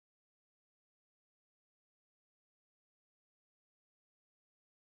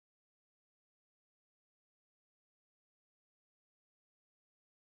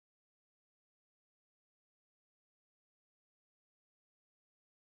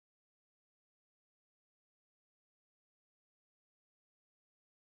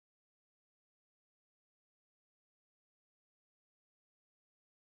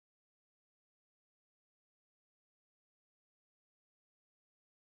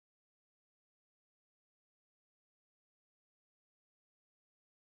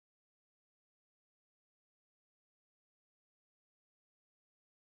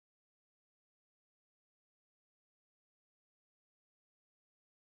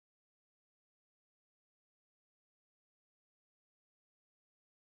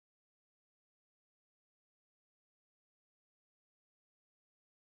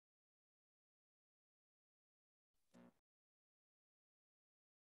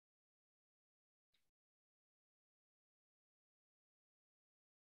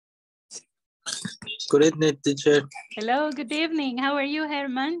Good evening, teacher. Hello, good evening. How are you,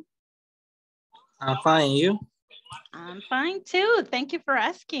 Herman? I'm fine, you? I'm fine too. Thank you for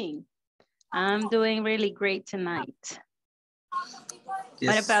asking. I'm doing really great tonight.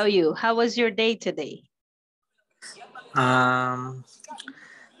 Yes. What about you? How was your day today?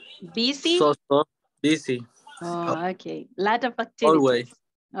 Busy? So busy. Oh, okay. Lot of activities. Always.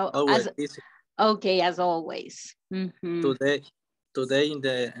 Oh, Always busy. Okay, as always. Mm-hmm. Today in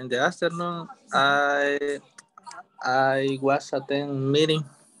the afternoon, I was attend meeting.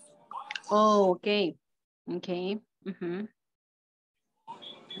 Oh, okay. Okay. Mm-hmm.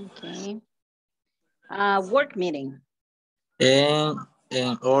 Okay. Work meeting. And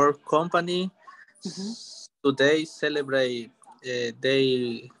our company Mm-hmm. today celebrate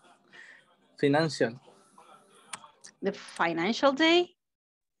their financial. The financial day?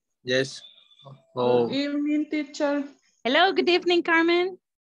 Yes. Good Oh, evening, teacher. Hello, good evening, Carmen.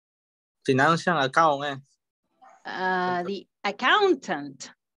 financial account. The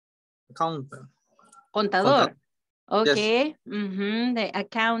accountant. Accountant. Contador. Okay. Yes. Mm-hmm. The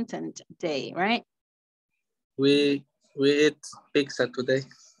accountant day, right? We eat pizza today.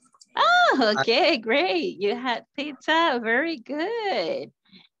 Oh, okay, great. You had pizza. Very good.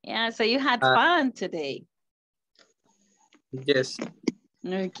 Yeah, so you had fun today. Yes.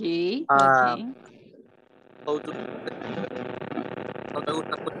 Okay, okay.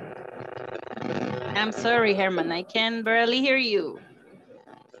 I'm sorry, Herman. I can barely hear you.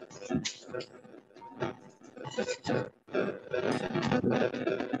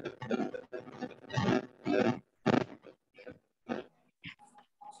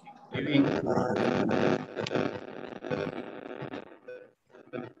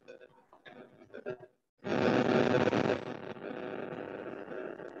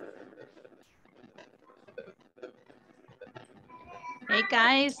 Hey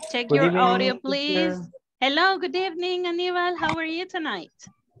guys, check Good your evening, audio, please. teacher. Hello, good evening, Aníbal. How are you tonight?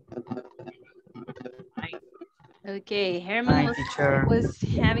 Okay, Herman Hi, teacher. was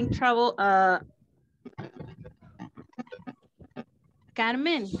having trouble.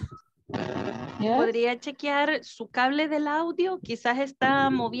 Carmen, Yes. ¿podría chequear su cable del audio? Quizás está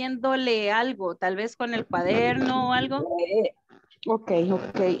moviéndole algo, tal vez con el cuaderno o algo. Ok.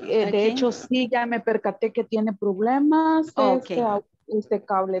 De hecho, sí, ya me percaté que tiene problemas este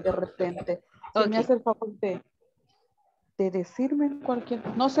cable de repente. Si me hace el favor de decirme cualquier...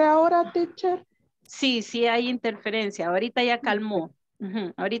 No sé ahora, teacher. Sí, sí hay interferencia. Ahorita ya calmó.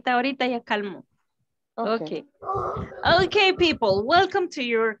 Ahorita ya calmó. Okay. Okay, people, welcome to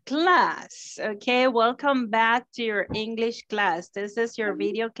your class. Okay, welcome back to your English class. This is your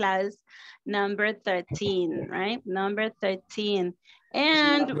video class number 13, right? Number 13.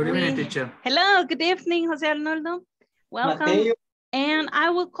 And good evening, teacher. Hello, good evening, Jose Arnoldo. Welcome. Mateo. And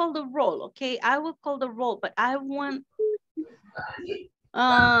I will call the roll, okay? I will call the roll, but I want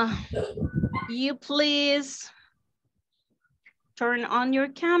you please turn on your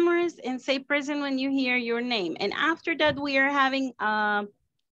cameras and say present when you hear your name. And after that, we are having a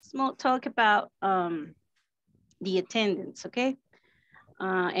small talk about the attendance, okay?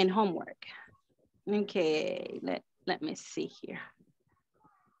 And homework. Okay, let me see here.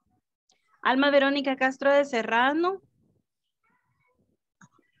 Alma Verónica Castro de Serrano.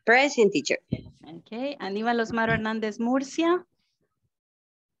 Present, teacher. Okay, Aníbal Osmaro Hernández Murcia.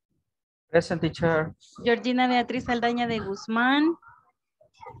 Present, teacher. Georgina Beatriz Aldaña de Guzmán.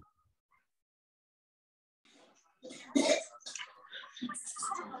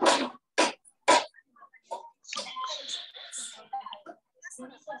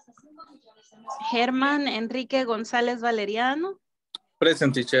 Germán Enrique González Valeriano.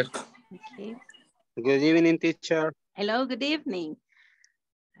 Present, teacher. Okay. Good evening, teacher. Hello, good evening.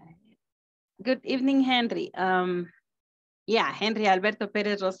 Good evening, Henry. Yeah, Henry Alberto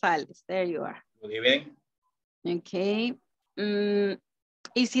Pérez Rosales. There you are. Good evening. Okay.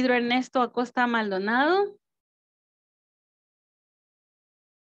 Isidro Ernesto Acosta Maldonado.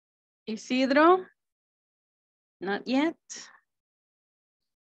 Isidro. Not yet.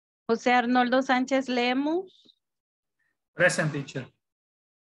 José Arnoldo Sánchez Lemos. Present, teacher.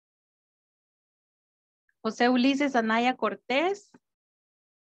 José Ulises Anaya Cortés.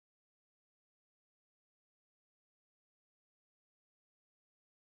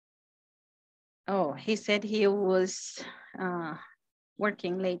 Oh, he said he was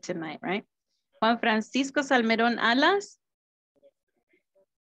working late tonight, right? Juan Francisco Salmerón Alas.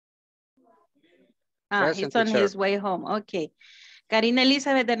 He's on his way home. Okay. Karina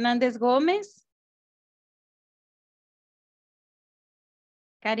Elizabeth Hernández Gómez.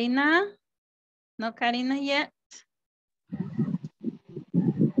 Karina? No Karina yet.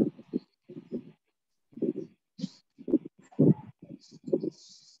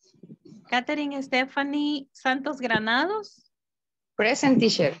 Catherine Stephanie Santos Granados. Present,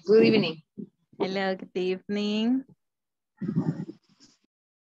 teacher. Good evening. Hello, good evening.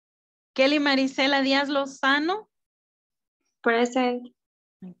 Kelly Marisela Díaz Lozano. Present.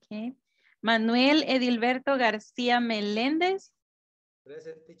 Okay. Manuel Edilberto García Meléndez.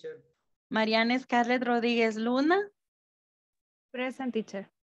 Present, teacher. Mariana Scarlett Rodríguez Luna. Present,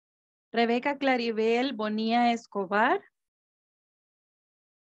 teacher. Rebeca Claribel Bonilla Escobar.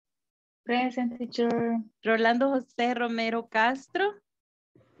 Present, teacher. Rolando José Romero Castro.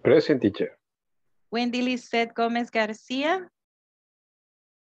 Present, teacher. Wendy Lizeth Gómez García.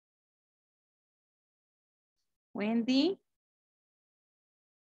 Wendy.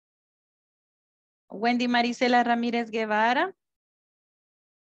 Wendy Marisela Ramírez Guevara.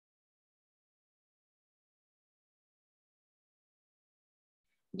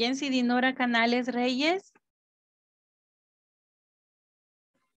 Jency Dinora Canales Reyes.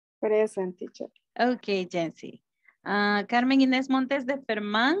 Present, teacher. Ok, Jency. Carmen Inés Montes de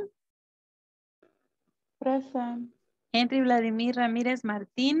Fermán. Present. Henry Vladimir Ramírez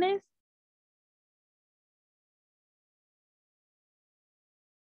Martínez.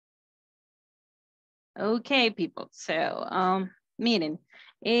 Okay, people. So, miren,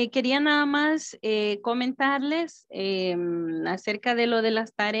 quería nada más comentarles acerca de lo de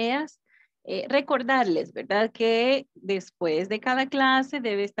las tareas. Recordarles, ¿verdad? Que después de cada clase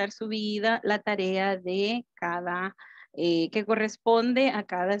debe estar subida la tarea de cada, que corresponde a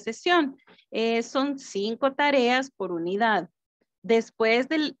cada sesión. Son 5 tareas por unidad. Después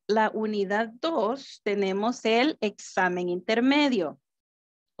de la unidad 2 tenemos el examen intermedio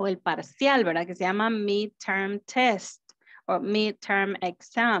o el parcial, ¿verdad? Que se llama midterm test o midterm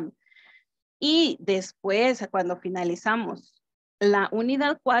exam. Y después, cuando finalizamos la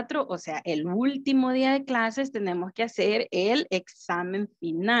unidad 4, o sea, el último día de clases, tenemos que hacer el examen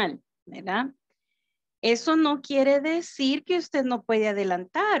final, ¿verdad? Eso no quiere decir que usted no puede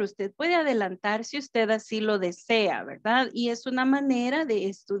adelantar. Usted puede adelantar si usted así lo desea, ¿verdad? Y es una manera de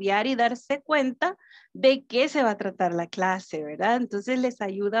estudiar y darse cuenta de qué se va a tratar la clase, ¿verdad? Entonces les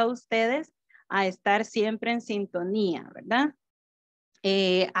ayuda a ustedes a estar siempre en sintonía, ¿verdad?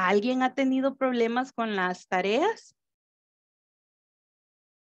 ¿Alguien ha tenido problemas con las tareas?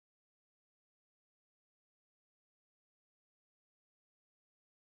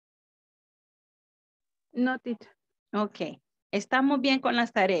 No, teacher. Ok, estamos bien con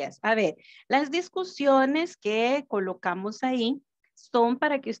las tareas. A ver, las discusiones que colocamos ahí son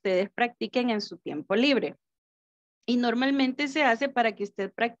para que ustedes practiquen en su tiempo libre. Y normalmente se hace para que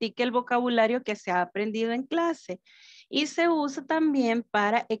usted practique el vocabulario que se ha aprendido en clase. Y se usa también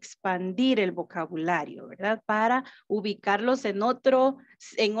para expandir el vocabulario, ¿verdad? Para ubicarlos en otro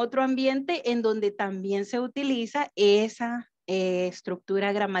ambiente en donde también se utiliza esa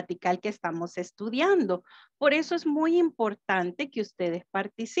estructura gramatical que estamos estudiando. Por eso es muy importante que ustedes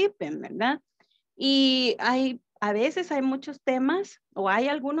participen, ¿verdad? Y a veces hay muchos temas o hay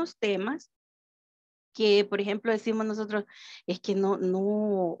algunos temas que, por ejemplo, decimos nosotros, es que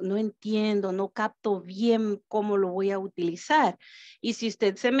no entiendo, no capto bien cómo lo voy a utilizar. Y si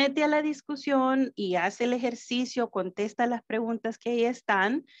usted se mete a la discusión y hace el ejercicio, contesta las preguntas que ahí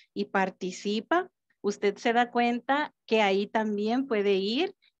están y participa, usted se da cuenta que ahí también puede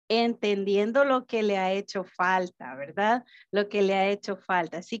ir entendiendo lo que le ha hecho falta, ¿verdad? Lo que le ha hecho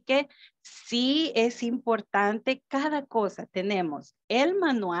falta. Así que sí es importante cada cosa. Tenemos el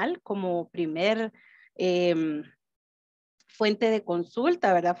manual como primer fuente de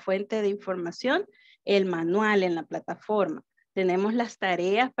consulta, ¿verdad? Fuente de información, el manual en la plataforma. Tenemos las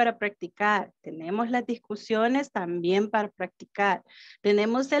tareas para practicar, tenemos las discusiones también para practicar.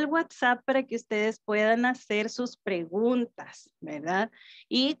 Tenemos el WhatsApp para que ustedes puedan hacer sus preguntas, ¿verdad?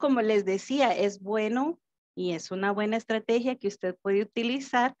 Y como les decía, es bueno y es una buena estrategia que usted puede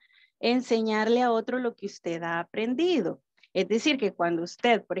utilizar, enseñarle a otro lo que usted ha aprendido. Es decir, que cuando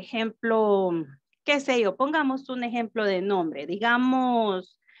usted, por ejemplo, qué sé yo, pongamos un ejemplo de nombre.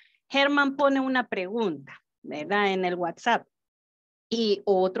 Digamos, Germán pone una pregunta, ¿verdad? En el WhatsApp. Y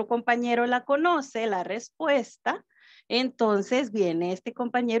otro compañero la conoce, la respuesta. Entonces viene este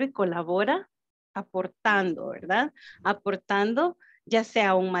compañero y colabora aportando, ¿verdad? Aportando ya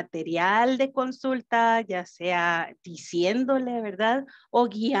sea un material de consulta, ya sea diciéndole, ¿verdad? O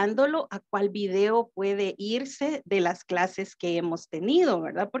guiándolo a cuál video puede irse de las clases que hemos tenido,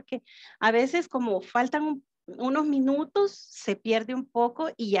 ¿verdad? Porque a veces como faltan unos minutos, se pierde un poco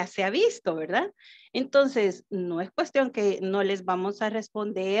y ya se ha visto, ¿verdad? Entonces, no es cuestión que no les vamos a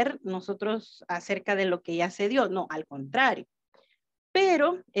responder nosotros acerca de lo que ya se dio, no, al contrario.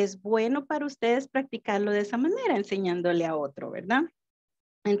 Pero es bueno para ustedes practicarlo de esa manera, enseñándole a otro, ¿verdad?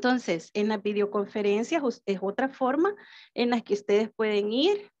 Entonces, en la videoconferencia es otra forma en la que ustedes pueden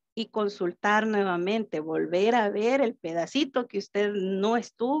ir y consultar nuevamente, volver a ver el pedacito que usted no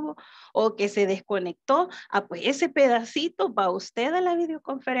estuvo o que se desconectó. Ah, pues ese pedacito va usted a la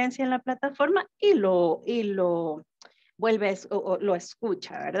videoconferencia en la plataforma y lo vuelve o lo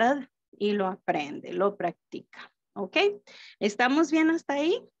escucha, ¿verdad? Y lo aprende, lo practica. ¿Ok? ¿Estamos bien hasta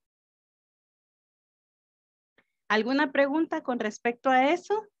ahí? ¿Alguna pregunta con respecto a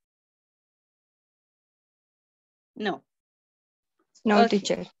eso? No. No, Okay.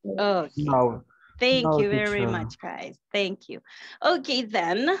 teacher. Okay. No. Thank No, you very teacher. much, guys. Thank you. Okay,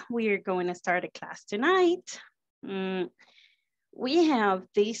 then we're going to start a class tonight. We have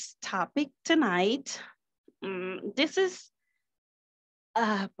this topic tonight. This is,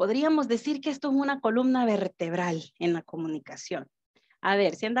 podríamos decir que esto es una columna vertebral en la comunicación. A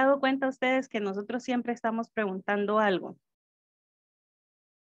ver, ¿se han dado cuenta ustedes que nosotros siempre estamos preguntando algo?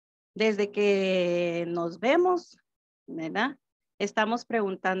 Desde que nos vemos, ¿verdad? Estamos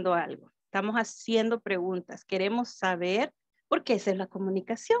preguntando algo. Estamos haciendo preguntas. Queremos saber, porque esa es la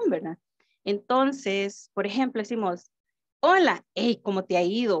comunicación, ¿verdad? Entonces, por ejemplo, decimos, hola, hey, ¿cómo te ha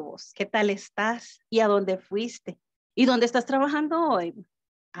ido vos? ¿Qué tal estás? ¿Y a dónde fuiste? ¿Y dónde estás trabajando hoy?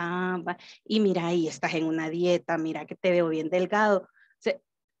 Ah, va. Y mira, ahí estás en una dieta, mira que te veo bien delgado. So,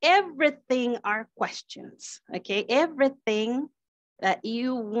 everything are questions, okay? Everything that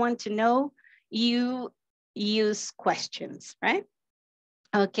you want to know, you use questions, right?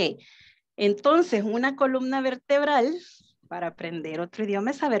 Ok, entonces una columna vertebral para aprender otro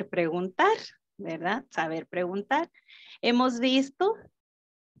idioma es saber preguntar, ¿verdad? Saber preguntar. Hemos visto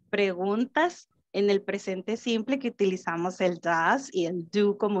preguntas en el presente simple que utilizamos el does y el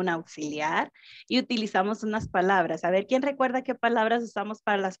do como un auxiliar y utilizamos unas palabras. A ver, ¿quién recuerda qué palabras usamos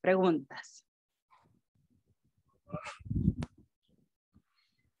para las preguntas?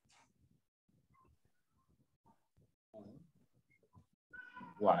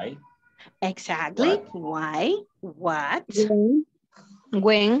 Why? Exactly. What? Why? What?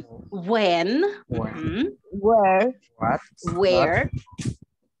 When. When? Where. What? Where?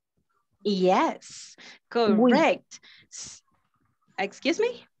 Yes, correct. Excuse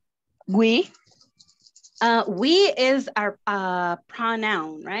me? We. We is our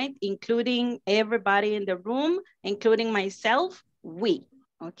pronoun, right? Including everybody in the room, including myself, we.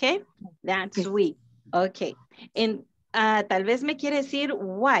 Okay, that's we. Okay. And tal vez me quiere decir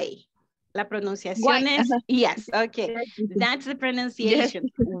why. La pronunciación Why? es yes. Okay, that's the pronunciation.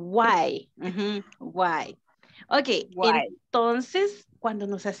 Yes. Why? Why? Ok, Why? entonces cuando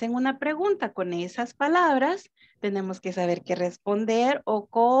nos hacen una pregunta con esas palabras, tenemos que saber qué responder o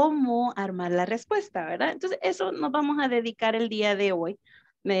cómo armar la respuesta, ¿verdad? Entonces eso nos vamos a dedicar el día de hoy,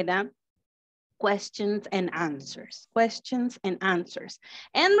 ¿verdad? Questions and answers, questions and answers.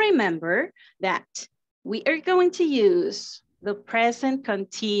 And remember that we are going to use the present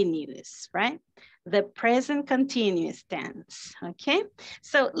continuous, right? The present continuous tense, okay?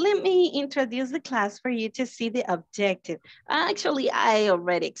 So let me introduce the class for you to see the objective. Actually, I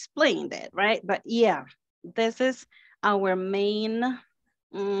already explained it, right? But yeah, this is our main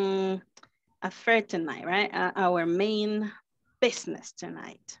affair tonight, right? Our main business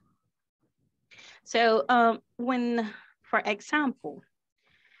tonight. So for example,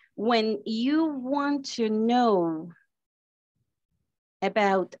 when you want to know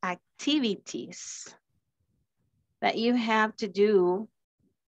about activities that you have to do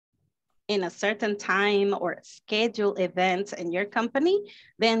in a certain time or schedule events in your company,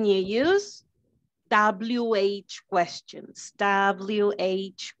 then you use WH questions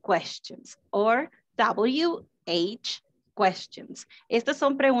or WH questions. Estas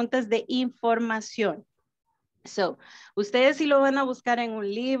son preguntas de información. So, ustedes si lo van a buscar en un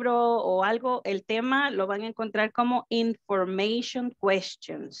libro o algo, el tema lo van a encontrar como information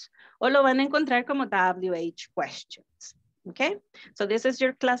questions o lo van a encontrar como WH questions. Okay, so this is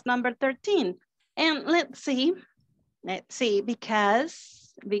your class number 13. And let's see, because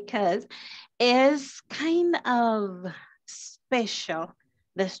it's kind of special,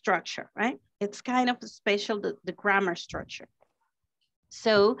 the structure, right? It's kind of special, the grammar structure.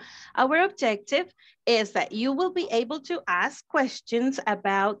 So our objective is that you will be able to ask questions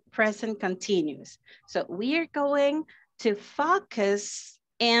about present continuous. So we are going to focus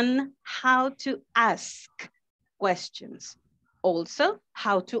in how to ask questions. Also,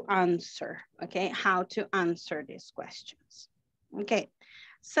 how to answer, okay? How to answer these questions. Okay,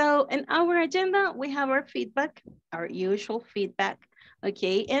 so in our agenda, we have our feedback, our usual feedback,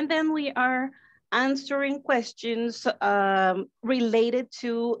 okay? And then we are answering questions related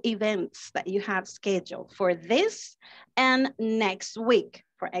to events that you have scheduled for this and next week.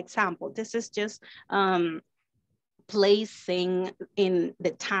 For example, this is just placing in the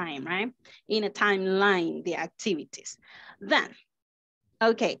time, right? In a timeline, the activities. Then,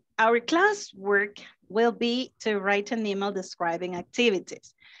 okay, our classwork will be to write an email describing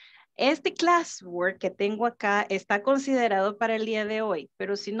activities. Este classwork que tengo acá está considerado para el día de hoy,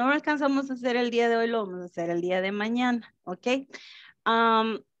 pero si no lo alcanzamos a hacer el día de hoy, lo vamos a hacer el día de mañana, okay?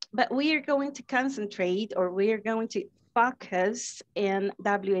 But we are going to concentrate, or we are going to focus in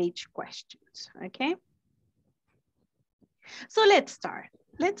WH questions, okay? So let's start.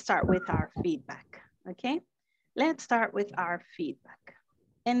 Let's start with our feedback, okay? Let's start with our feedback.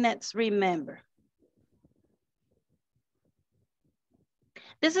 And let's remember.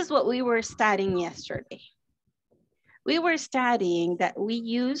 This is what we were studying yesterday. We were studying that we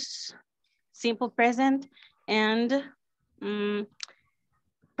use simple present and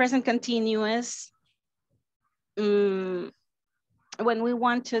present continuous when we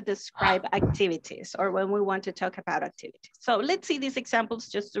want to describe activities or when we want to talk about activities. So let's see these examples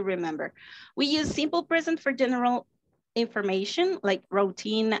just to remember. We use simple present for general information like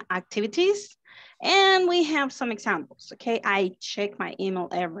routine activities. And we have some examples, okay? I check my email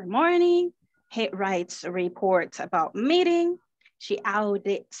every morning. He writes reports about meeting. She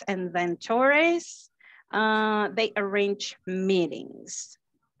audits inventories. They arrange meetings.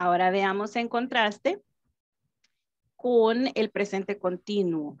 Ahora veamos en contraste con el presente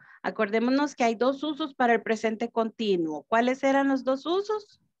continuo. Acordémonos que hay dos usos para el presente continuo. ¿Cuáles eran los dos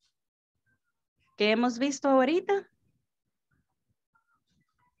usos que hemos visto ahorita?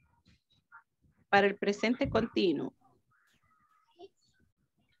 Para el presente continuo.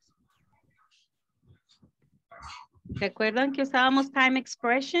 ¿Recuerdan que usábamos time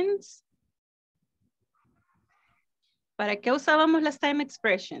expressions? ¿Para qué usábamos las time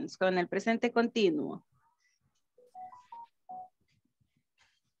expressions con el presente continuo?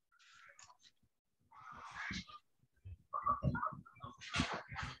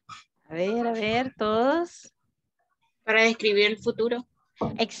 A ver, todos. Para describir el futuro.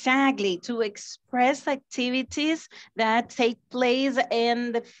 Exactly, to express activities that take place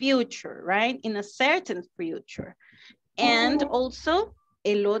in the future, right? In a certain future. And also,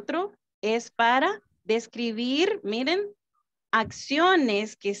 el otro es para describir, miren,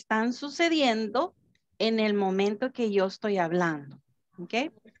 acciones que están sucediendo en el momento que yo estoy hablando, okay?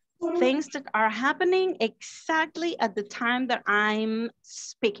 Things that are happening exactly at the time that I'm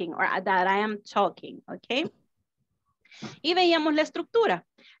speaking or that I am talking, okay? Y veíamos la estructura.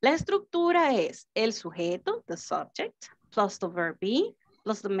 La estructura es el sujeto, the subject, plus the verb be,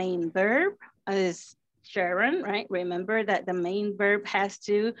 plus the main verb, as Sharon, right? Remember that the main verb has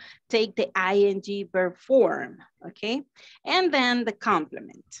to take the ing verb form, okay? And then the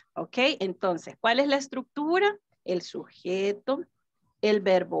complement, okay? Entonces, ¿cuál es la estructura? El sujeto, el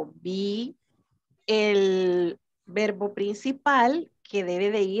verbo be, el verbo principal que debe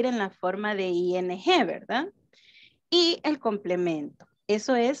de ir en la forma de ing, ¿verdad? Y el complemento.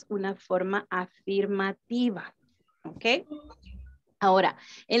 Eso es una forma afirmativa. ¿Ok? Ahora,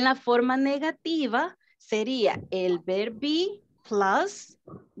 en la forma negativa sería el verb be plus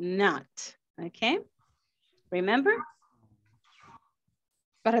not. ¿Ok? Remember?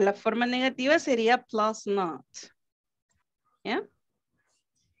 Para la forma negativa sería plus not. ¿Ya?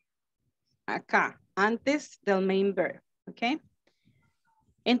 Acá, antes del main verb. ¿Ok?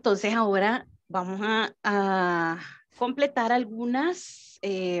 Entonces ahora vamos a completar algunas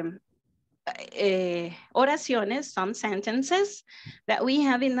oraciones, some sentences that we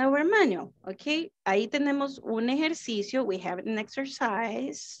have in our manual, okay? Ahí tenemos un ejercicio, we have an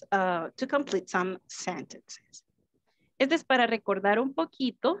exercise to complete some sentences. Este es para recordar un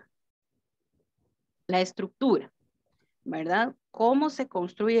poquito la estructura, ¿verdad? Cómo se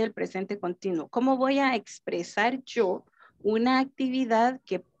construye el presente continuo, cómo voy a expresar yo una actividad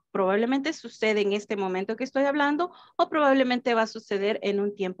que probablemente sucede en este momento que estoy hablando o probablemente va a suceder en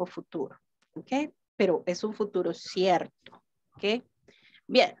un tiempo futuro, ¿ok? Pero es un futuro cierto, ¿ok?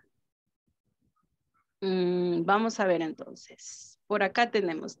 Bien. Vamos a ver entonces. Por acá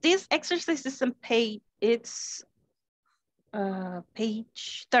tenemos, this exercise is on page, it's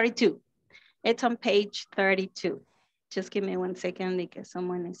page 32. It's on page 32. Just give me 1 second because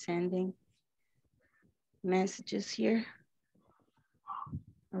someone is sending messages here.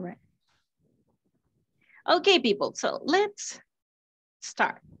 All right. Okay, people, so let's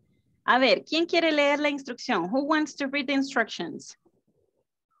start. A ver, ¿quién quiere leer la instrucción? Who wants to read the instructions?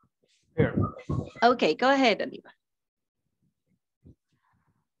 Here. Okay, go ahead, Oliva.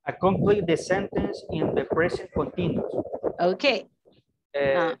 Complete the sentence in the present continuous. Okay.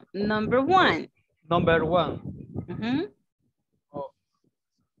 Number one. Number one. Mm-hmm.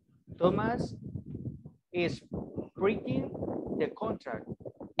 Thomas is printing the contract.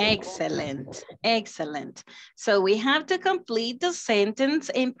 Excellent, excellent. So we have to complete the sentence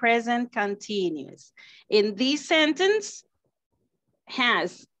in present continuous. In this sentence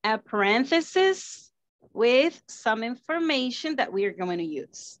has a parenthesis with some information that we are going to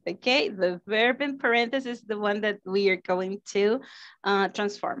use, okay? The verb in parenthesis is the one that we are going to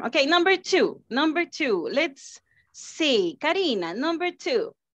transform. Okay, number two, let's see. Karina, number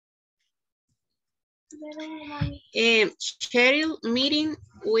 2. Cheryl meeting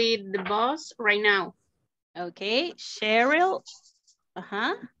with the boss right now. Okay, Cheryl.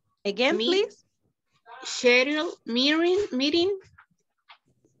 Again, please. Cheryl meeting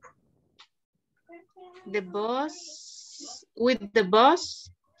the boss with the boss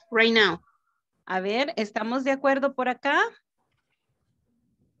right now. A ver, ¿estamos de acuerdo por acá?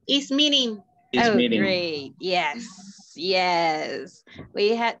 Is meeting. Oh, great. Yes, yes.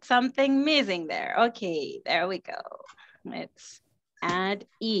 We had something missing there. Okay, there we go. Let's add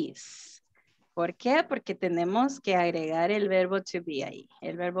is. ¿Por qué? Porque tenemos que agregar el verbo to be ahí,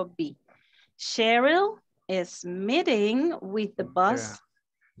 el verbo be. Cheryl is meeting with the boss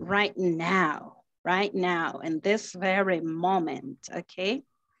right now, in this very moment, okay?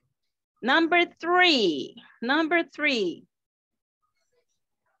 Number 3.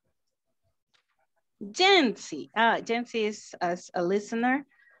 Jency. Jency is as a listener.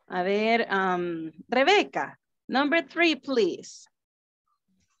 A ver, Rebecca. Number 3, please.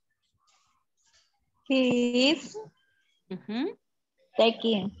 He is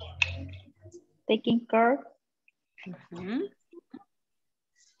taking care.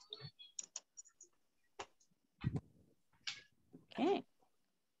 Okay.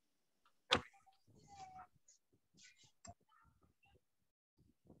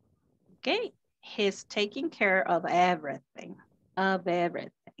 Okay, he's taking care of everything, Okay,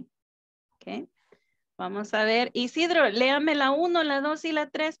 vamos a ver. Isidro, léame la 1, la 2 y la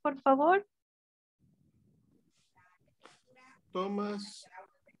 3, por favor. Thomas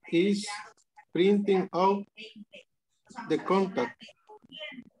is printing out the contract.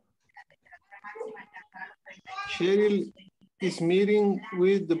 Cheryl is meeting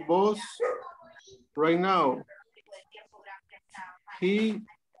with the boss right now. He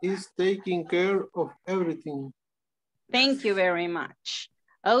is taking care of everything. Thank you very much.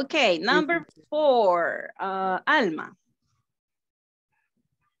 Okay, number 4, Alma.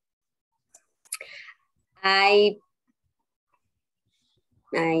 I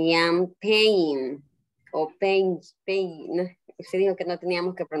am paying, o paying, no, usted dijo que no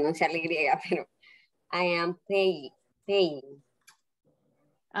teníamos que pronunciar la Y, pero I am paying.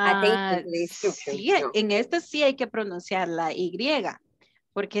 Attention to the instructions. Sí, no. en esta sí hay que pronunciar la Y,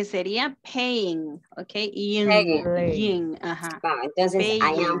 porque sería paying, ok, yin, ajá. Entonces, paying.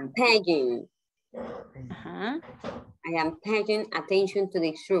 I am paying. Ajá. I am paying attention to the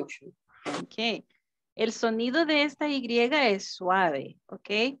instruction. Ok. El sonido de esta Y es suave,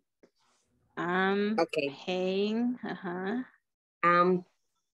 ok. Paying, ajá. I'm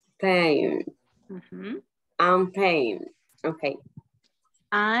paying. I'm paying. Okay.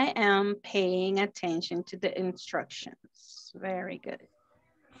 I am paying attention to the instructions. Very good.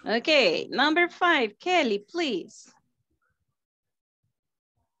 Okay, number 5, Kelly, please.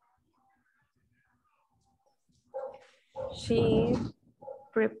 She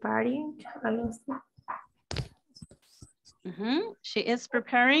preparing. She is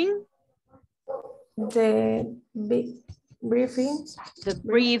preparing the briefing.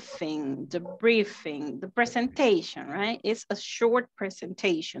 The presentation, right? It's a short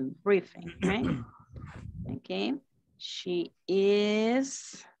presentation, briefing, right? Okay. She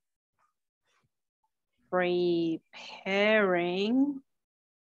is preparing.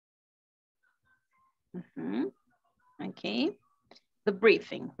 Okay. The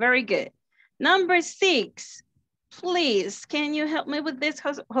briefing. Very good. Number 6. Please, can you help me with this,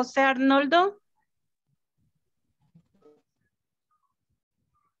 Jose Arnoldo?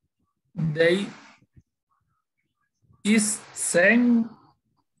 They is sent,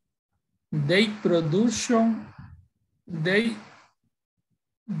 they production, they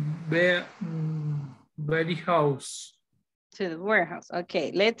warehouse. To the warehouse.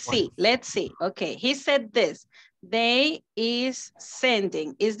 Okay, let's see. Okay, he said this. They is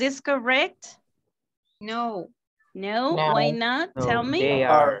sending. Is this correct? No. No, why not? No, tell me. They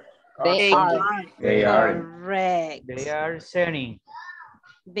are. They are. Correct. They are sending.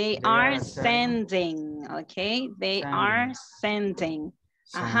 They are sending, okay? They are sending.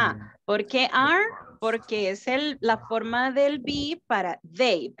 Ajá. ¿Por qué are? Porque es la forma del be para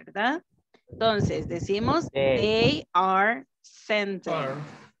they, ¿verdad? Entonces, decimos they are sending.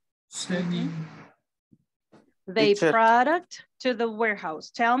 Sending. The Teacher. product to the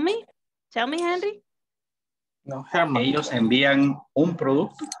warehouse. Tell me, Henry. No, Herman. Ellos envían un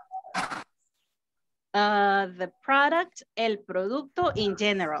producto. The product, el producto in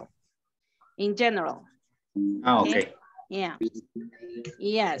general. In general. Ah, okay. Yeah.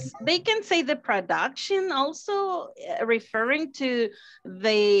 Yes, they can say the production also referring to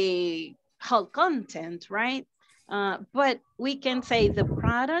the whole content, right? But we can say the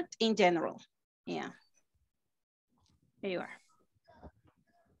product in general. Yeah. There you are.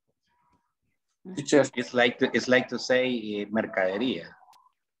 Teacher. It's like to say mercadería.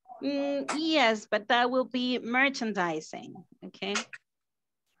 Yes, but that will be merchandising, okay?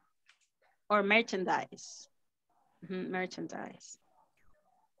 Or merchandise. Merchandise.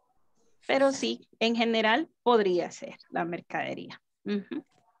 Pero sí, en general podría ser la mercadería.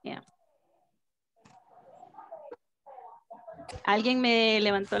 Yeah. Alguien me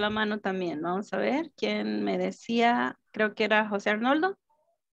levantó la mano también. Vamos a ver quién me decía. Creo que era José Arnoldo.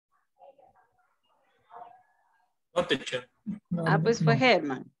 No, teacher. No, Pues fue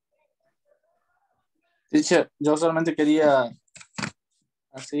Germán. Teacher, yo solamente quería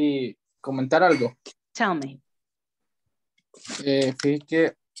así comentar algo. Tell me. Fíjate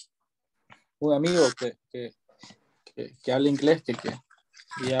que un amigo que habla inglés, que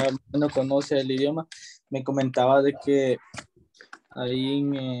ya no conoce el idioma, me comentaba de que ahí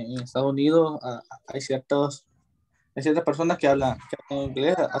en Estados Unidos hay ciertas personas que hablan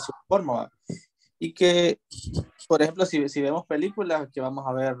inglés a su forma, ¿va? Y que, por ejemplo, si vemos películas que vamos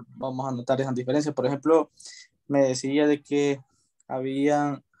a notar esas diferencias. Por ejemplo, me decía de que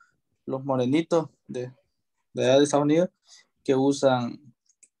habían los morenitos de edad de Estados Unidos que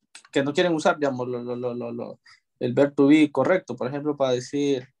no quieren usar, digamos, el verbo to be correcto. Por ejemplo, para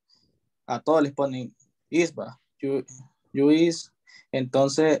decir, a todos les ponen is, ¿va? You is.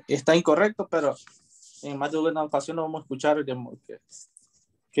 Entonces, está incorrecto, pero en más de una ocasión lo vamos a escuchar, digamos,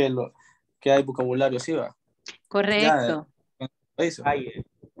 que hay vocabulario así, ¿va? Correcto. Calle.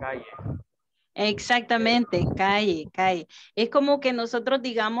 Exactamente, calle. Es como que nosotros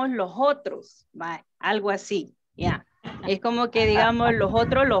digamos los otros, ¿va? Algo así, ya. Es como que digamos los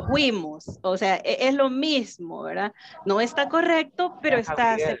otros los fuimos, o sea, es lo mismo, ¿verdad? No está correcto, pero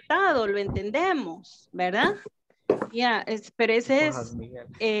está aceptado, lo entendemos, ¿verdad? Ya, pero ese es,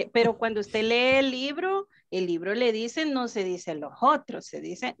 pero cuando usted lee el libro le dice, no se dice los otros, se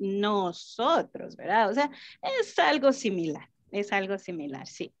dice nosotros, ¿verdad? O sea, es algo similar,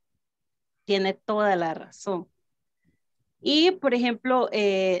 sí. Tiene toda la razón. Y, por ejemplo,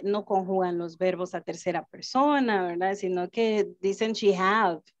 no conjugan los verbos a tercera persona, ¿verdad? Sino que dicen she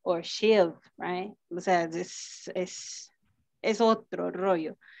have or she'll, right? O sea, es otro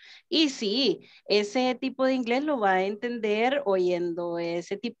rollo. Y sí, ese tipo de inglés lo va a entender oyendo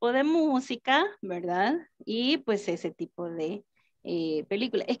ese tipo de música, ¿verdad? Y pues ese tipo de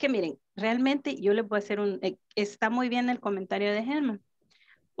película. Es que miren, realmente yo les voy a hacer está muy bien el comentario de Germán,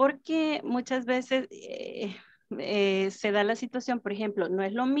 porque muchas veces se da la situación, por ejemplo, no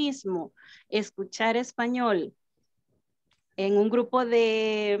es lo mismo escuchar español en un grupo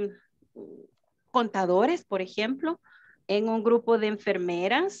de contadores, por ejemplo, en un grupo de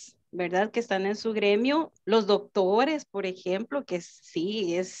enfermeras, ¿verdad? Que están en su gremio, los doctores, por ejemplo, que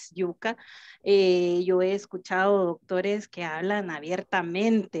sí es yuca. Yo he escuchado doctores que hablan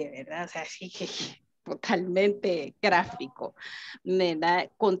abiertamente, ¿verdad? O sea, sí que totalmente gráfico,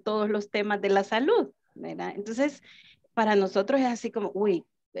 ¿verdad? Con todos los temas de la salud, ¿verdad? Entonces, para nosotros es así como, uy,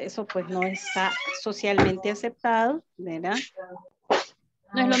 eso pues no está socialmente aceptado, ¿verdad?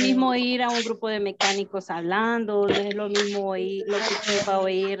 No es lo mismo ir a un grupo de mecánicos hablando, no es lo mismo oír lo que usted va a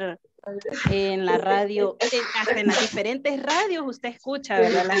oír en la radio, hasta en las diferentes radios usted escucha,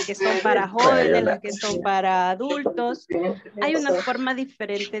 ¿verdad? Las que son para jóvenes, las que son para adultos. Hay una forma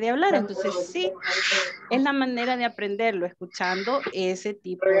diferente de hablar, entonces sí, es la manera de aprenderlo, escuchando ese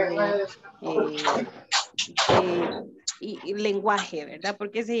tipo de lenguaje, ¿verdad?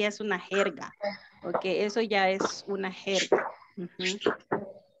 Porque ese ya es una jerga, ok, eso ya es una jerga.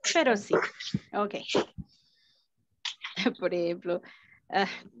 Pero sí, ok. Por ejemplo,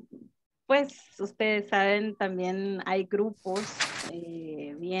 pues ustedes saben, también hay grupos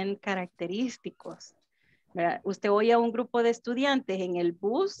bien característicos, ¿verdad? Usted oye a un grupo de estudiantes en el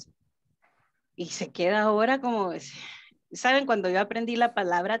bus y se queda ahora como, ¿saben? Cuando yo aprendí la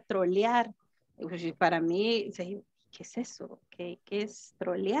palabra trolear, para mí, ¿qué es eso? ¿Qué es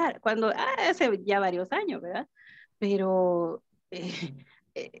trolear? Cuando, hace ya varios años, ¿verdad? Pero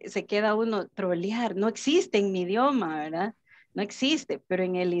se queda uno trolear, no existe en mi idioma, ¿verdad? No existe, pero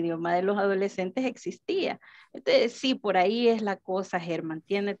en el idioma de los adolescentes existía. Entonces, sí, por ahí es la cosa, Germán,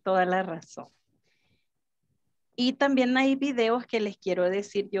 tiene toda la razón. Y también hay videos que les quiero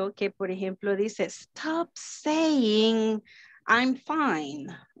decir yo que, por ejemplo, dice, stop saying I'm fine.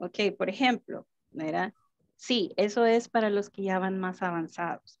 Ok, por ejemplo, ¿verdad? Sí, eso es para los que ya van más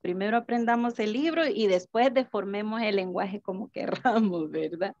avanzados. Primero aprendamos el libro y después deformemos el lenguaje como querramos,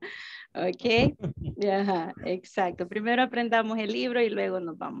 ¿verdad? Ok, ajá, exacto. Primero aprendamos el libro y luego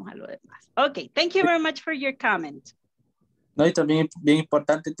nos vamos a lo demás. Ok, thank you very much for your comment. No, y también bien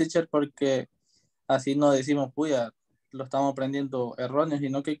importante, teacher, porque así no decimos, puya, lo estamos aprendiendo erróneo,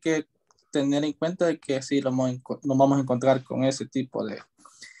 sino que hay que tener en cuenta de que sí nos vamos a encontrar con ese tipo de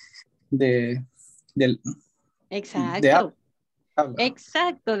Exacto. habla.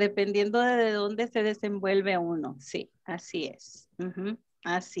 Exacto, dependiendo de dónde se desenvuelve uno. Sí, así es.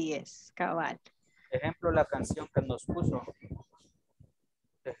 Así es, cabal. Ejemplo, la canción que nos puso.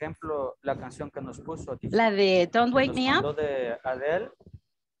 Ejemplo, la canción que nos puso. La de Don't Wake Me Up. De Adele.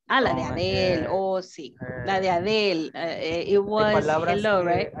 Ah, la de Adele. Oh, sí. La de Adele. It was hello,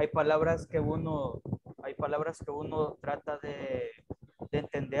 right? Hay palabras que uno trata de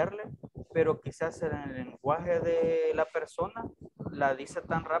entenderle, pero quizás en el lenguaje de la persona la dice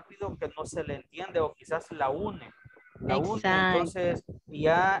tan rápido que no se le entiende o quizás la une, entonces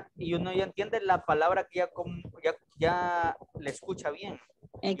y uno ya entiende la palabra que ya le escucha bien.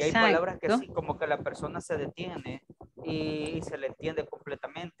 Y hay palabras que sí, como que la persona se detiene y se le entiende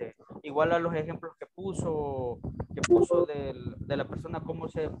completamente. Igual a los ejemplos que puso de la persona, cómo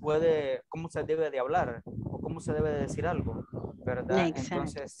se debe de hablar o cómo se debe de decir algo, ¿verdad?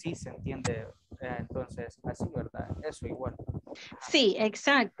 Entonces sí se entiende, entonces así, ¿verdad? Eso igual. Sí,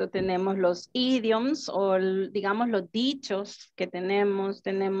 exacto. Tenemos los idioms o digamos los dichos que tenemos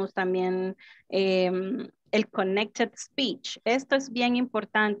también el connected speech. Esto es bien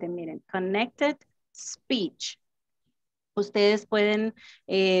importante, miren, connected speech. Ustedes pueden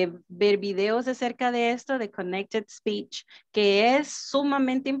ver videos acerca de esto, de connected speech, que es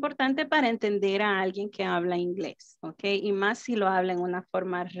sumamente importante para entender a alguien que habla inglés, ¿ok? Y más si lo habla en una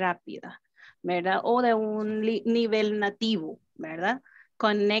forma rápida, ¿verdad? O de un nivel nativo, ¿verdad?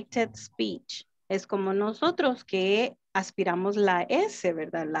 Connected speech. Es como nosotros que aspiramos la S,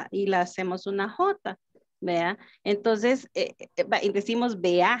 ¿verdad? Y la hacemos una J. ¿Vea? Entonces, decimos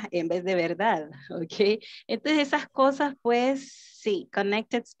vea en vez de verdad, ¿ok? Entonces, esas cosas, pues, sí,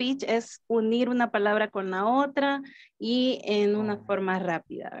 connected speech es unir una palabra con la otra y en una forma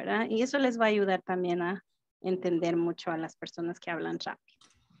rápida, ¿verdad? Y eso les va a ayudar también a entender mucho a las personas que hablan rápido,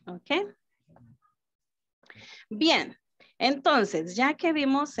 ¿ok? Bien, entonces, ya que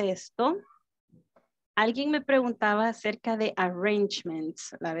vimos esto, alguien me preguntaba acerca de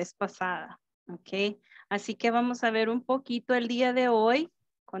arrangements la vez pasada, ¿ok? Así que vamos a ver un poquito el día de hoy,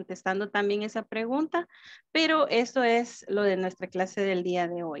 contestando también esa pregunta, pero eso es lo de nuestra clase del día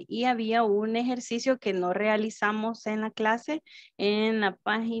de hoy. Y había un ejercicio que no realizamos en la clase, en la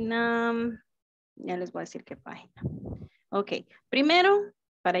página, ya les voy a decir qué página. Ok, primero,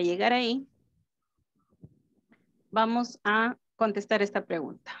 para llegar ahí, vamos a contestar esta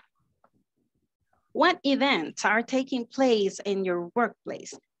pregunta. What events are taking place in your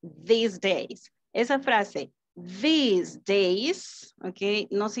workplace these days? Esa frase, these days, ok,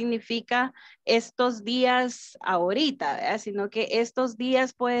 no significa estos días ahorita, ¿verdad? Sino que estos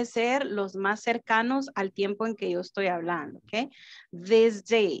días pueden ser los más cercanos al tiempo en que yo estoy hablando, ok. These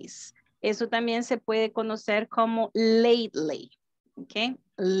days. Eso también se puede conocer como lately, ok,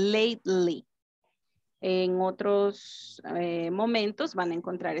 lately. En otros momentos van a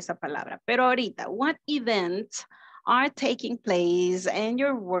encontrar esa palabra. Pero ahorita, what events are taking place in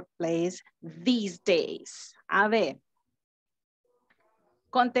your workplace these days? A ver,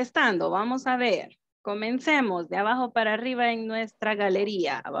 contestando, vamos a ver. Comencemos de abajo para arriba en nuestra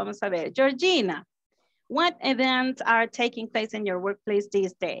galería. Vamos a ver, Georgina, what events are taking place in your workplace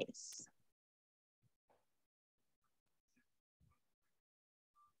these days?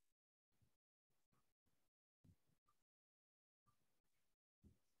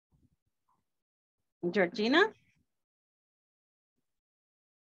 Georgina?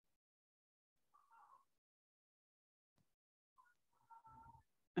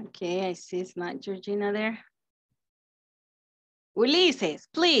 Okay, I see it's not Georgina there. Ulises,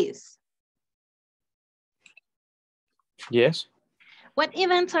 please. Yes. What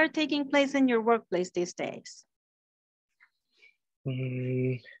events are taking place in your workplace these days?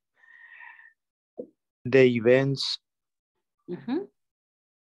 The events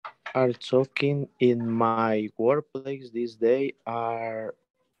are talking in my workplace this day are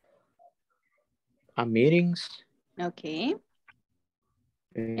meetings. Okay.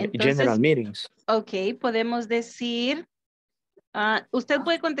 Entonces, general meetings. Ok, podemos decir, usted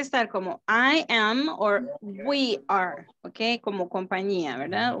puede contestar como I am or we are, ok, como compañía,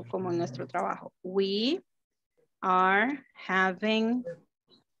 ¿verdad? O como nuestro trabajo. We are having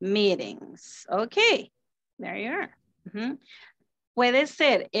meetings. Ok, there you are. Puede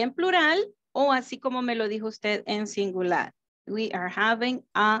ser en plural o así como me lo dijo usted en singular. We are having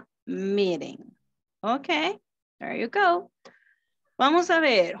a meeting. Ok, there you go. Vamos a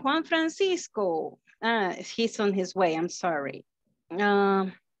ver, Juan Francisco. He's on his way, I'm sorry.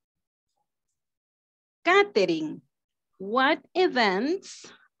 Catherine, what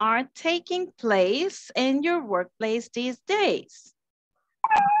events are taking place in your workplace these days?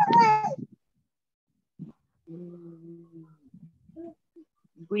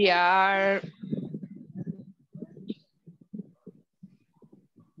 We are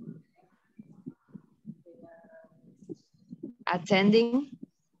attending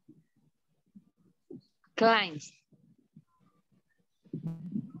clients.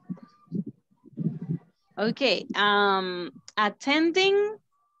 Okay, attending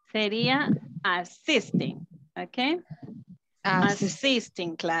sería assisting, okay?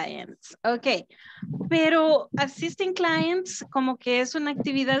 Assisting clients, okay. Pero assisting clients como que es una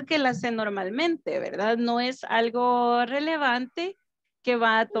actividad que la hace normalmente, ¿verdad? No es algo relevante que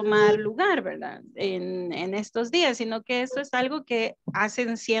va a tomar lugar, ¿verdad? En estos días, sino que eso es algo que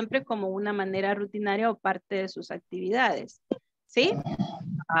hacen siempre como una manera rutinaria o parte de sus actividades, ¿sí?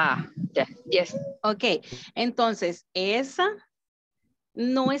 Yes. Ok, entonces esa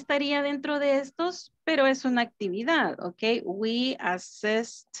no estaría dentro de estos, pero es una actividad, ok? We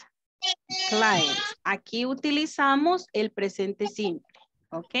assist clients. Aquí utilizamos el presente simple,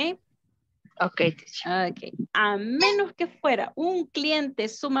 ok? Ok. Ok, a menos que fuera un cliente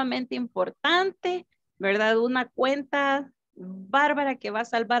sumamente importante, ¿verdad? Una cuenta bárbara que va a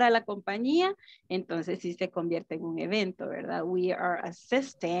salvar a la compañía, entonces sí se convierte en un evento, ¿verdad? We are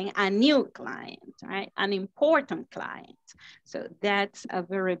assisting a new client, right? An important client. So that's a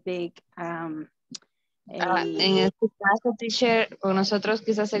very big... En este caso, teacher, con nosotros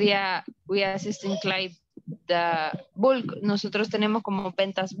quizás sería we assisting client the bulk. Nosotros tenemos como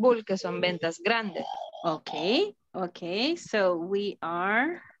ventas bulk, que son ventas grandes. Okay, okay. So we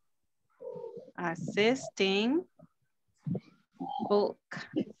are assisting bulk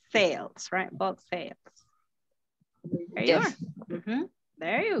sales, right? Bulk sales. There you are.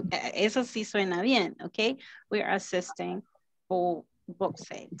 There you go. Eso sí suena bien, okay? We are assisting bulk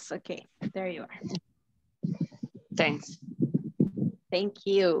sales. Okay, there you are. Thanks. Thank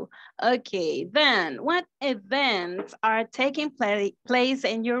you. Okay, then what events are taking place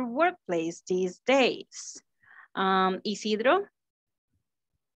in your workplace these days? Isidro?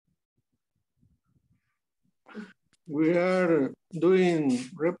 We are doing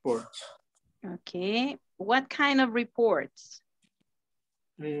reports. Okay, what kind of reports?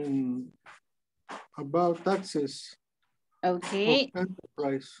 About taxes. Okay.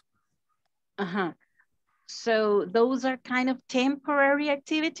 Enterprise. So those are kind of temporary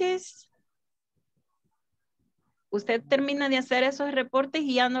activities. Usted termina de hacer esos reportes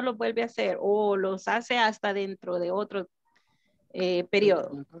y ya no los vuelve a hacer o los hace hasta dentro de otro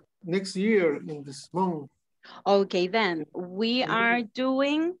periodo. Next year in this month. Okay, then we are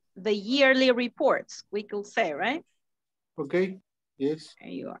doing the yearly reports, we could say, right? Okay, yes. There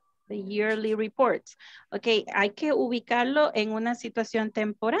you are, the yearly reports. Okay, hay que ubicarlo en una situación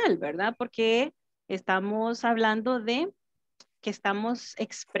temporal, ¿verdad? Porque estamos hablando de que estamos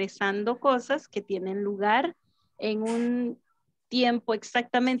expresando cosas que tienen lugar en un tiempo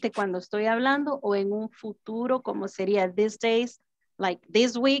exactamente cuando estoy hablando o en un futuro como sería these days, like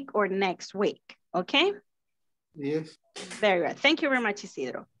this week or next week, okay? Yes. Very good. Thank you very much,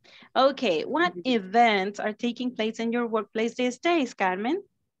 Isidro. Okay, what events are taking place in your workplace these days, Carmen?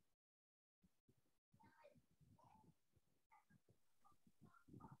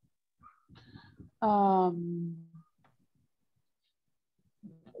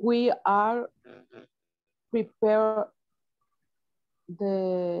 We are prepare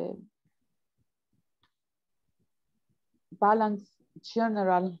the balance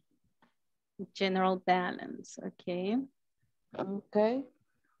general balance, okay. Okay.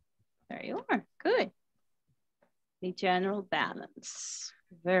 There you are, good. The general balance,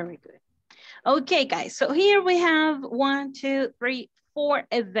 very good. Okay, guys, so here we have 1, 2, 3, 4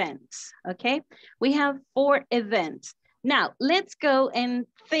 events, okay? We have 4 events. Now, let's go and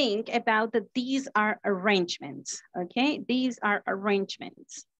think about that these are arrangements, okay? These are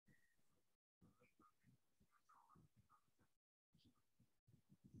arrangements.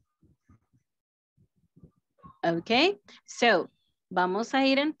 Okay, so Vamos a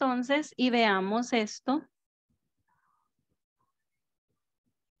ir entonces y veamos esto.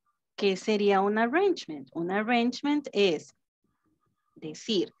 ¿Qué sería un arrangement? Un arrangement es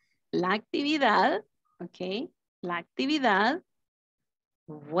decir la actividad, ¿ok? La actividad,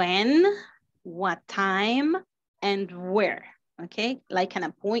 when, what time, and where, ¿ok? Like an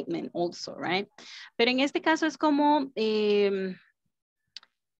appointment also, right? Pero en este caso es como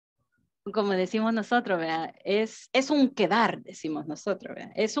decimos nosotros, ¿verdad? Es un quedar, decimos nosotros,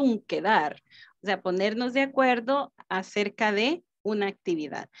 ¿verdad? Es un quedar. O sea, ponernos de acuerdo acerca de una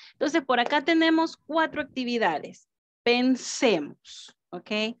actividad. Entonces, por acá tenemos 4 actividades. Pensemos,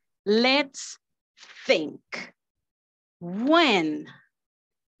 ¿ok? Let's think. When,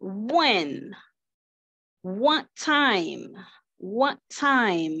 what time,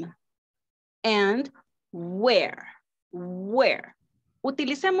 and where.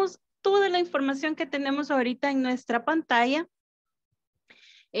 Utilicemos toda la información que tenemos ahorita en nuestra pantalla.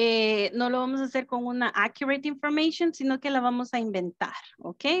 No lo vamos a hacer con una accurate information, sino que la vamos a inventar,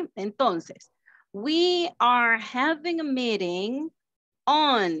 ¿ok? Entonces, we are having a meeting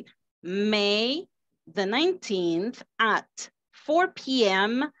on May the 19th at 4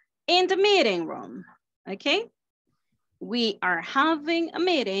 p.m. in the meeting room, ¿ok? We are having a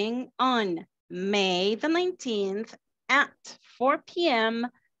meeting on May the 19th at 4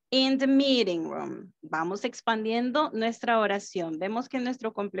 p.m. in the meeting room. Vamos expandiendo nuestra oración. Vemos que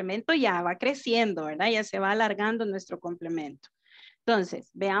nuestro complemento ya va creciendo, ¿verdad? Ya se va alargando nuestro complemento. Entonces,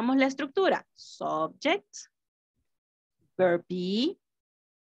 veamos la estructura. Subject, verb be,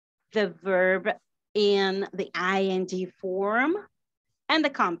 the verb in the ing form, and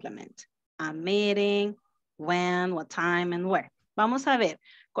the complement. A meeting, when, what time, and where. Vamos a ver.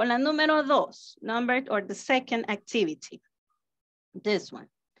 Con la número 2, numbered or the second activity. This one.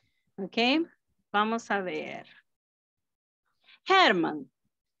 Ok. Vamos a ver. Herman,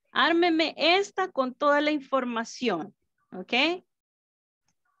 ármeme esta con toda la información. Ok.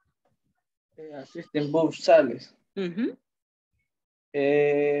 Assistant both sales.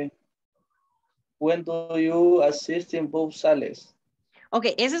 When do you assist in both sales? Ok,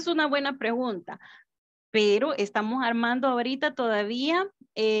 esa es una buena pregunta. Pero estamos armando ahorita todavía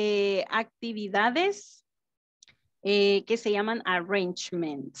actividades que se llaman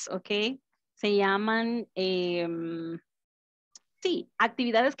arrangements, ¿ok? Se llaman, sí,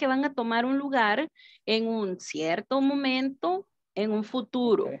 actividades que van a tomar un lugar en un cierto momento, en un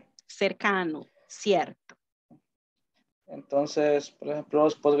futuro cercano, cierto. Entonces, por ejemplo,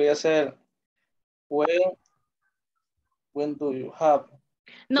 podría ser, when do you have?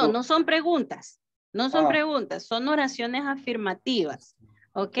 No, no son preguntas. No son preguntas, son oraciones afirmativas.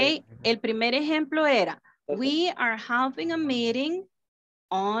 ¿Ok? El primer ejemplo era, we are having a meeting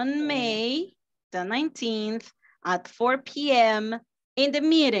on May the 19th at 4 p.m. in the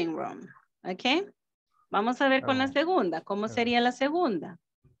meeting room. ¿Ok? Vamos a ver con la segunda. ¿Cómo sería la segunda?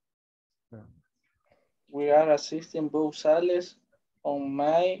 We are assisting both sales on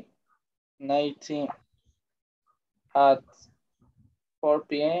May 19th at 4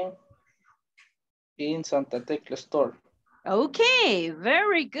 p.m. in Santa Tecla store. Okay,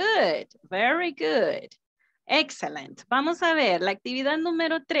 very good, very good. Excellent. Vamos a ver la actividad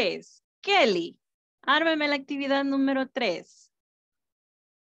número 3. Kelly, ármeme la actividad número 3.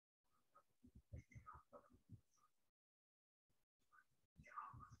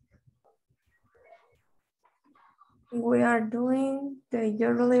 We are doing the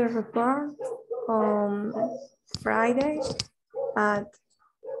yearly report on Friday at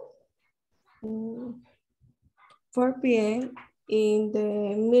 4 p.m. in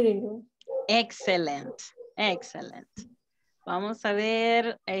the meeting room. Excellent, excellent. Vamos a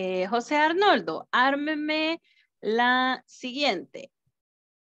ver, José Arnoldo, ármeme la siguiente.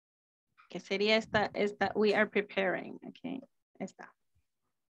 Que sería esta, we are preparing, okay, esta.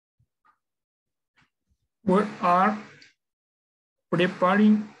 We are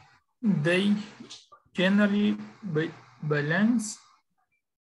preparing the generally balance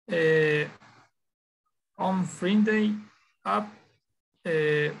on Friday up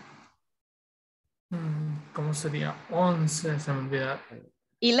 ¿cómo sería? 11, se me olvida.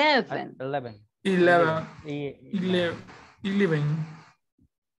 11. 11.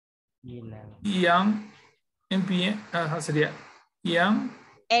 Young, MPM, sería Young.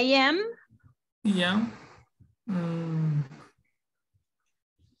 AM. Young.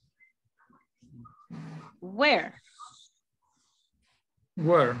 Where.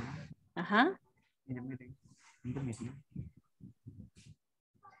 Where. Ajá.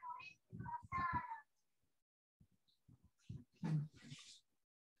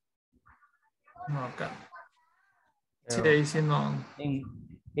 No, acá. Sí, sí, no.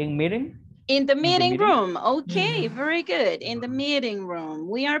 In meeting? In the meeting meeting? room. Okay, very good. In the meeting room.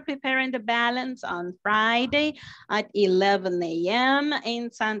 We are preparing the balance on Friday at 11 a.m.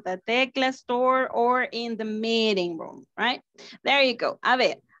 in Santa Tecla store or in the meeting room, right? There you go. A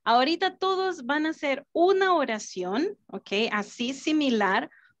ver, ahorita todos van a hacer una oración, ok, así similar,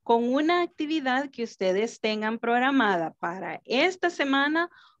 con una actividad que ustedes tengan programada para esta semana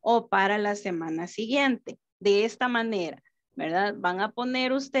o para la semana siguiente. De esta manera, ¿verdad? Van a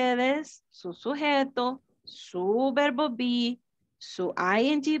poner ustedes su sujeto, su verbo be, su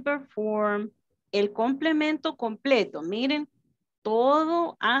ing verb form, el complemento completo. Miren,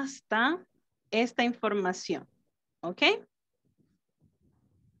 todo hasta esta información. ¿Ok?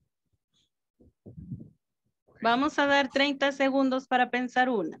 Vamos a dar 30 segundos para pensar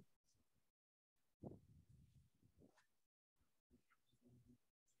una.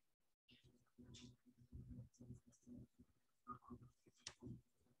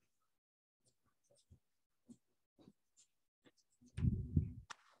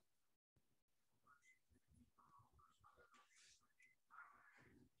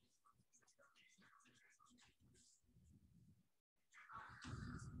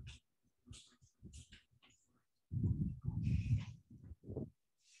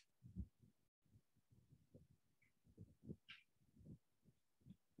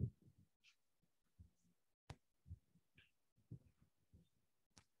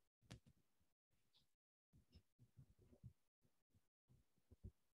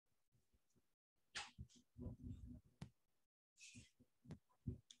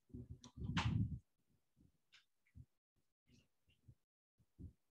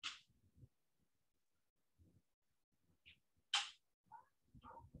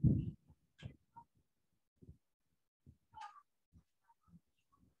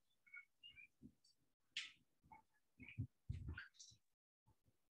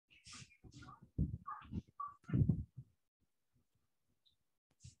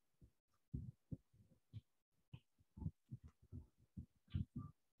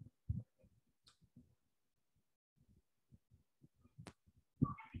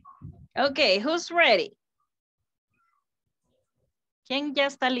 Okay, who's ready? ¿Quién ya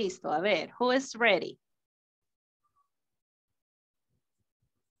está listo? A ver, who is ready?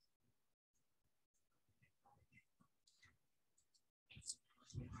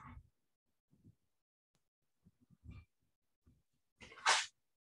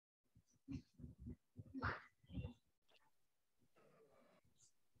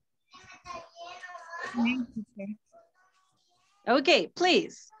 Okay,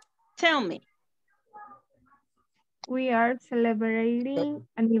 please tell me. We are celebrating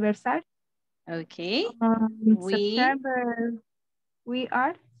anniversary. Okay. September, we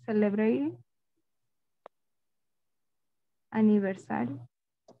are celebrating anniversary.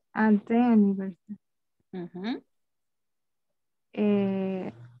 And the anniversary.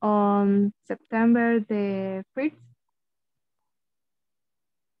 On September the 1st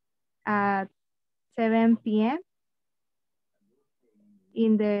at 7 p.m.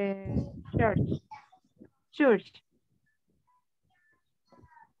 in the church.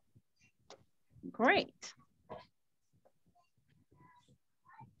 Great.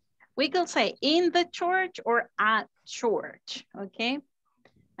 We could say in the church or at church, okay?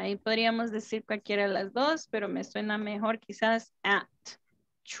 Ahí podríamos decir cualquiera de las dos, pero me suena mejor quizás at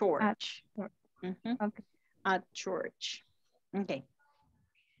church. Okay. At church. Okay.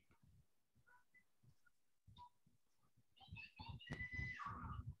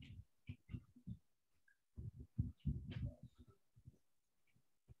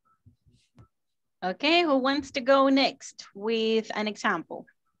 Okay, who wants to go next with an example?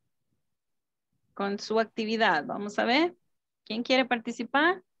 Con su actividad, vamos a ver. ¿Quién quiere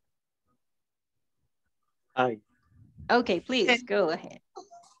participar? Okay, please go ahead.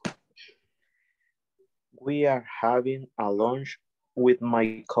 We are having a lunch with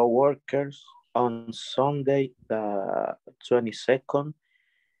my coworkers on Sunday, the 22nd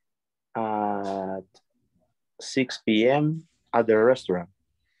at 6 p.m. at the restaurant.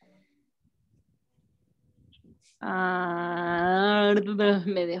 Me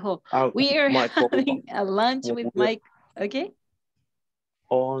dejó. We are having a lunch with Mike. Okay.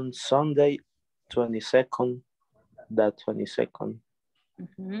 On Sunday, 22nd, the 22nd.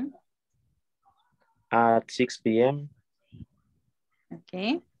 At 6 p.m.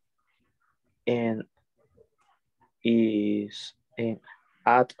 Okay. And is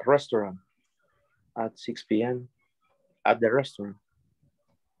at restaurant at 6 p.m. at the restaurant.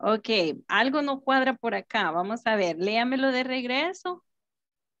 Ok, algo no cuadra por acá. Vamos a ver, léamelo de regreso.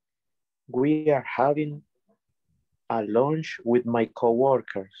 We are having a lunch with my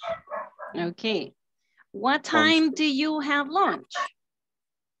coworkers. Okay. What time do you have lunch?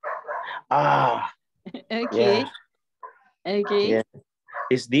 Okay. Yeah. Okay. Yeah.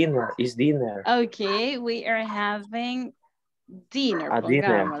 It's dinner. It's dinner. Okay, we are having dinner. A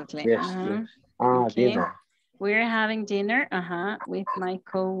dinner. Pongámosle. Yes. Yes. Okay. Dinner. We're having dinner with my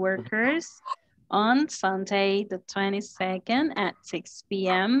co-workers on Sunday the 22nd at 6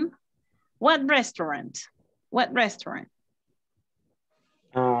 p.m. What restaurant? What restaurant?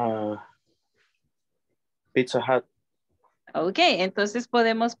 Pizza Hut. Okay, entonces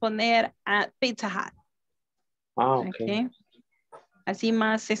podemos poner at Pizza Hut. Okay. Así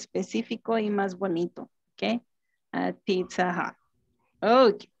más específico y más bonito. Okay, at Pizza Hut.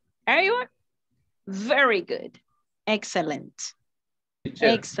 Okay, everyone? Very good. Excellent. Teacher,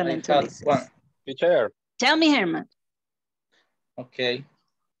 excellent, I have Ulises. one. Teacher. Tell me, Herman. Okay.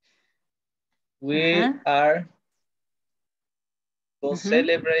 We are to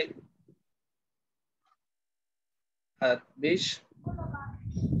celebrate at beach,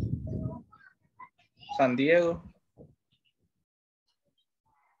 San Diego.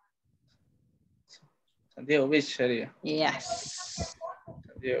 San Diego Beach sería. Yes.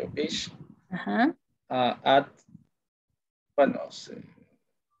 San Diego Beach. At, bueno,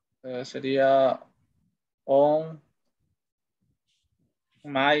 sería on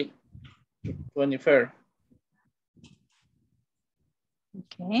my 23rd.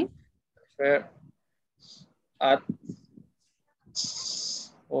 Okay. At,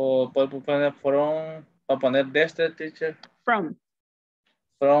 o puedo poner from, para poner desde, teacher. From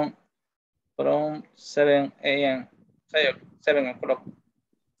 7 a.m. 7 o'clock.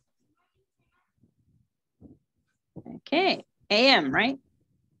 Okay, a.m., right?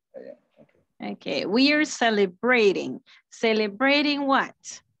 Okay, we are celebrating. Celebrating what?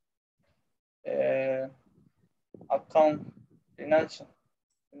 Account, financial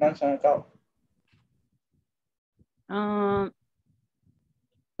account.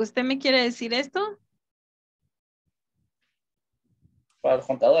 ¿Usted me quiere decir esto? Para los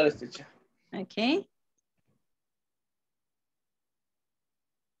contadores, teacher. Okay.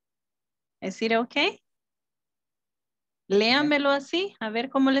 ¿Es it okay? Léamelo así, a ver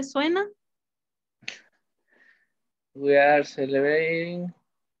cómo le suena. We are celebrating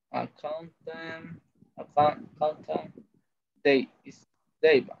accountant day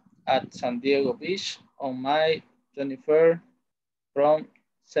at San Diego Beach on May 23rd from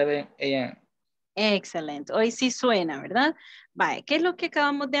 7 a.m. Excelente. Hoy sí suena, ¿verdad? Vale, ¿qué es lo que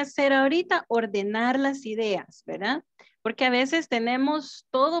acabamos de hacer ahorita? Ordenar las ideas, ¿verdad? Porque a veces tenemos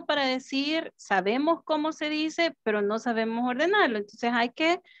todo para decir, sabemos cómo se dice, pero no sabemos ordenarlo. Entonces hay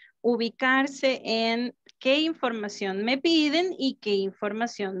que ubicarse en qué información me piden y qué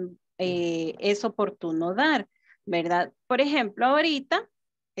información es oportuno dar, ¿verdad? Por ejemplo, ahorita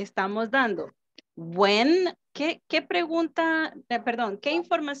estamos dando when, ¿qué pregunta, perdón, qué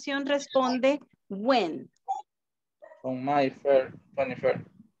información responde when? On May 23rd.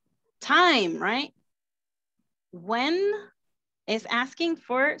 Time, right? When is asking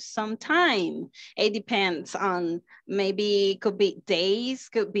for some time. It depends on, maybe could be days,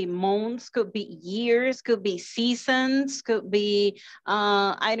 could be months, could be years, could be seasons, could be,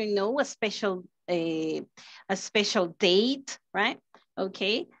 I don't know, a special date, right?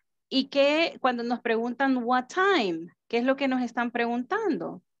 Okay. Y que cuando nos preguntan what time, ¿qué es lo que nos están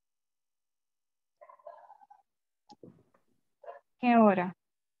preguntando? ¿Qué hora?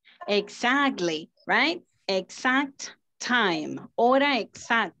 Exactly, right? Exact time, hora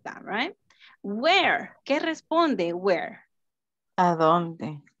exacta, right? Where, ¿qué responde where? ¿A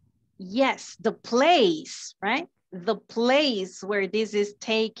dónde? Yes, the place, right? The place where this is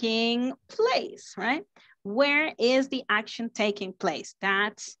taking place, right? Where is the action taking place?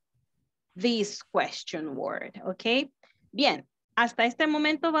 That's this question word, okay? Bien, hasta este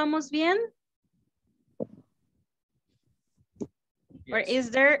momento vamos bien? Or is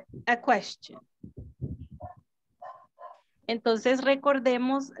there a question? Entonces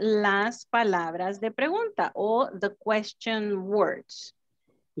recordemos las palabras de pregunta o the question words.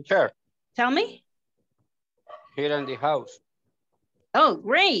 Teacher. Tell me. Here in the house. Oh,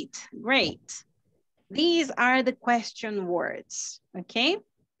 great, great. These are the question words, okay?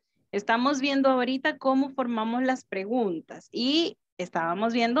 Estamos viendo ahorita cómo formamos las preguntas y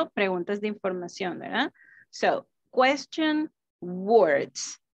estábamos viendo preguntas de información, ¿verdad? So, question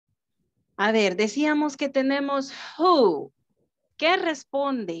words. A ver, decíamos que tenemos who. ¿Qué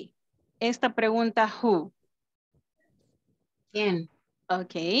responde esta pregunta who? ¿Quién?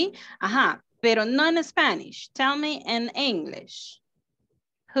 Ok. Ajá, pero no en Spanish. Tell me in English.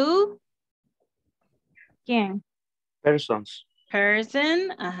 Who? ¿Quién? Persons.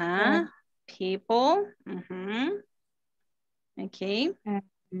 Person, people, okay.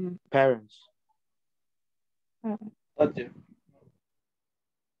 Parents.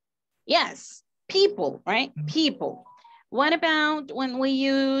 Yes, people, right? People. What about when we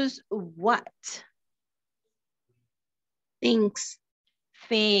use what? Things.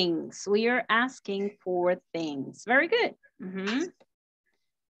 Things. We are asking for things. Very good.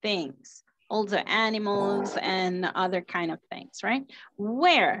 Things. Also animals and other kind of things, right?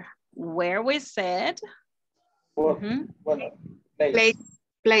 Where we said.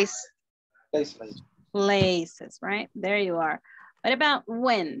 Places, right? There you are. What about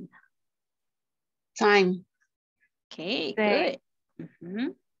when? Time. Okay, good.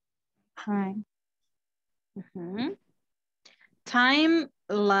 Time. Time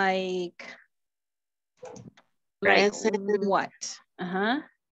like Present. What?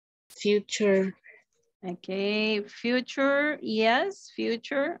 Future. Okay, future, yes,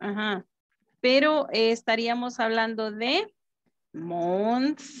 future, Pero estaríamos hablando de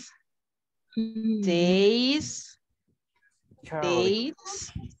months, days,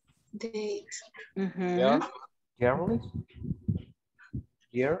 dates.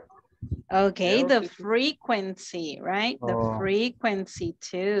 Year. Okay, the frequency, right? The frequency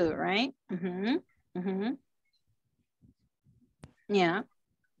too, right? Yeah.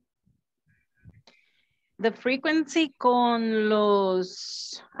 The frequency con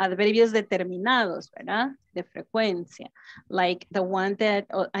los adverbios determinados, ¿verdad? De frecuencia. Like the one that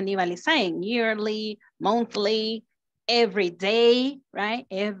Aníbal is saying, yearly, monthly, every day, right?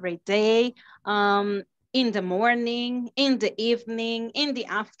 Every day. In the morning, in the evening, in the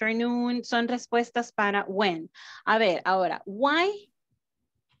afternoon. Son respuestas para when. A ver, ahora, why?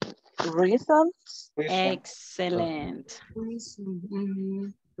 Reasons. Excellent.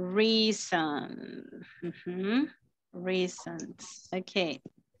 Reason. Reasons. Okay.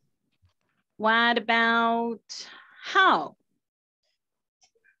 What about how?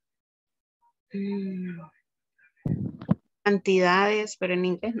 Cantidades, pero en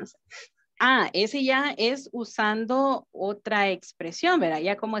inglés no sé. Ese ya es usando otra expresión, ¿verdad?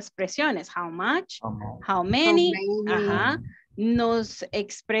 Ya como expresiones. How much? How many? Nos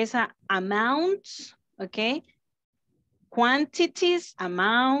expresa amounts, ¿ok? Quantities,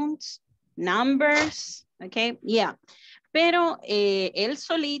 amounts, numbers, ¿ok? Yeah. Pero él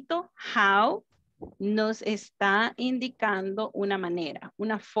solito, how, nos está indicando una manera,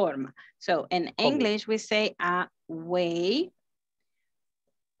 una forma. So, in English, we say a way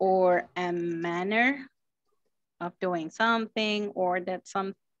or a manner of doing something or the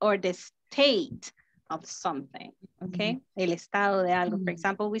state of something, okay? El estado de algo. For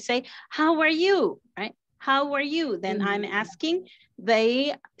example, we say, how are you, right? How are you? Then I'm asking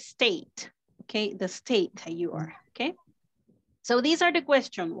the state, okay? The state that you are, okay? So these are the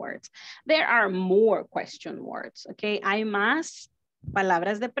question words. There are more question words, okay? Hay más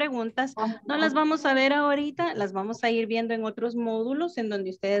palabras de preguntas. No las vamos a ver ahorita, las vamos a ir viendo en otros módulos en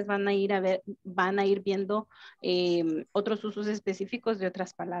donde ustedes van a ir viendo otros usos específicos de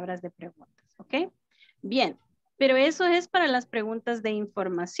otras palabras de preguntas, ¿ok? Bien, pero eso es para las preguntas de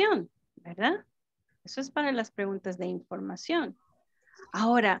información, ¿verdad? Eso es para las preguntas de información.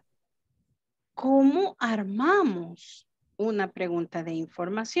 Ahora, ¿cómo armamos una pregunta de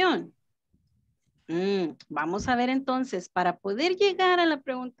información? Vamos a ver entonces, para poder llegar a la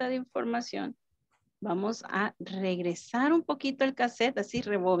pregunta de información, vamos a regresar un poquito el cassette, así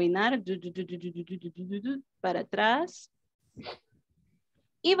rebobinar para atrás.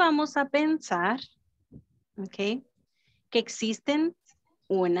 Y vamos a pensar, ¿ok? Que existen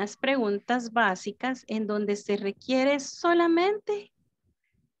unas preguntas básicas en donde se requiere solamente,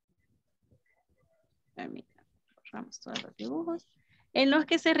 borramos todos los dibujos, en los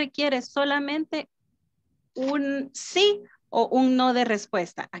que se requiere solamente un sí o un no de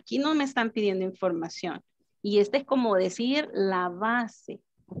respuesta. Aquí no me están pidiendo información. Y este es como decir la base,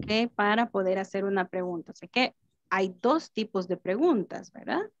 ¿ok? Para poder hacer una pregunta. O sea que hay dos tipos de preguntas,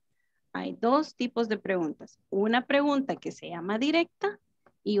 ¿verdad? Hay dos tipos de preguntas. Una pregunta que se llama directa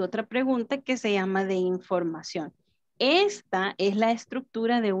y otra pregunta que se llama de información. Esta es la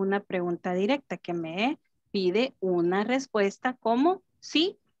estructura de una pregunta directa que me pide una respuesta como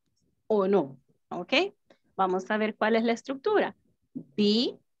sí o no, ¿ok? Vamos a ver cuál es la estructura.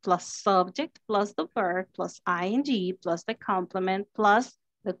 Be plus subject plus the verb plus ing plus the complement plus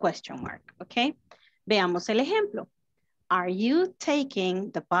the question mark, ¿ok? Veamos el ejemplo. Are you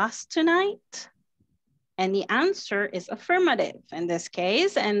taking the bus tonight? And the answer is affirmative in this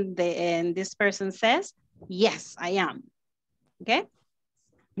case. And this person says, yes, I am. Okay.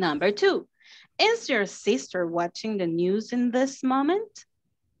 Number two, Is your sister watching the news in this moment?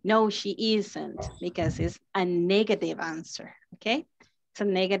 No, she isn't, because it's a negative answer, okay? It's a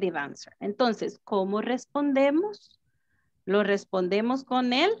negative answer. Entonces, ¿cómo respondemos? Lo respondemos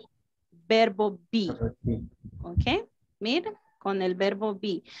con el verbo be, ok? Miren, con el verbo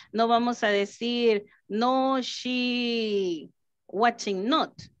be. No vamos a decir, no, she watching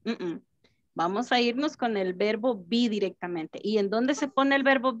not. Vamos a irnos con el verbo be directamente. ¿Y en dónde se pone el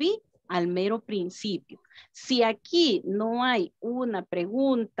verbo be? Al mero principio. Si aquí no hay una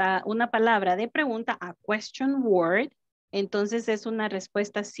pregunta, una palabra de pregunta, a question word, entonces es una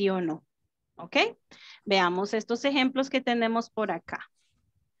respuesta sí o no. ¿Ok? Veamos estos ejemplos que tenemos por acá.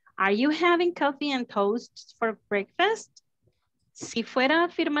 Are you having coffee and toast for breakfast? Si fuera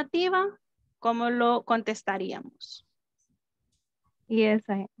afirmativa, ¿cómo lo contestaríamos? Yes,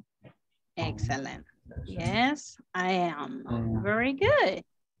 I am. Excellent. Yes, I am. Very good.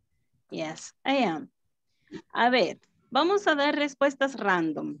 Yes, I am. A ver, vamos a dar respuestas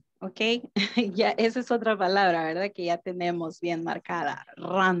random, ¿ok? Ya, esa es otra palabra, ¿verdad? Que ya tenemos bien marcada.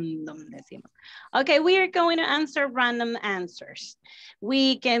 Random, decimos. Okay, we are going to answer random answers.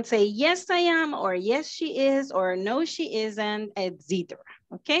 We can say, yes, I am, or yes, she is, or no, she isn't, etc.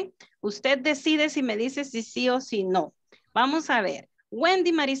 ¿Ok? Usted decide si me dice si sí o si no. Vamos a ver.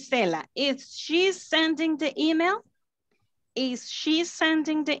 Wendy Marisela, is she sending the email? Is she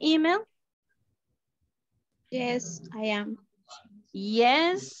sending the email? Yes, I am.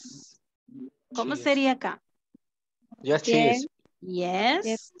 Yes. ¿Cómo sería acá? Yes, she is.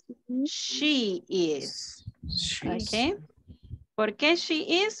 Yes, she is. Okay. ¿Por qué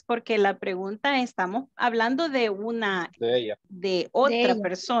she is? Porque la pregunta, estamos hablando de una, De ella. de otra De ella.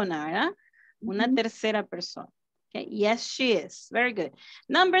 persona, ¿verdad? Una tercera persona. Okay. Yes, she is. Very good.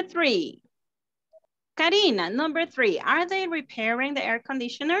 Number 3. Karina, number 3. Are they repairing the air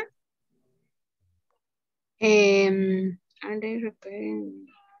conditioner? Are they repairing?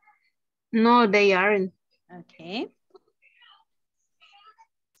 No, they aren't. Okay.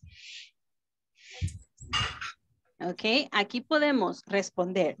 Ok, aquí podemos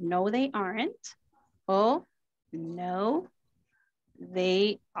responder no, they aren't, o no,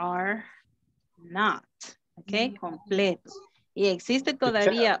 they are not. Ok, completo. Y existe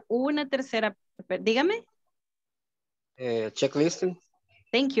todavía una tercera, dígame. Checklisting.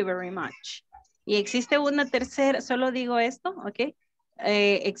 Thank you very much. Y existe una tercera, solo digo esto, ok.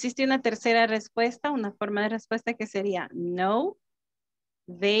 Existe una tercera respuesta, una forma de respuesta que sería no,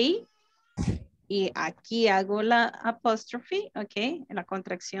 they. Y aquí hago la apóstrofe, ok, la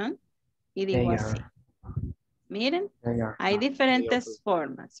contracción, y digo así. Miren, hay diferentes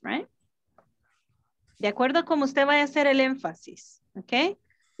formas, right? De acuerdo a cómo usted vaya a hacer el énfasis, ok?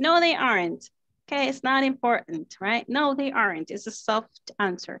 No, they aren't. Okay, it's not important, right? No, they aren't. It's a soft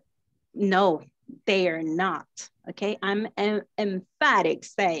answer. No, they are not, okay? I'm emphatic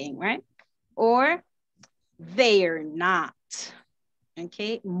saying, right? Or they are not.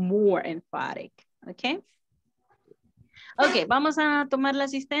 Okay, more emphatic, okay. Ok, vamos a tomar la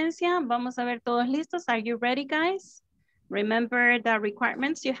asistencia. Vamos a ver todos listos. Are you ready, guys? Remember the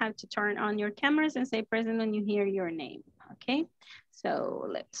requirements. You have to turn on your cameras and say present when you hear your name, okay. So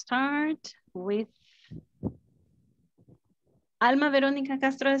let's start with Alma Verónica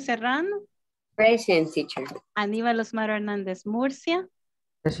Castro de Serrano. Present, teacher. Aníbal Osmar Hernández Murcia.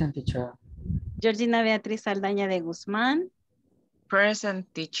 Present, teacher. Georgina Beatriz Aldaña de Guzmán. Present,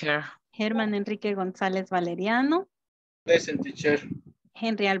 teacher. Germán Enrique González Valeriano. Present, teacher.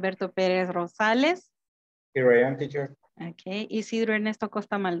 Henry Alberto Pérez Rosales. Here I am, teacher. Okay. Isidro Ernesto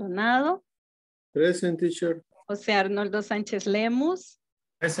Costa Maldonado. Present, teacher. José Arnoldo Sánchez Lemus.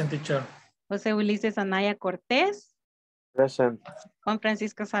 Present, teacher. José Ulises Anaya Cortés. Present. Juan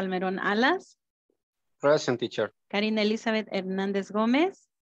Francisco Salmerón Alas. Present, teacher. Karina Elizabeth Hernández Gómez.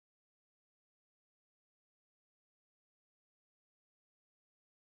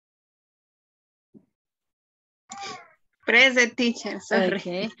 Present, teacher. Sorry.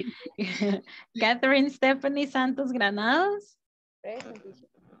 Okay. Catherine Stephanie Santos Granados. Present, teacher.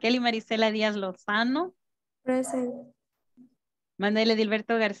 Kelly Marisela Díaz Lozano. Present. Manuel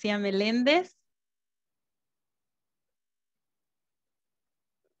Edilberto García Meléndez.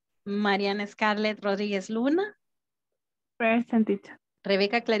 Mariana Scarlett Rodríguez Luna. Present, teacher.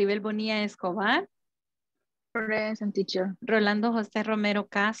 Rebeca Claribel Bonilla Escobar. Present, teacher. Rolando José Romero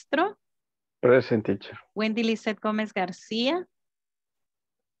Castro. Present, teacher. Wendy Lizeth Gómez García.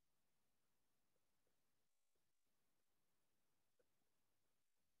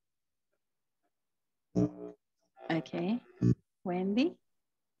 Ok. Wendy.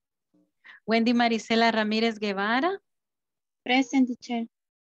 Wendy Marisela Ramírez Guevara. Present, teacher.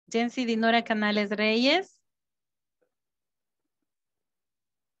 Jency Dinora Canales Reyes.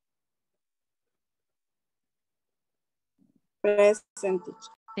 Present.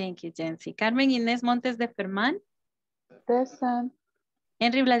 Thank you, Jency. Carmen Inés Montes de Fermán. Present.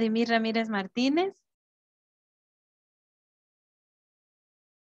 Henry Vladimir Ramírez Martínez.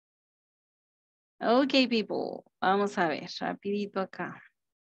 Ok, people. Vamos a ver, rapidito acá.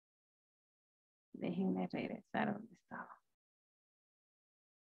 Déjenme regresar a donde estaba.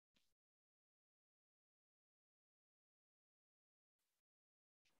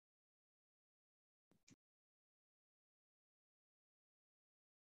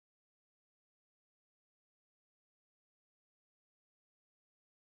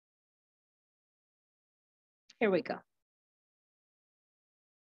 Here we go.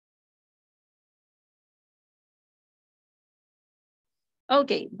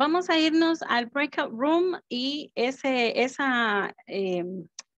 Ok, vamos a irnos al breakout room y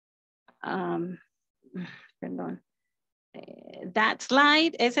perdón, that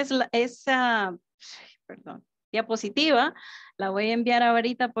slide, esa diapositiva, la voy a enviar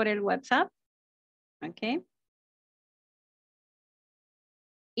ahorita por el WhatsApp. Ok.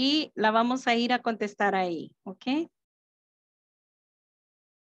 Y la vamos a ir a contestar ahí, ok.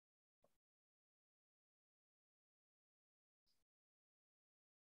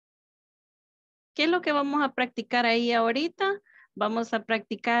 ¿Qué es lo que vamos a practicar ahí ahorita? Vamos a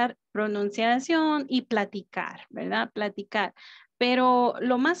practicar pronunciación y platicar, ¿verdad? Platicar. Pero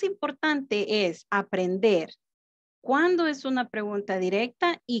lo más importante es aprender cuándo es una pregunta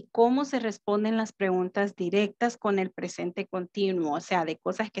directa y cómo se responden las preguntas directas con el presente continuo, o sea, de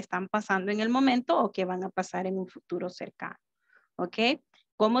cosas que están pasando en el momento o que van a pasar en un futuro cercano, ¿ok?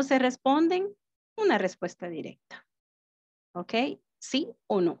 ¿Cómo se responden? Una respuesta directa, ¿ok? ¿Sí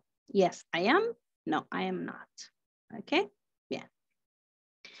o no? Yes, I am. No, I am not. ¿Ok? Bien.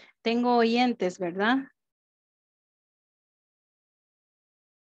 Tengo oyentes, ¿verdad?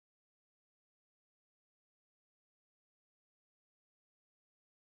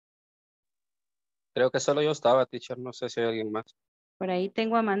 Creo que solo yo estaba, teacher. No sé si hay alguien más. Por ahí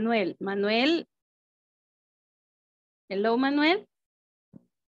tengo a Manuel. Manuel. Hello, Manuel.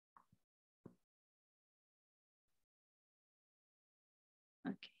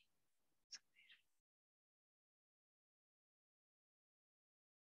 Ok.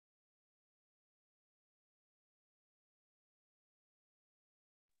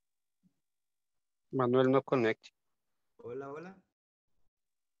 Manuel no conecta. Hola, hola.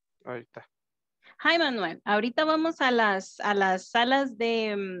 Ahí está. Hi, Manuel. Ahorita vamos a las salas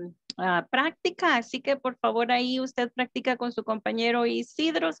de práctica, así que por favor ahí usted practica con su compañero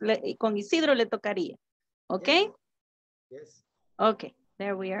Isidro, con Isidro le tocaría. ¿Ok? Yes. Ok,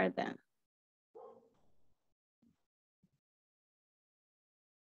 there we are then.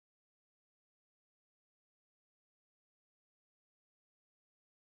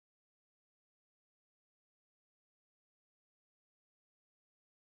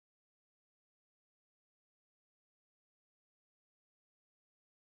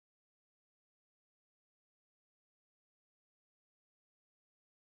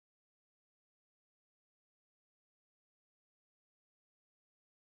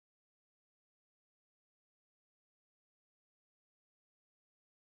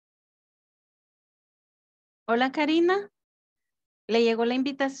 Hola, Karina. ¿Le llegó la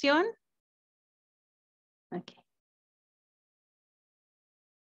invitación? Ok.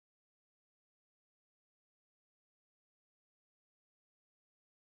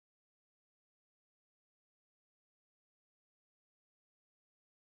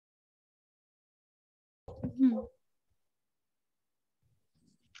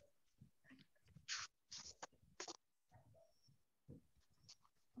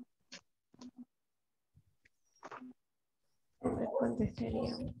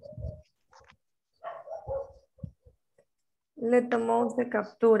 Le tomó usted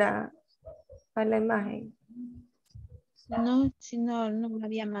captura a la imagen. No, si no me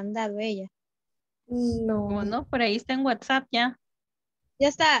había mandado ella. No. ¿Cómo no? Por ahí está en WhatsApp ya. Ya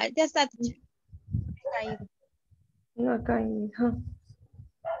está, teacher. Caído. No ha caído.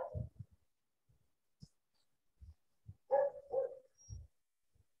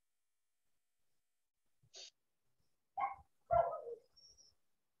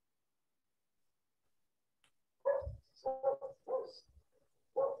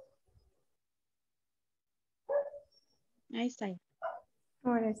 Ahí está.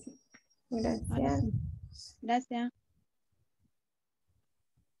 Ahora sí. Gracias. Ahora sí. Gracias.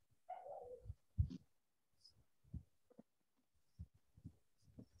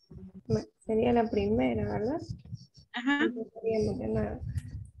 Sería la primera, ¿verdad? Ajá. No sabíamos de nada.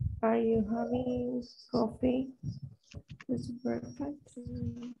 Are you having coffee? It's breakfast.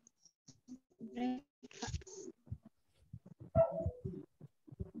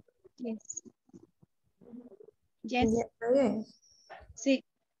 Yes. Yes. Yes. Sí.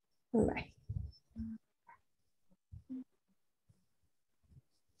 Bye.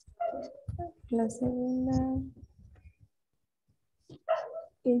 La segunda.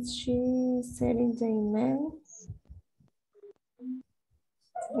 Is she sending the email?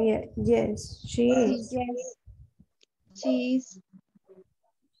 Yeah, yes, she is. Yes. Cheese.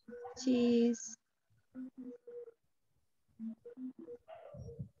 Cheese.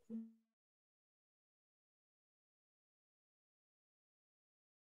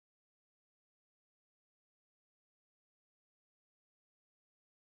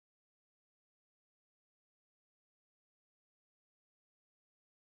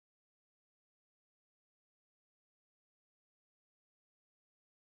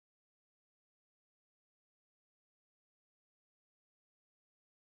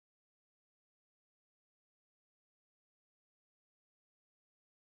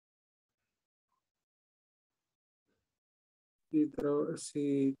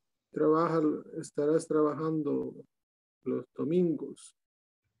 Si trabajas, estarás trabajando los domingos.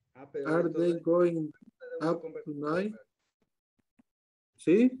 Pero Are they going up tonight?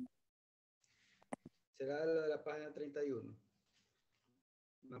 ¿Sí? Será lo de la página 31.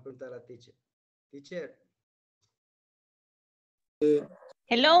 Me va a preguntar la teacher. Teacher.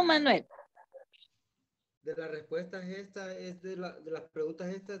 Hello, Manuel. De las respuestas estas, es de las preguntas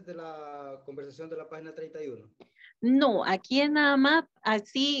estas de la conversación de la página 31. No, aquí es nada más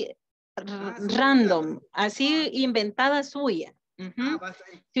así random, así inventada suya.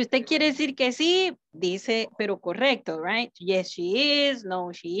 Si usted quiere decir que sí, dice, pero correcto, right? Yes, she is.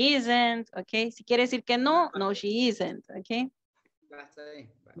 No, she isn't. Okay. Si quiere decir que no, no, she isn't. Okay.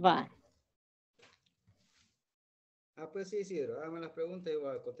 Va. Pues sí, Isidro, hágame las preguntas y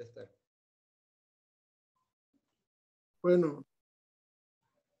voy a contestar. Bueno.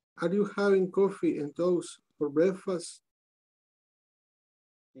 Are you having coffee and toast for breakfast?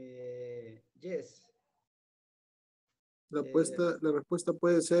 Yes. La respuesta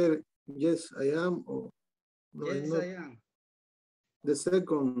puede ser yes, I am, o no, yes, not. I am. The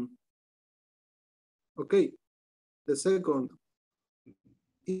second. Okay. The second.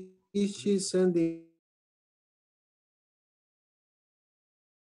 Is she sending?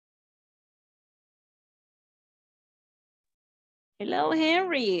 Hello,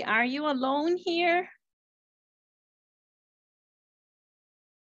 Henry. Are you alone here?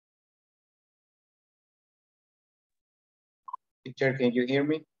 Teacher, can you hear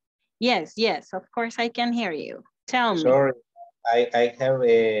me? Yes, yes, of course I can hear you. Tell me. Sorry, I have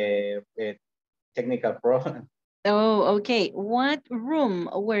a technical problem. Oh, okay. What room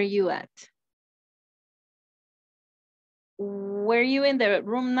were you at? Were you in the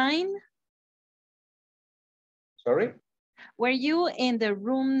room 9? Sorry? Were you in the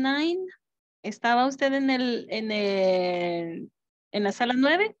room 9? ¿Estaba usted en la sala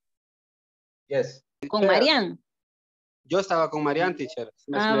 9? Yes. Con Marian. Yo estaba con Marian, teacher.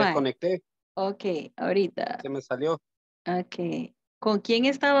 Me Vale. desconecté. Ok, ahorita. Se me salió. Ok. ¿Con quién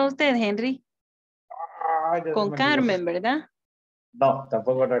estaba usted, Henry? Con Carmen, ¿verdad? No,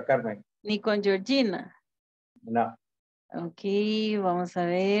 tampoco era Carmen. Ni con Georgina. No. Ok, vamos a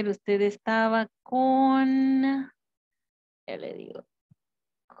ver. Usted estaba con... Ya le digo.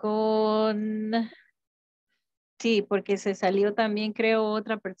 Con... Sí, porque se salió también, creo,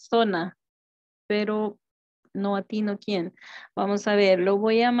 otra persona. Pero no atino quién. Vamos a ver, lo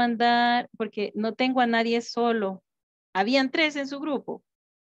voy a mandar porque no tengo a nadie solo. ¿Habían 3 en su grupo?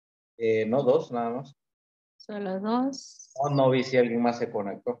 No, 2 nada más. Solo 2. Oh, no vi si alguien más se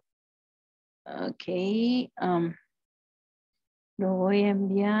conectó. Ok. Lo voy a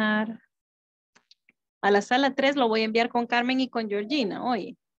enviar. A la sala 3 lo voy a enviar con Carmen y con Georgina,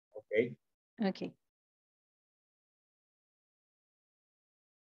 oye. Ok. Ok.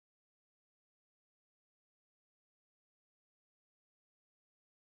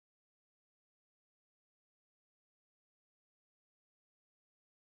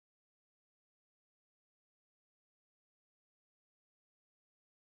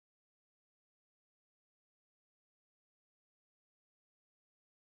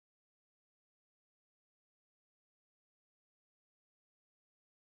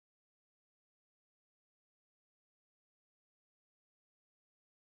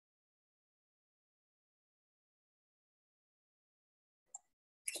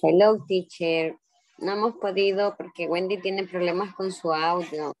 Hello, teacher. No hemos podido porque Wendy tiene problemas con su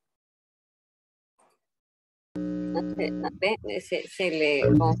audio. No se le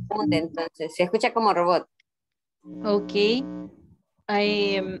confunde, entonces se escucha como robot. Ok.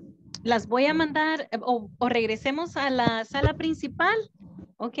 Las voy a mandar o regresemos a la sala principal,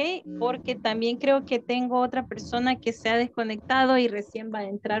 ok, porque también creo que tengo otra persona que se ha desconectado y recién va a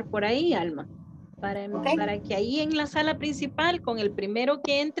entrar por ahí, Alma, para que ahí en la sala principal con el primero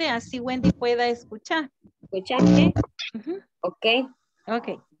que entre, así Wendy pueda escuchar. ¿Escuchar? Ok. Ok.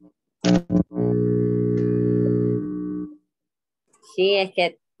 Sí, es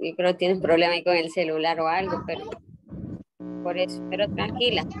que yo creo que tienes problema ahí con el celular o algo, pero por eso, pero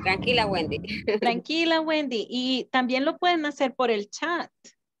tranquila, tranquila Wendy. Tranquila Wendy, y también lo pueden hacer por el chat.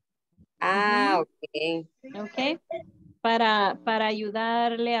 Ok. Ok, para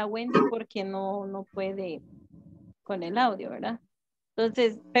ayudarle a Wendy porque no puede con el audio, ¿verdad?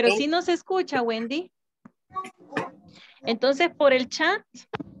 Entonces, pero sí nos escucha Wendy. Entonces, por el chat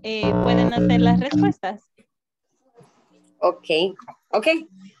pueden hacer las respuestas. Ok.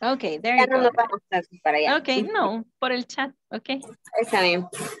 Ok, there you go. No vamos para allá. Ok, no, por el chat, ok. Está bien.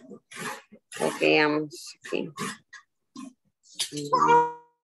 Ok, vamos aquí.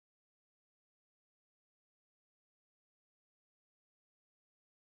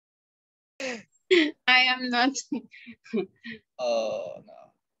 I am not. Oh,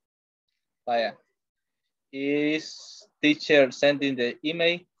 no. Vaya. Is teacher sending the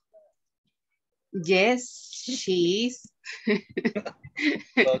email? Yes, she is.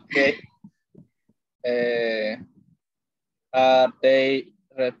 Okay. Are they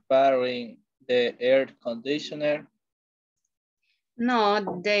repairing the air conditioner?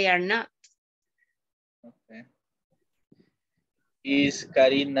 No, they are not. Okay. Is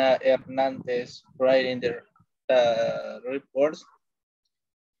Karina Hernandez writing the reports?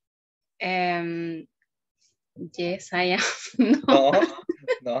 Yes, I am.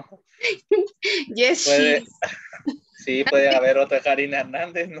 No. Yes, Puede, she is. sí, pueden haber otra Karina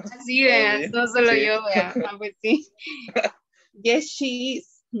Hernández, ¿no? Sí, vean, no solo Sí. yo, vean. Pues sí. Yes, she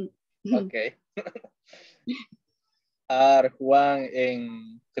is. Ok. Are Juan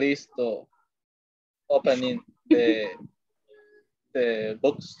and Cristo opening the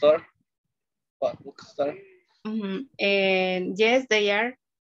bookstore? What bookstore? And yes, they are.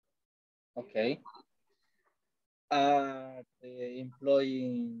 Okay. Are the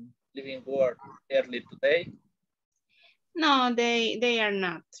employee leaving work early today? No, they are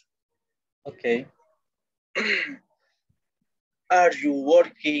not. Okay. Are you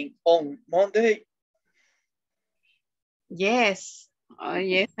working on Monday? Yes. Oh,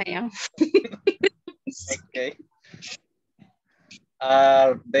 yes, I am. Okay.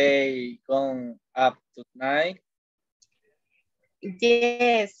 Are they gone up tonight?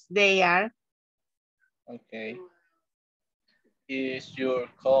 Yes, they are. Okay. Is your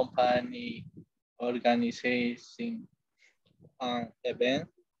company organizing an event?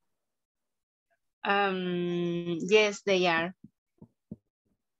 Yes, they are.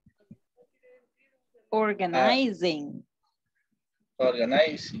 Organizing.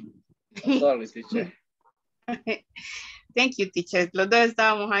 Organizing. Sorry, teacher. Thank you, teacher. Los dos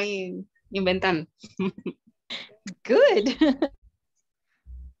estábamos ahí inventando. Good.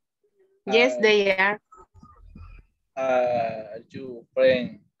 Yes, they are. Your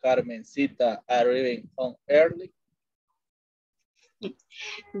friend Carmencita arriving home early?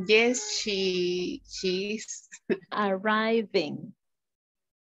 Yes, she's arriving.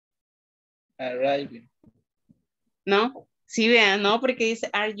 Arriving. No, sí, vean, no, porque dice,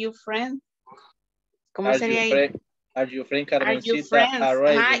 are you friends? ¿Cómo sería ahí? Are you friend Are you Carmencita friends?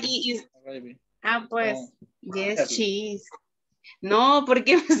 arriving? Arriving. Pues, yes, early. she is. No,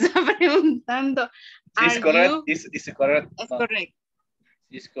 porque me está preguntando. Is correct. Is correct. Es correcto.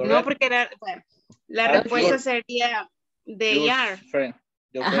 Is correct. No, porque la respuesta sería they are. Friend.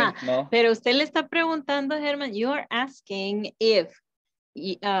 Your friend, no. Pero usted le está preguntando, Herman, you are asking if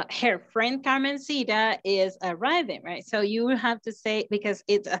her friend Carmencita is arriving, right? So you have to say, because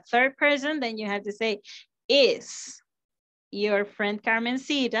it's a third person, then you have to say, is your friend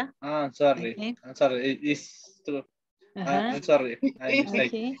Carmencita. I'm sorry. Okay. I'm sorry. It's true. I'm sorry. I'm mistaken.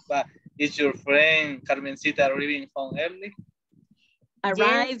 Okay. But is your friend Carmencita arriving home early?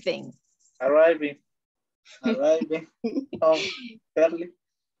 Arriving. Yes. Arriving home early.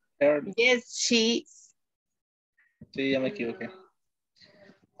 Yes, she. Sí, ya me equivoqué.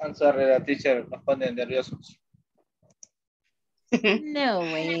 I'm sorry, la teacher nos pone nerviosos. No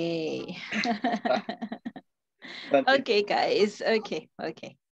way. Okay, guys. Okay.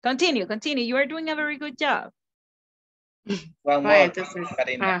 Continue. You are doing a very good job. One more,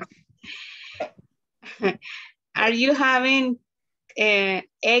 Karina. Are you having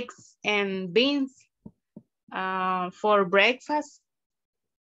eggs and beans? For breakfast.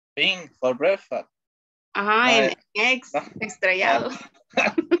 Bean for breakfast. Ajá, en eggs, estrellado.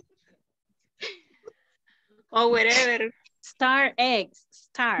 Or whatever. Star eggs,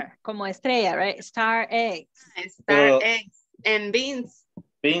 star, como estrella, right? Star eggs. Star eggs and beans.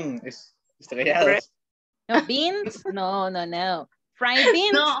 Bean is estrellados. No, beans? No. Fried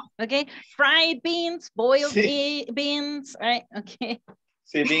beans, no. Okay. Fried beans, boiled beans, right? Okay.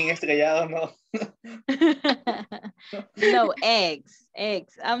 Sí, bean estrellado, no. No, eggs.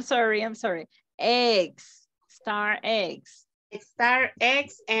 I'm sorry. Eggs, star eggs. Star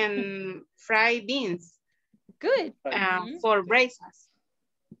eggs and fried beans. Good. For breakfast.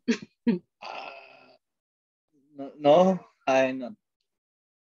 No, I not.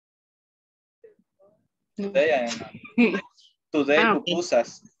 Today I am not. Today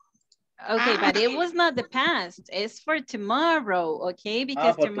pupusas. Okay, but it was not the past. It's for tomorrow, okay?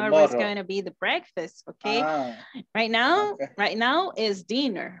 Because tomorrow is going to be the breakfast, okay? Right now is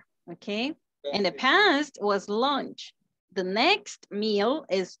dinner, okay? In the past was lunch. The next meal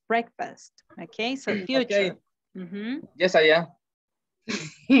is breakfast, okay? So future. Okay. Yes, I am.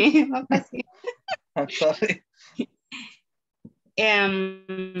 I'm sorry.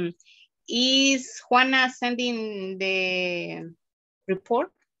 Is Juana sending the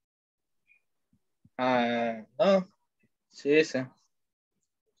report? No. Sí.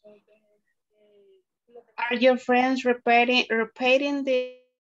 Are your friends repeating the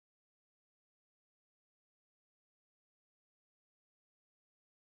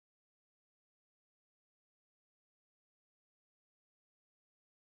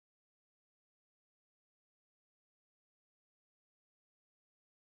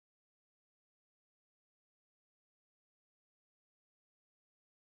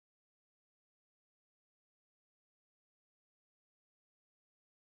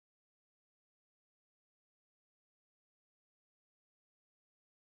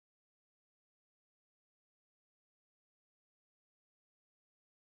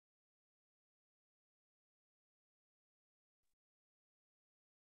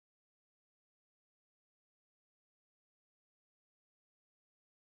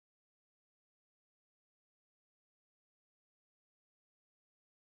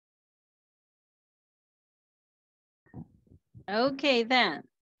Okay, then.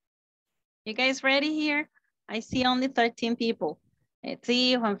 You guys ready here? I see only 13 people. Let's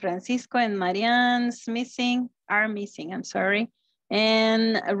see, Juan Francisco and Marianne's are missing, I'm sorry.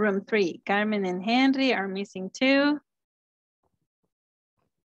 And room 3, Carmen and Henry are missing too.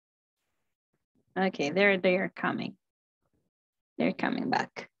 Okay, they're coming. They're coming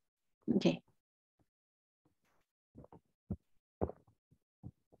back. Okay.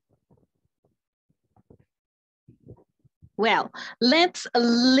 Well, let's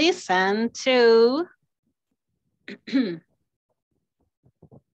listen to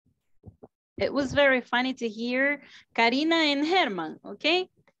it was very funny to hear Karina and Herman, okay?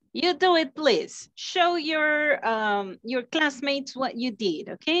 You do it, please. Show your classmates what you did,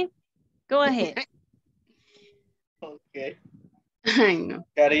 okay? Go ahead. Okay. I know.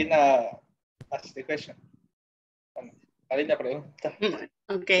 Karina, ask the question. Karina pregunta.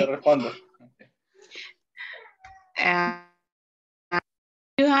 Okay. Yo respondo.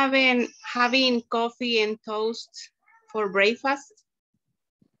 You having coffee and toast for breakfast?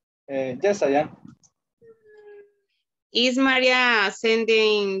 Yes, I am. Is Maria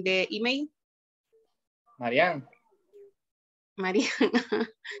sending the email? Marianne. Maria.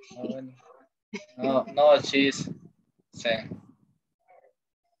 No, she's saying.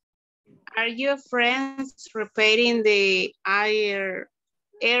 Are your friends repairing the air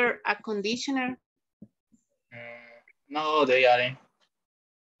conditioner? No, they aren't.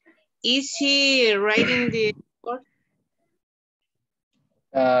 Is she writing the report?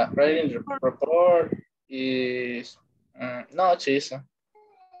 Writing the report is no, she's.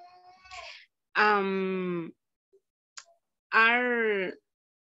 Are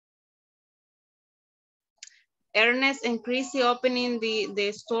Ernest and Chrissy opening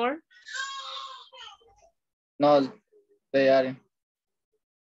the store? No, they aren't.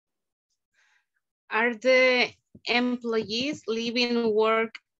 Are the employees leaving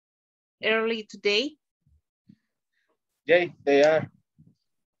work early today? Yeah, they are.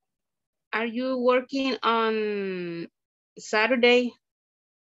 Are you working on Saturday?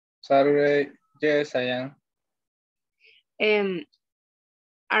 Saturday, yes, I am.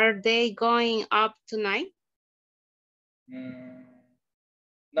 Are they going up tonight?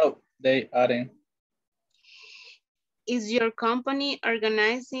 No, they aren't. Is your company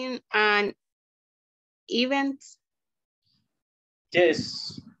organizing an event?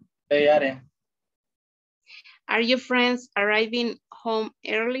 Yes, they aren't. Are your friends arriving home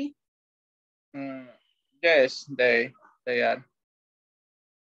early? Yes, they are.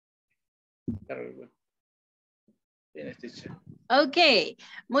 Very good. Finish, teacher. Ok,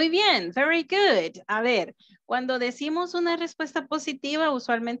 muy bien, very good. A ver, cuando decimos una respuesta positiva,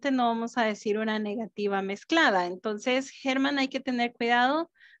 usualmente no vamos a decir una negativa mezclada. Entonces, Germán, hay que tener cuidado.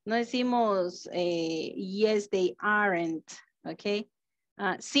 No decimos, yes, they aren't, ok.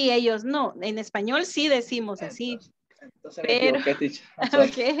 Sí, ellos no. En español sí decimos así. Entonces me Pero, equivoqué, teacher. I'm sorry.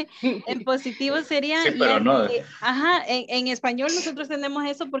 ok, en positivo sería, Sí, pero yes, no. ajá, en español nosotros tenemos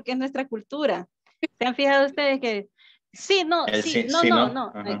eso porque es nuestra cultura. ¿Se han fijado ustedes que sí, no, sí, no, no, no,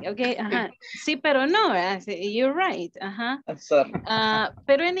 ok, ajá, sí, pero no, ¿verdad? You're right, ajá. I'm sorry.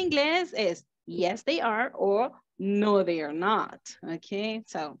 Pero en inglés es yes, they are, or no, they are not, ok,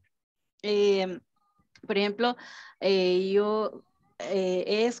 so, por ejemplo, yo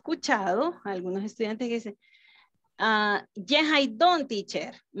he escuchado a algunos estudiantes que dicen, yes, I don't,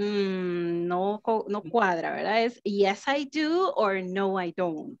 teacher. No, no cuadra, ¿verdad? Es yes, I do or no, I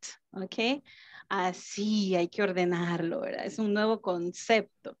don't. ¿Ok? Así hay que ordenarlo, ¿verdad? Es un nuevo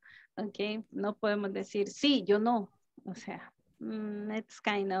concepto. ¿Ok? No podemos decir sí, yo no. O sea, it's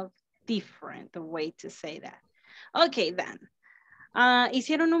kind of different way to say that. Okay, then.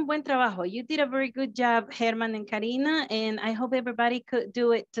 Hicieron un buen trabajo. You did a very good job, Herman and Karina, and I hope everybody could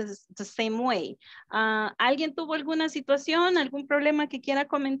do it the same way. ¿Alguien tuvo alguna situación, algún problema que quiera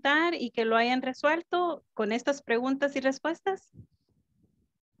comentar y que lo hayan resuelto con estas preguntas y respuestas?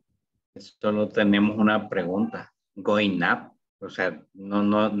 Solo tenemos una pregunta. Going up. O sea,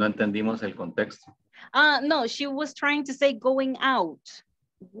 no entendimos el contexto. No, she was trying to say going out.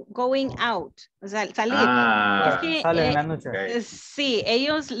 Going out, o sea, salir. Es que, salen en la noche. Sí,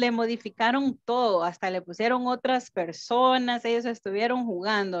 ellos le modificaron todo, hasta le pusieron otras personas, ellos estuvieron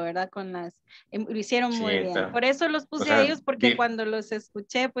jugando, ¿verdad? Con las, lo hicieron muy bien. Claro. Por eso los puse a ellos, porque cuando los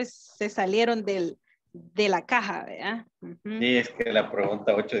escuché, pues se salieron de la caja, ¿verdad? Sí, es que la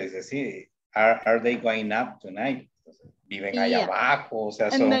pregunta 8 dice, sí, are they going up tonight? Viven allá abajo, o sea,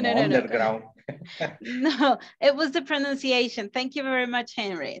 son underground. No, it was the pronunciation. Thank you very much,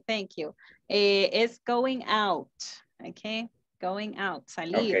 Henry. Thank you. It's going out, okay? Going out,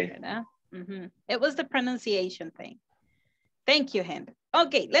 salir, ¿verdad? It was the pronunciation thing. Thank you, Henry.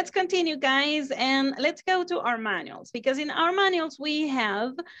 Okay, let's continue, guys, and let's go to our manuals, because in our manuals, we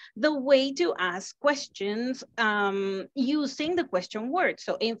have the way to ask questions using the question word,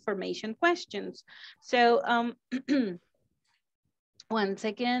 so information questions. So, one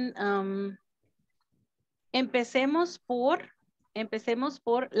second. Empecemos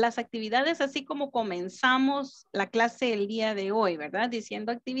por las actividades, así como comenzamos la clase el día de hoy, ¿verdad?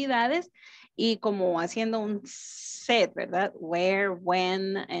 Diciendo actividades y como haciendo un set, ¿verdad? Where,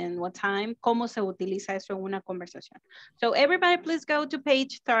 when, and what time. Cómo se utiliza eso en una conversación. So everybody please go to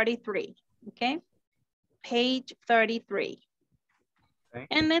page 33, okay? Page 33. Okay.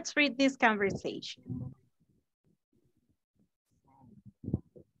 And let's read this conversation.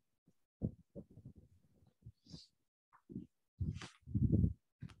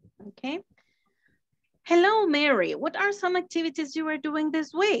 Okay. Hello, Mary. What are some activities you are doing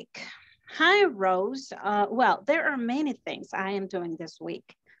this week? Hi, Rose. Well, there are many things I am doing this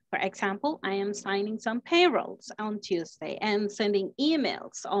week. For example, I am signing some payrolls on Tuesday and sending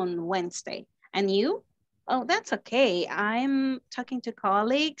emails on Wednesday. And you? Oh, that's okay. I'm talking to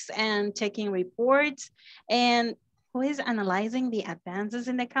colleagues and checking reports. And who is analyzing the advances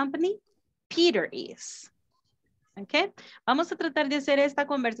in the company? Peter is. ¿Ok? Vamos a tratar de hacer esta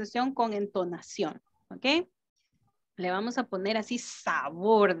conversación con entonación. ¿Ok? Le vamos a poner así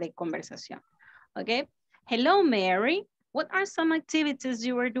sabor de conversación. ¿Ok? Hello, Mary. What are some activities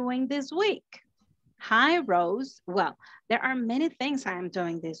you are doing this week? Hi, Rose. Well, there are many things I am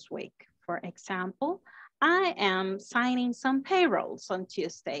doing this week. For example, I am signing some payrolls on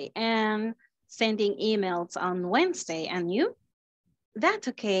Tuesday and sending emails on Wednesday. And you? That's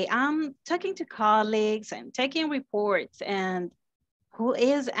okay. I'm talking to colleagues and taking reports. And who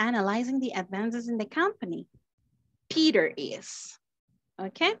is analyzing the advances in the company? Peter is.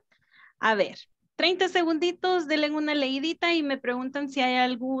 Okay. A ver, 30 segunditos, denle una leidita y me preguntan si hay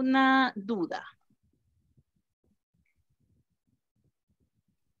alguna duda.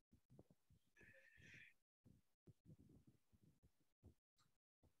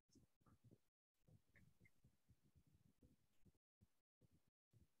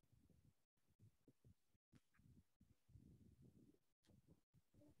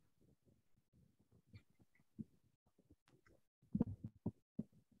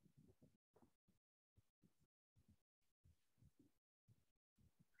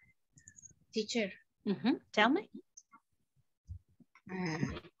 Teacher. Tell me.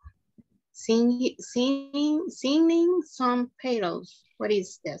 Singing some payrolls. What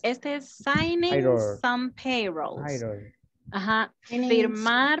is this? Este es signing Payroll. some payrolls. Payroll. Ajá.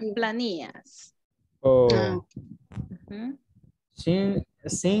 Firmar planillas. Oh.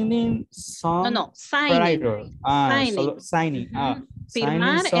 Signing some No, signing. payroll. Signing. Solo signing.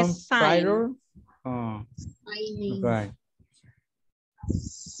 Firmar signing es sign. payroll. Signing Okay.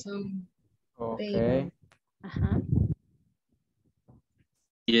 some Okay. payroll. Ajá.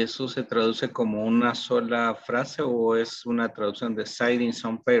 ¿Y eso se traduce como una sola frase o es una traducción de signing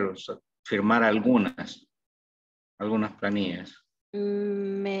some payrolls? Firmar algunas planillas.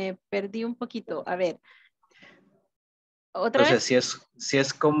 Me perdí un poquito. A ver. ¿Otra Entonces, vez? si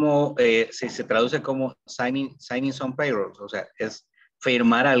es como, si se traduce como signing some payrolls, o sea, ¿es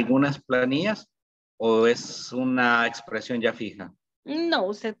firmar algunas planillas o es una expresión ya fija? No,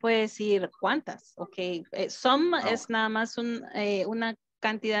 usted puede decir cuántas. Ok. Some es nada más una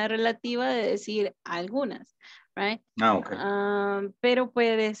cantidad relativa de decir algunas. Right? Ok. Pero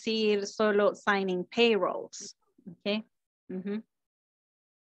puede decir solo signing payrolls. Ok.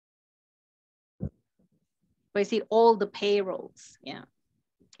 Puede decir all the payrolls. Yeah.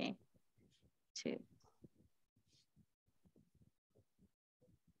 Okay. 2.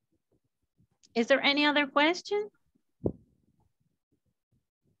 Is there any other question?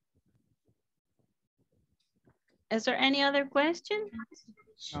 Is there any other question?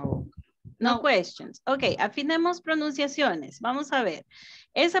 No. No questions. Ok, afinemos pronunciaciones. Vamos a ver.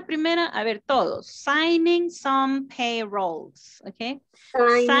 Esa primera, a ver todos. Signing some payrolls. Ok.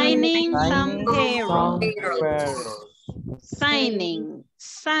 Signing some payrolls. Signing.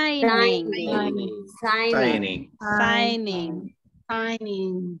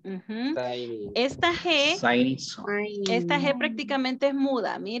 Esta G prácticamente es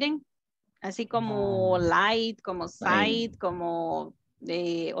muda, miren. Así como light, como side, como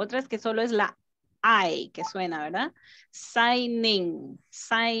otras que solo es la I que suena, ¿verdad? Signing.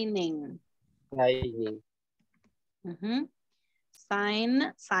 Signing.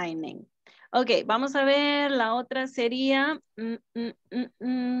 Ok, vamos a ver, la otra sería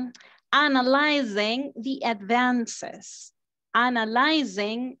analyzing the advances.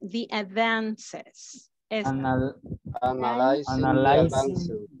 Analyzing the advances. Analyzing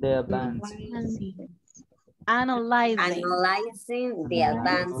the advances. Analyzing the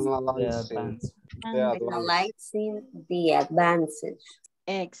advances.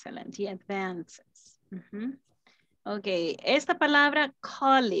 Excellent, the advances. Ok, esta palabra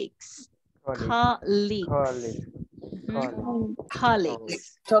colleagues. Colleagues.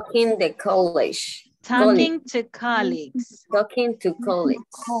 Talking the college. Talking to colleagues. Talking to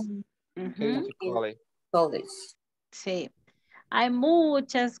colleagues. College. Sí. Hay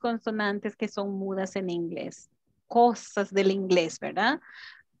muchas consonantes que son mudas en inglés. Cosas del inglés, ¿verdad?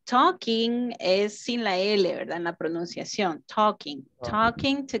 Talking es sin la L, ¿verdad? En la pronunciación. Talking.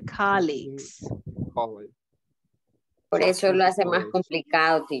 Talking to colleagues. Por eso lo hace más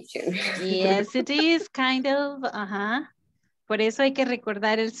complicado, teacher. Yes, it is kind of. Por eso hay que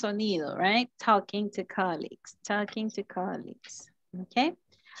recordar el sonido, right? Talking to colleagues. Talking to colleagues. Okay.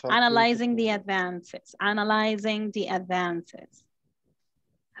 Analyzing the advances. Analyzing the advances.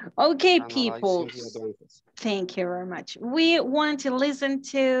 Okay, people. Thank you very much. We want to listen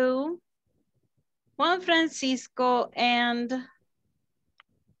to Juan Francisco and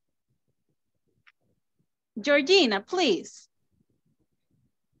Georgina, please.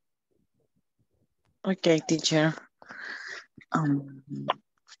 Okay, teacher.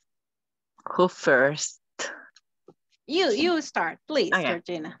 Who first? You start, please, okay.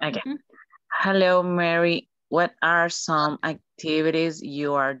 Georgina. Okay. Hello, Mary. What are some activities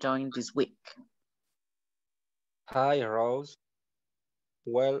you are doing this week? Hi, Rose.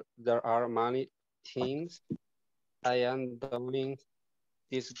 Well, there are many things I am doing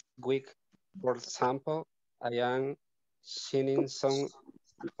this week. For example, I am sending some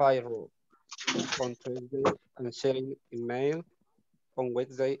payroll on Tuesday and sharing email on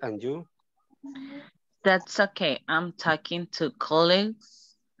Wednesday, and you? That's okay. I'm talking to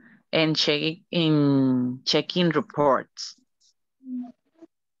colleagues and checking reports.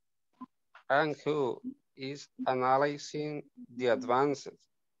 And who is analyzing the advances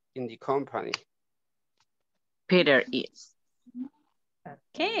in the company? Peter is.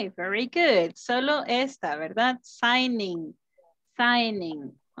 Okay, very good. Solo esta, ¿verdad? Signing.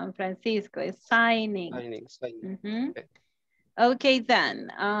 Juan Francisco is signing. Okay,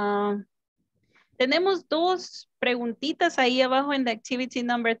 then. Tenemos dos preguntitas ahí abajo en the activity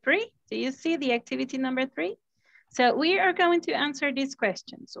number 3. Do you see the activity number 3? So we are going to answer these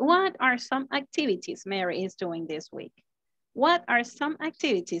questions. What are some activities Mary is doing this week? What are some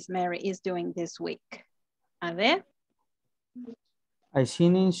activities Mary is doing this week? A ver. I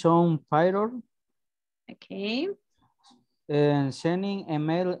sending some payroll. Okay. And sending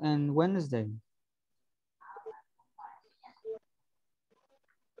email on Wednesday.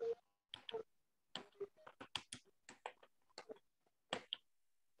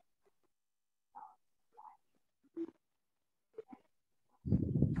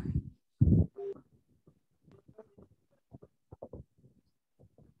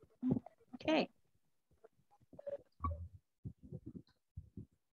 Okay.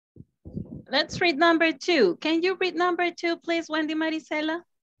 Let's read number 2. Can you read number 2, please, Wendy Marisela?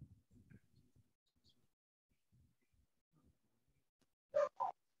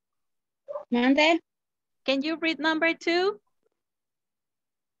 Mande. Can you read number 2?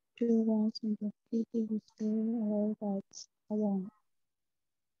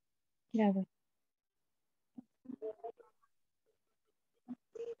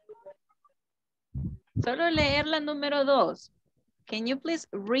 Solo leer la número 2. Can you please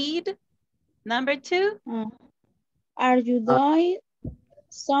read number 2? Are you doing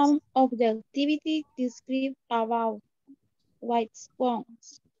some of the activities described about? Which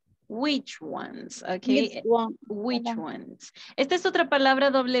ones? Which ones? Okay. Which Perdón. ones? Esta es otra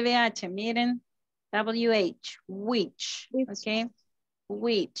palabra WH. Miren. WH. Which. Ok.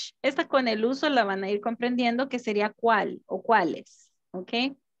 Which. Esta con el uso la van a ir comprendiendo que sería cuál o cuáles.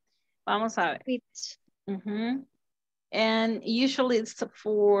 Ok. Vamos a ver. Which. And usually it's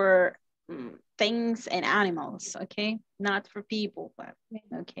for things and animals. Okay. Not for people. But,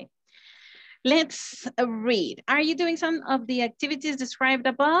 okay. Let's read. Are you doing some of the activities described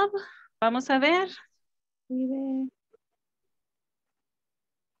above? Vamos a ver.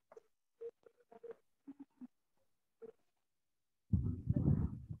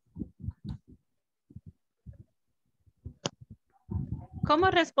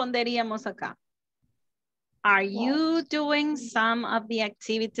 ¿Cómo responderíamos acá? Are you doing some of the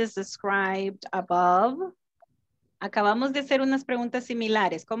activities described above? Acabamos de hacer unas preguntas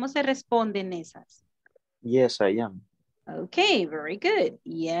similares. ¿Cómo se responden esas? Yes, I am. Okay, very good.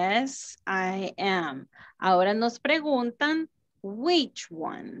 Yes, I am. Ahora nos preguntan, which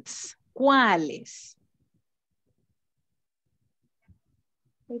ones? ¿Cuáles?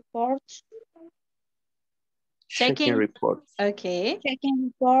 Reports. Checking reports. Okay. Checking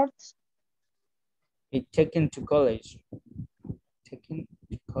reports. Checking to college. Checking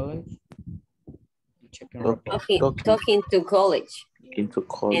to college. Checking reports. Talking to college. Into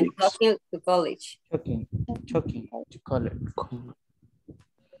college. And talking to college. Talking to college.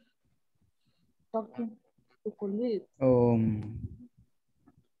 Talking to college.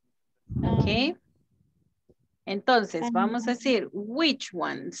 Ok. Entonces, vamos a decir, which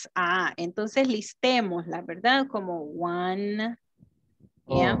ones? Ah, entonces listemos, la verdad, como one.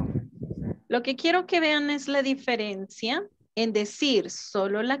 Yeah. Lo que quiero que vean es la diferencia en decir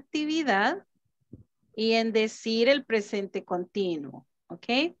solo la actividad y en decir el presente continuo,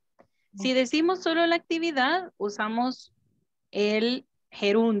 ¿ok? Si decimos solo la actividad, usamos el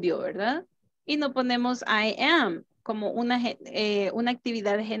gerundio, ¿verdad? Y no ponemos I am como una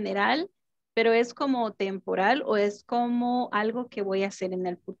actividad general, pero es como temporal o es como algo que voy a hacer en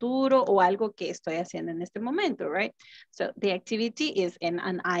el futuro o algo que estoy haciendo en este momento, right? So the activity is in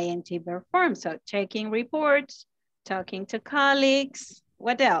an ing verb form. So checking reports, talking to colleagues,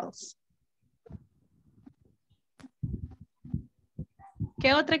 what else?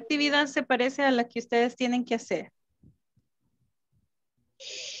 ¿Qué otra actividad se parece a la que ustedes tienen que hacer?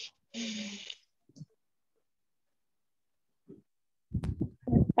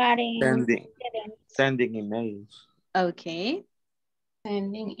 Sending emails. Okay.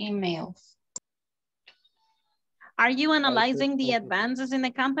 Sending emails. Are you analyzing the advances in the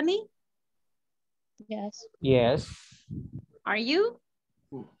company? Yes. Yes. Are you?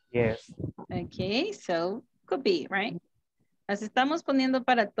 Yes. Okay, so could be, right? Las estamos poniendo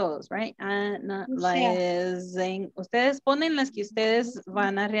para todos, right? Analyzing. Ustedes ponen las que ustedes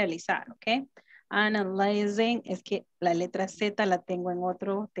van a realizar, ¿ok? Analyzing, es que la letra Z la tengo en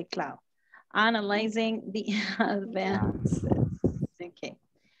otro teclado. Analyzing the advances. Okay.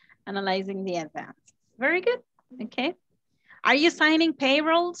 Analyzing the advances. Very good. Okay. Are you signing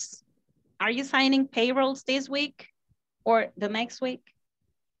payrolls? Are you signing payrolls this week or the next week?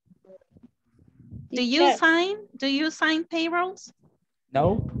 Do you sign payrolls?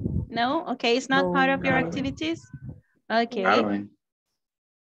 No. No? Okay, it's not part of your activities? Okay.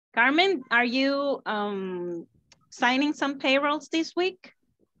 Carmen, are you signing some payrolls this week?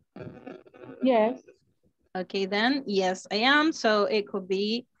 Yes. Okay, then, yes, I am. So it could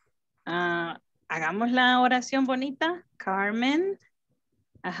be, hagamos la oración bonita. Carmen.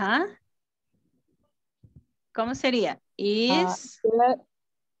 Ajá. ¿Cómo sería? Is.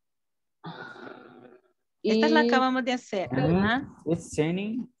 Esta la acabamos de hacer. Ajá. It's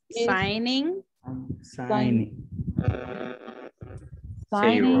signing. Signing. Signing.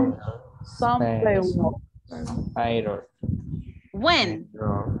 Signing some payroll. Payroll. When?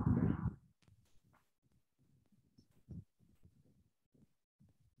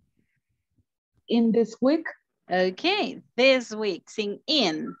 In this week. Okay, this week, sin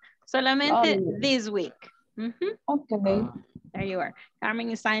in. Solamente this week. Okay. There you are. Carmen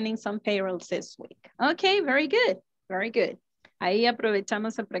is signing some payrolls this week. Okay, very good. Very good. Ahí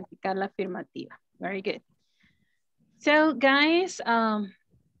aprovechamos a practicar la afirmativa. Very good. So guys,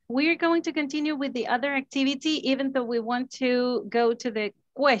 we're going to continue with the other activity, even though we want to go to the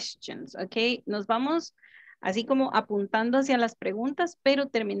questions, okay? Nos vamos así como apuntando hacia las preguntas, pero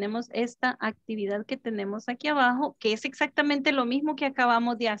terminemos esta actividad que tenemos aquí abajo, que es exactamente lo mismo que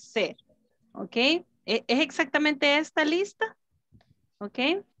acabamos de hacer, ¿ok? ¿Es exactamente esta lista?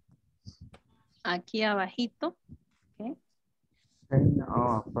 ¿Ok? Aquí abajito, ¿ok?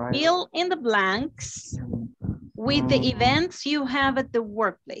 Fill in the blanks with the events you have at the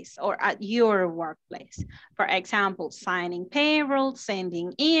workplace or at your workplace. For example, signing payroll,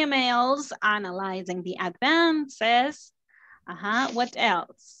 sending emails, analyzing the advances. What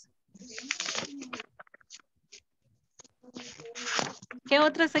else? ¿Qué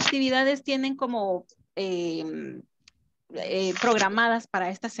otras actividades tienen como programadas para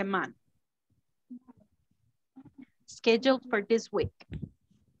esta semana? Scheduled for this week.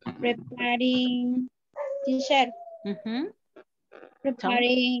 Preparing teacher.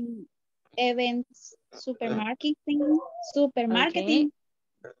 Preparing events, supermarketing.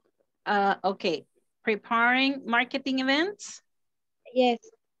 Okay. Preparing marketing events? Yes.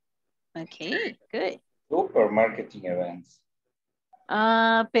 Okay, good. Supermarketing events.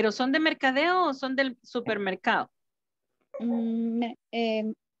 ¿Pero son de mercadeo o son del supermercado?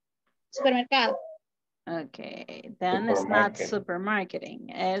 Supermercado. Okay, then it's not supermarketing.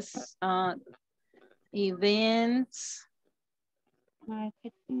 It's events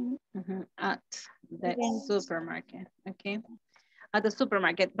marketing at the supermarket. Okay, at the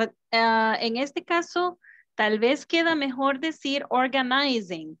supermarket. But en este caso, tal vez queda mejor decir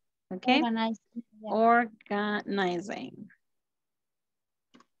organizing. Okay, organizing. Yeah. Organizing.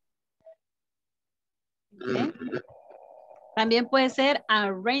 Okay. También puede ser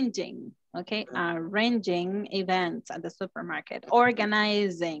arranging. Okay, arranging events at the supermarket,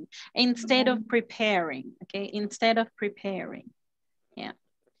 organizing instead of preparing. Okay, instead of preparing. Yeah.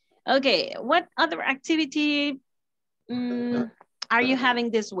 Okay, what other activity are you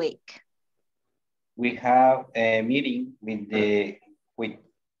having this week? We have a meeting with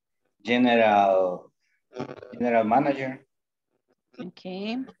general manager.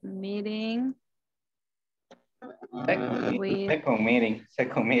 Okay, meeting.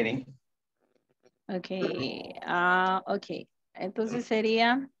 Second meeting. Okay, okay. Entonces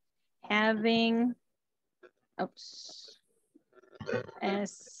sería having a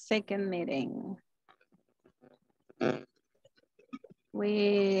second meeting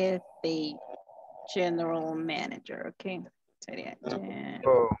with the general manager. Okay, sería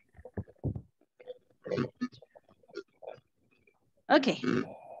okay,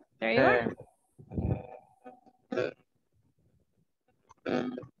 there you are.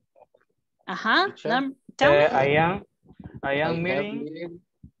 I am meeting.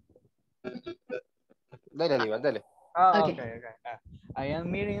 Dale. Okay. I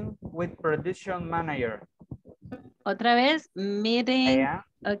am meeting with production manager. Otra vez, meeting.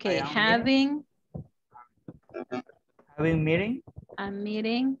 Okay, having meeting. A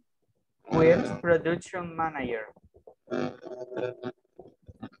meeting with production manager.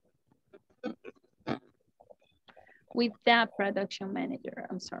 With that production manager.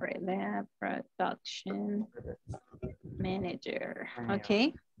 I'm sorry, the production manager.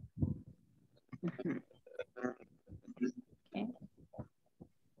 Okay. Okay.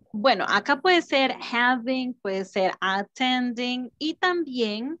 Bueno, acá puede ser having, puede ser attending y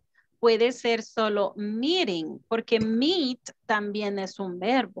también puede ser solo meeting, porque meet también es un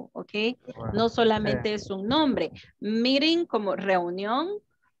verbo, ¿ok? No solamente es un nombre. Meeting como reunión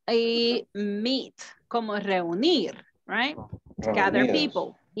y meet como reunir, right? To gather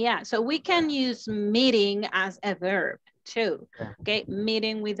people. Yeah, so we can use meeting as a verb too. Okay,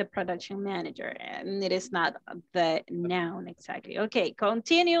 meeting with the production manager, and it is not the noun exactly. Okay,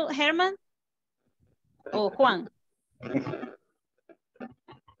 continue, Herman or Juan.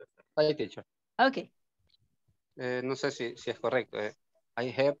 Hi, teacher. Okay. No sé si es correcto. I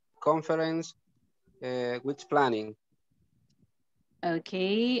have conference with planning.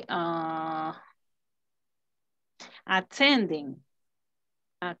 Okay. Attending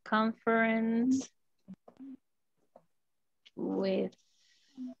a conference with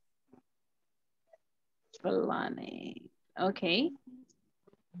planning. Okay.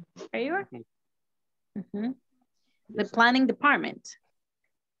 There you are. Mm-hmm. The planning department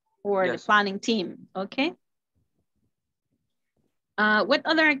or the planning team. Okay. What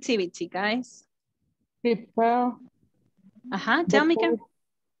other activity, guys? Prepare. Tell me, Karen.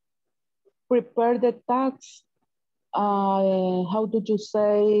 Prepare the tax. How did you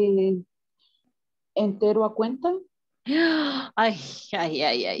say? Entero a cuenta. Ay,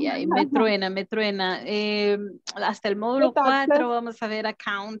 me truena. Hasta el módulo 4 vamos a ver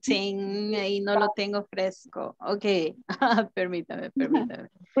accounting y no lo tengo fresco. Ok, permítame.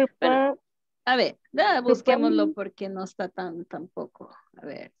 Pero, a ver, busquémoslo porque no está tampoco. A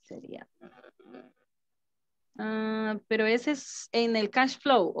ver, sería. Pero ese es en el cash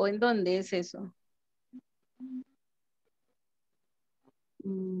flow, ¿o en dónde es eso?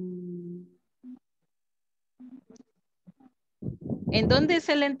 ¿En dónde es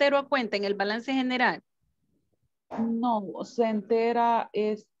el entero a cuenta? ¿En el balance general? No, se entera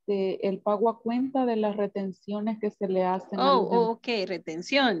el pago a cuenta de las retenciones que se le hacen. Ok,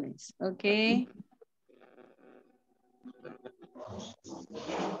 retenciones, ok.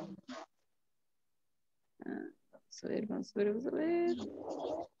 Vamos a ver.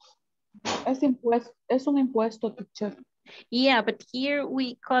 Es un impuesto, teacher. Yeah, but here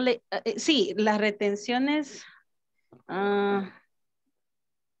we call it, sí, las retenciones,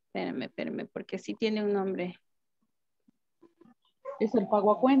 espérame, porque sí tiene un nombre. Es el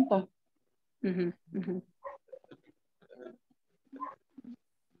pago a cuenta.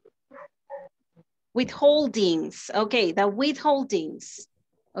 Withholdings, okay, the withholdings,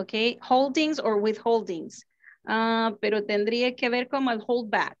 okay, holdings or withholdings, pero tendría que ver como el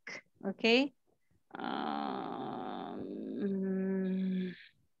holdback, okay.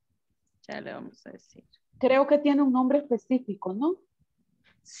 Ya le vamos a decir. Creo que tiene un nombre específico, ¿no?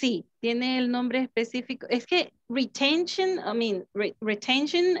 Sí, tiene el nombre específico. Es que retention,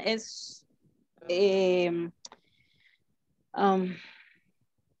 retention es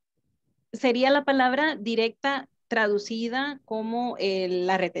sería la palabra directa traducida como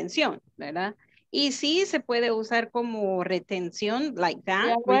la retención, ¿verdad? Y sí se puede usar como retención, like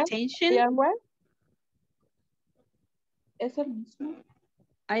that, retention. Es el mismo.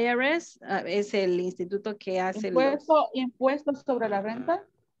 IRS es el instituto que hace impuesto sobre la renta.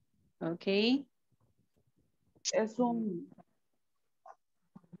 Ok. Es un...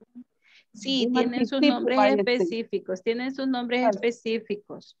 Sí, tienen sus nombres específicos,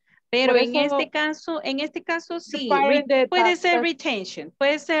 pero en este caso sí, puede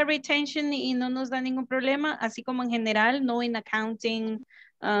ser retention y no nos da ningún problema, así como en general, no en accounting,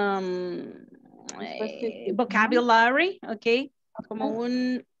 vocabulary, ok, como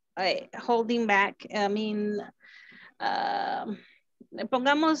un holding back,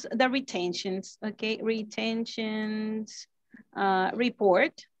 pongamos the retentions, ok, retentions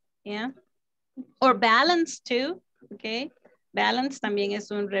report, yeah, or balance too, okay, balance también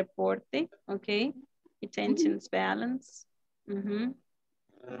es un reporte, okay, retentions balance,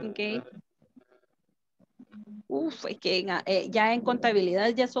 okay. Es que ya en contabilidad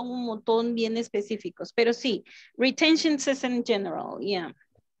ya son un montón bien específicos, pero sí, retentions es en general, yeah,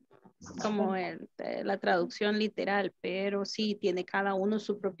 como la traducción literal, pero sí tiene cada uno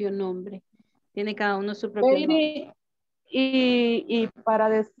su propio nombre, nombre. Y para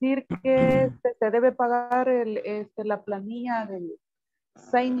decir que se debe pagar la planilla del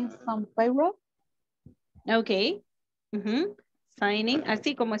signing some payroll. Ok. Signing,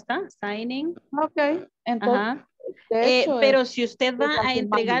 así como está, signing. Ok, entonces, de hecho, pero si usted va a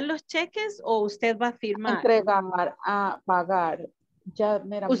entregar los cheques o usted va a firmar. Entregar, a pagar. Ya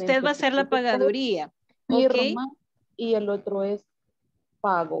meramente. Usted va a hacer la pagaduría. Firma, okay. Y el otro es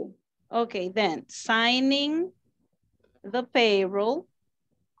pago. Ok, then signing the payroll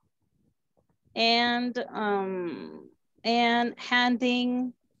and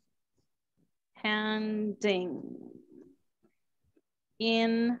handing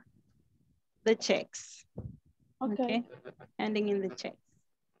in the checks. Okay. Handing in the checks.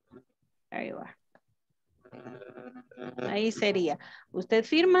 There you are. Ahí sería. Usted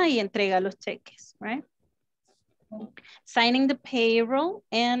firma y entrega los cheques, right? Signing the payroll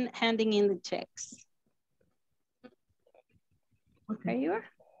and handing in the checks. There you are.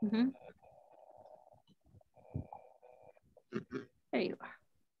 There you are.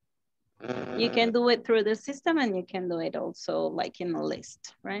 You can do it through the system and you can do it also like in a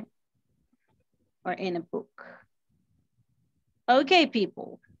list, right? Or in a book. Okay,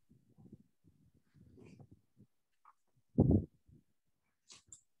 people.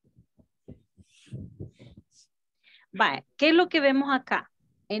 Vale, ¿qué es lo que vemos acá?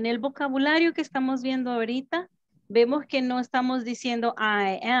 En el vocabulario que estamos viendo ahorita, vemos que no estamos diciendo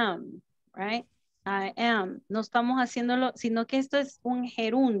I am, right? I am. No estamos haciéndolo, sino que esto es un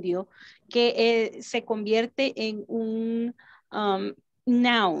gerundio que se convierte en un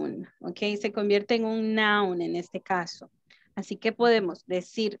noun, ¿ok? Se convierte en un noun en este caso. Así que podemos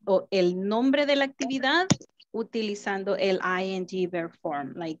decir el nombre de la actividad utilizando el ing verb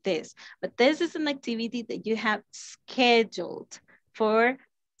form like this. But this is an activity that you have scheduled for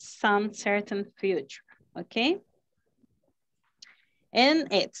some certain future, okay?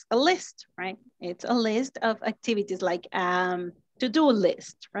 And it's a list, right? It's a list of activities like to-do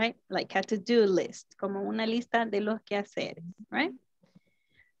list, right? Like a to-do list, como una lista de los quehaceres, right?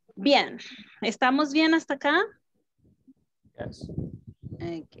 Bien, ¿estamos bien hasta acá? Yes.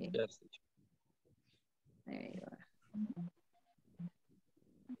 Okay. Yes. There you are.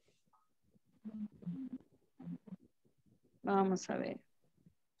 Vamos a ver.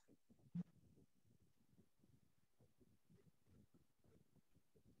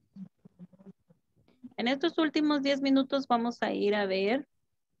 En estos últimos 10 minutos vamos a ir a ver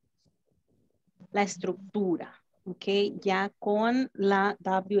la estructura, ¿ok? Ya con la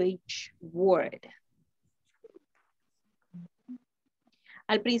WH Word.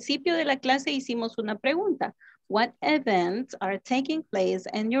 Al principio de la clase hicimos una pregunta. What events are taking place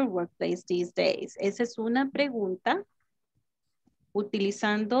in your workplace these days? Esa es una pregunta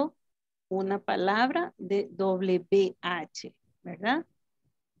utilizando una palabra de WH, ¿verdad?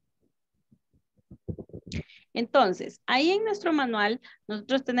 Entonces, ahí en nuestro manual,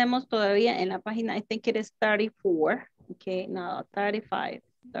 nosotros tenemos todavía en la página, I think it is 34, okay, no, 35.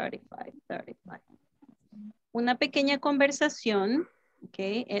 Una pequeña conversación,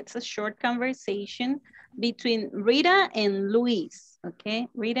 okay, it's a short conversation between Rita and Luis, okay?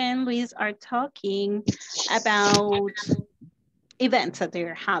 Rita and Luis are talking about events that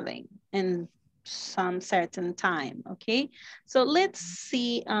they're having in some certain time, okay? So let's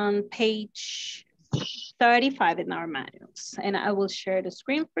see on page 35 in our manuals, and I will share the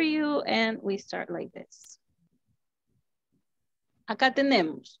screen for you, and we start like this. Acá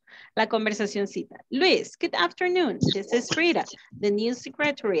tenemos la conversacioncita. Luis, good afternoon. This is Rita, the new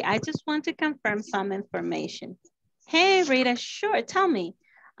secretary. I just want to confirm some information. Hey, Rita, sure, tell me.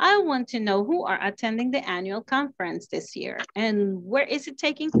 I want to know who are attending the annual conference this year, and where is it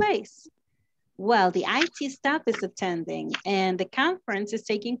taking place? Well, the IT staff is attending and the conference is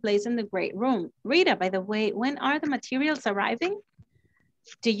taking place in the great room. Rita, by the way, when are the materials arriving?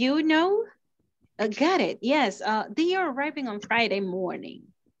 Do you know? Got it, yes. They are arriving on Friday morning.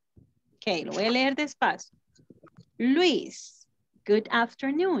 Okay, lo voy a leer despacio. Luis, good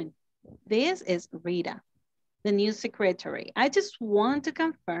afternoon. This is Rita, the new secretary. I just want to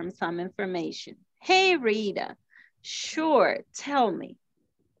confirm some information. Hey, Rita, sure, tell me.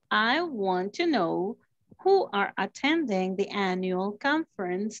 I want to know who are attending the annual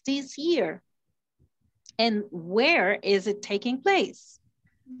conference this year and where is it taking place?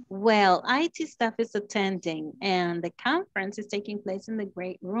 Well, IT staff is attending and the conference is taking place in the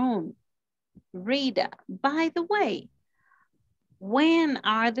great room. Rita, by the way, when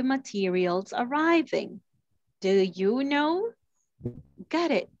are the materials arriving? Do you know?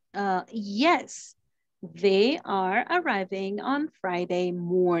 Got it. Yes, they are arriving on Friday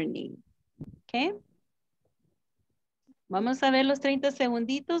morning. Okay. Vamos a ver los 30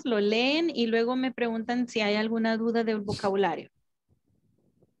 segunditos, lo leen y luego me preguntan si hay alguna duda del vocabulario.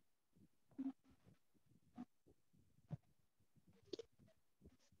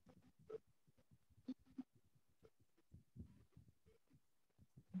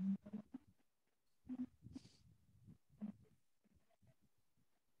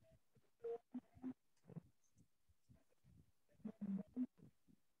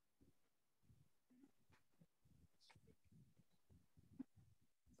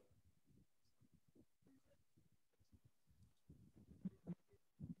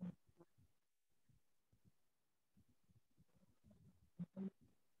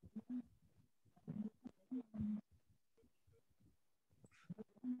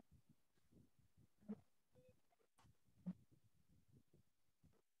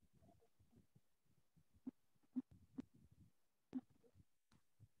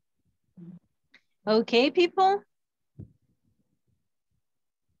 Okay, people?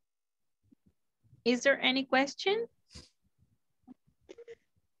 Is there any question?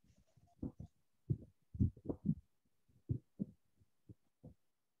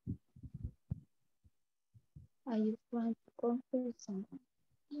 I just want to confirm something.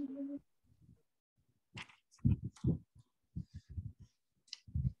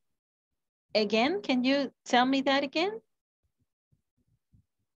 Again, can you tell me that again?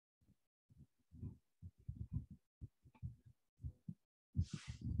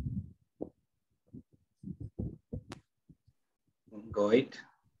 Go it.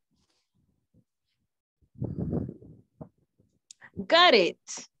 Got it.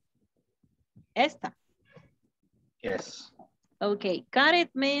 Esta. Yes. Okay, got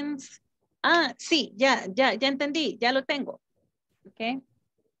it means, sí, ya entendí, ya lo tengo. Okay.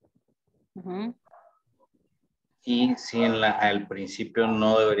 Y si al principio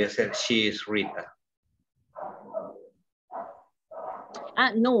no debería ser she is Rita.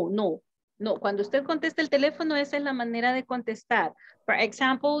 No. Cuando usted contesta el teléfono, esa es la manera de contestar. For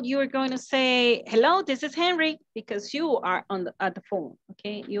example, you are going to say, hello, this is Henry, because you are at the phone,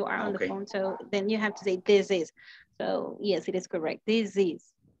 okay? You are on the phone, so then you have to say, this is. So, yes, it is correct. This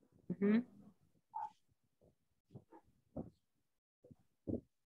is.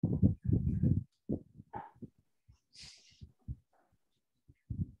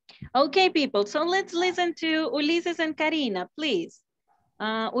 Okay, people, so let's listen to Ulises and Karina, please.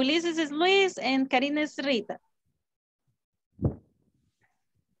 Ulises is Luis and Karina is Rita.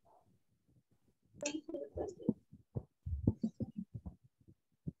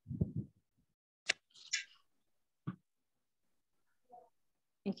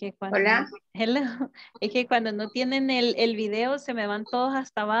 Hola. Hello. Es que cuando no tienen el video se me van todos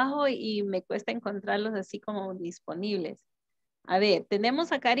hasta abajo y me cuesta encontrarlos así como disponibles. A ver,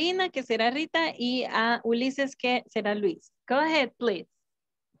 tenemos a Karina que será Rita y a Ulises que será Luis. Go ahead, please.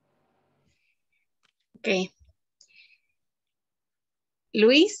 Okay.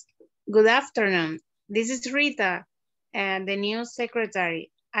 Luis, good afternoon. This is Rita, the new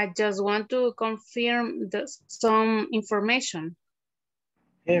secretary. I just want to confirm some information.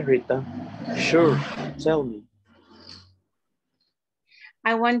 Hey, Rita. Sure, tell me.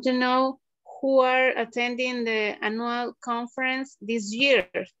 I want to know who are attending the annual conference this year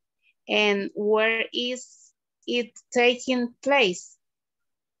and where is it taking place?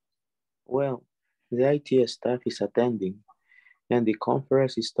 Well, the IT staff is attending and the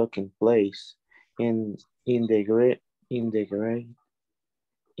conference is taking place in the gray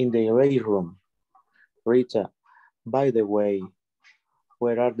room. Rita, by the way,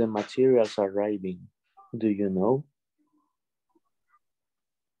 where are the materials arriving? Do you know?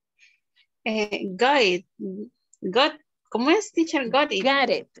 Got it. ¿Cómo es, teacher? Got it.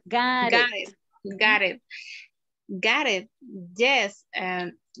 Got it. Yes,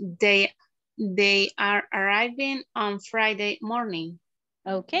 they are arriving on Friday morning.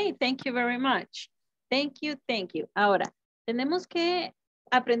 Okay, thank you very much. Thank you. Ahora, tenemos que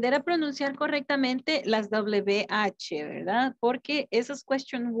aprender a pronunciar correctamente las WH, ¿verdad? Porque esos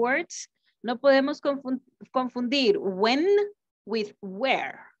question words no podemos confundir when with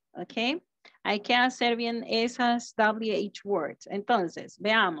where, ¿ok? Hay que hacer bien esas WH words. Entonces,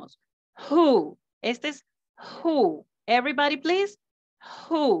 veamos. Who. Este es who. Everybody, please.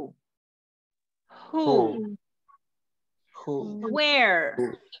 Who. Where.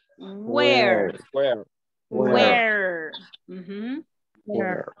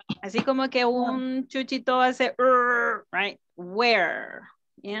 Así como que un chuchito hace right? Where.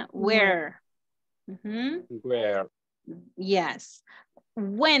 Yeah, where. Where. Yes.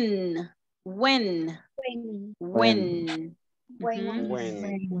 When.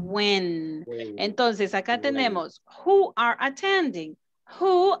 Entonces, acá tenemos who are attending.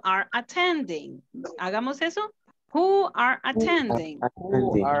 Hagamos eso. Who are attending?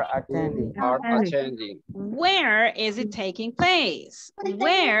 Where is it taking place?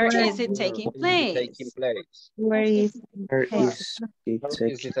 Where is it taking place?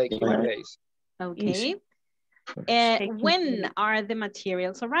 Okay. When are the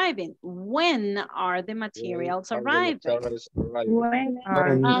materials arriving? When are the materials arriving?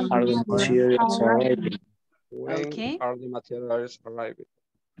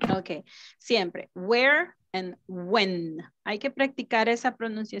 Okay, siempre where and when. Hay que practicar esa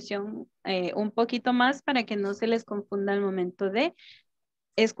pronunciación un poquito más para que no se les confunda al momento de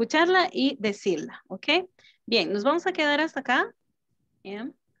escucharla y decirla, ¿ok? Bien, nos vamos a quedar hasta acá.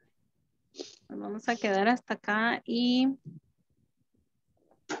 Bien. Nos vamos a quedar hasta acá y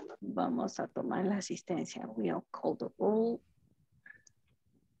vamos a tomar la asistencia. We'll call the roll.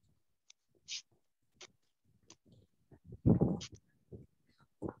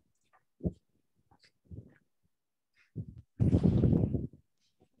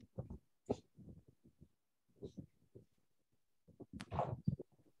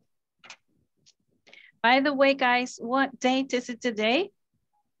 By the way, guys, what date is it today?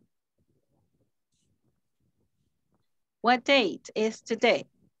 What date is today?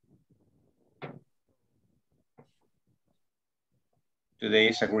 Today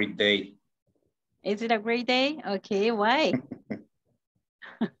is a great day. Is it a great day? Okay, why?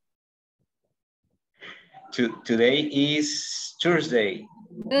 Today is Tuesday.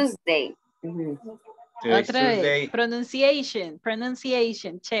 Tuesday. Today's Otra vez. Tuesday.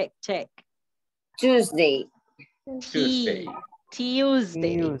 Pronunciation. Check. Tuesday. Tuesday.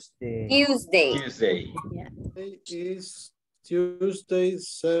 Tuesday. Yeah. Today is Tuesday,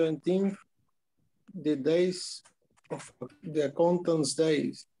 17th, the days of the accountant's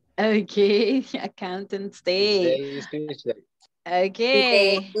days. Okay, accountant's day. Today is Tuesday.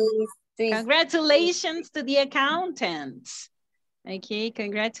 Okay. Congratulations to the accountants. Okay,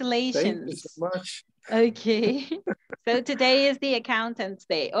 congratulations. Thank you so much. Okay, so today is the accountant's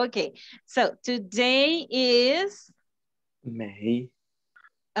day. Okay, so today is May.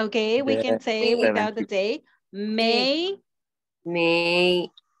 Okay, we can say without the day. May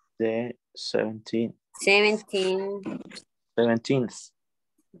the 17th. 17th.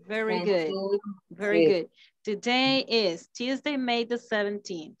 Very good. Very good. Today is Tuesday, May the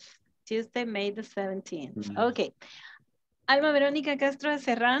 17th. Tuesday, May the 17th. Okay. Alma Verónica Castro de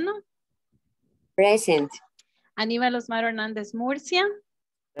Serrano. Present. Aníbal Osmar Hernández Murcia.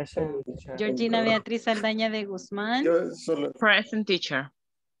 Present. Georgina Beatriz Saldaña de Guzmán. Present, teacher.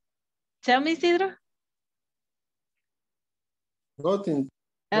 Tell me, Isidro. Nothing.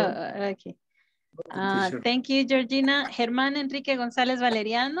 Okay. Thank you, Georgina. Germán Enrique González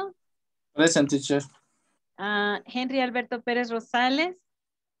Valeriano. Present, teacher. Henry Alberto Pérez Rosales.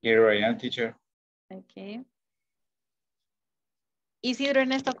 Here I am, teacher. Okay. Isidro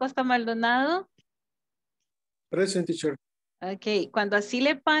Ernesto Costa Maldonado. Present, teacher. Ok, cuando así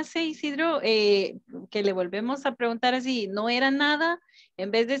le pase, Isidro, que le volvemos a preguntar así, no era nada,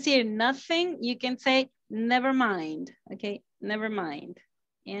 en vez de decir nothing, you can say never mind. Ok, never mind.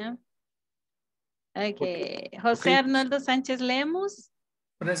 Yeah. Okay. José Arnoldo Sánchez Lemos.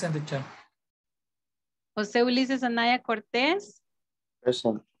 Present, teacher. José Ulises Anaya Cortés.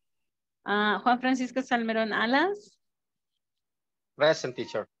 Present. Juan Francisco Salmerón Alas. Present,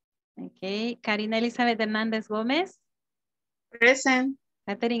 teacher. Ok. Karina Elizabeth Hernández Gómez. Present.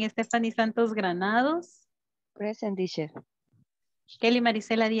 Catherine Stephanie Santos Granados. Present, teacher. Kelly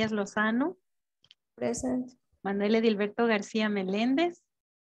Marisela Díaz Lozano. Present. Manuel Edilberto García Meléndez.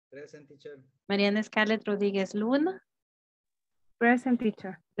 Present, teacher. Mariana Scarlett Rodríguez Luna. Present,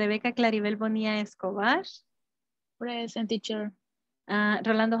 teacher. Rebeca Claribel Bonilla Escobar. Present, teacher.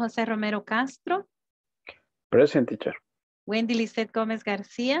 Rolando José Romero Castro. Present, teacher. Wendy Lizeth Gómez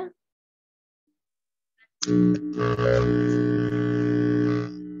García.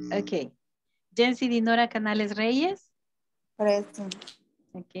 Ok. Jency Dinora Canales Reyes. Present.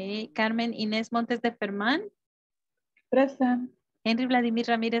 Ok. Carmen Inés Montes de Fermán. Present. Henry Vladimir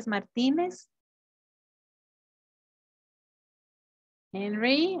Ramírez Martínez.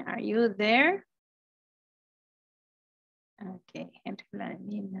 Henry, are you there? Okay, Henry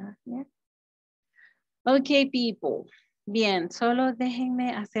Vladimir, not here. Okay, people. Bien, solo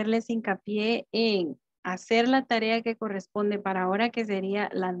déjenme hacerles hincapié en hacer la tarea que corresponde para ahora, que sería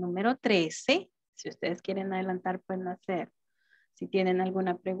la número 13. Si ustedes quieren adelantar, pueden hacer. Si tienen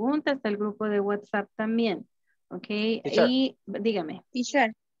alguna pregunta, está el grupo de WhatsApp también. Ok, Teacher. y dígame.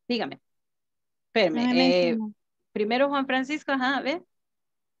 Teacher. Dígame. No Espérame. me mencionó. Primero Juan Francisco, ajá, a ver.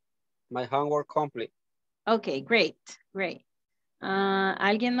 My homework complete. Ok, great.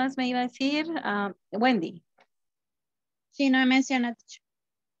 ¿Alguien más me iba a decir? Wendy. Sí, no me menciona, teacher.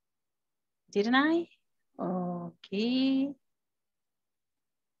 Didn't I? Ok.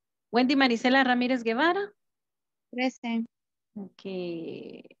 Wendy Marisela Ramírez Guevara. Present.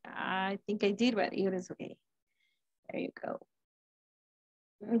 Okay, I think I did, but it was okay. There you go.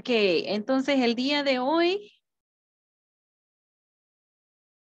 Okay, entonces el día de hoy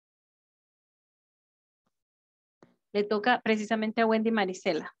le toca precisamente a Wendy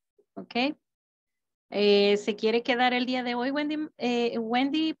Marisela. Ok. ¿Se quiere quedar el día de hoy,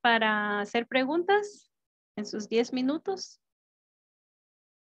 Wendy, para hacer preguntas en sus 10 minutos?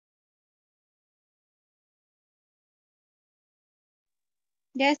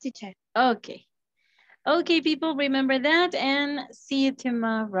 Yes, teacher. Okay. Okay, people, remember that and see you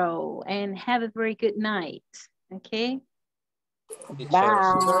tomorrow and have a very good night. Okay?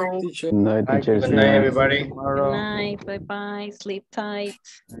 Bye. Teacher. Night, teacher. Good night, everybody. Good night. Bye-bye. Sleep tight.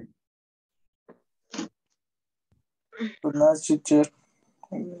 Good night, teacher.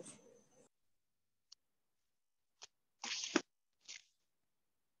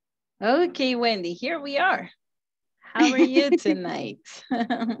 Okay, Wendy, here we are. How are you tonight?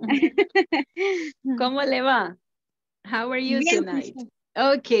 ¿Cómo le va? How are you Bien, tonight?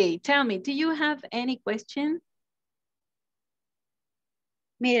 Okay, tell me, do you have any question?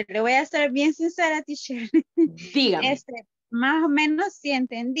 mire, le voy a ser bien sincera, teacher. Dígame. Más o menos sí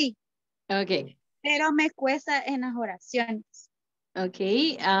entendí. Okay. Pero me cuesta en las oraciones.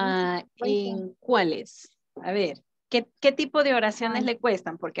 Okay, ¿en cuáles? A ver, ¿qué tipo de oraciones le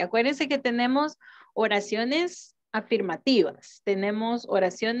cuestan? Porque acuérdense que tenemos oraciones afirmativas, tenemos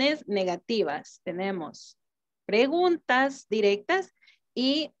oraciones negativas, tenemos preguntas directas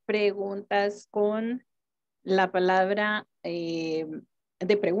y preguntas con la palabra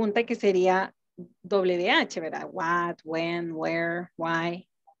de pregunta que sería WH, ¿verdad? What, when, where, why,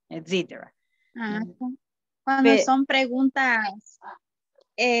 etcétera. Cuando son preguntas,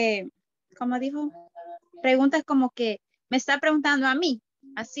 ¿cómo dijo? Preguntas como que me está preguntando a mí,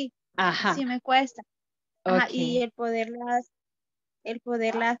 así. Ajá. Sí me cuesta. Ajá, Okay. y el poderlas,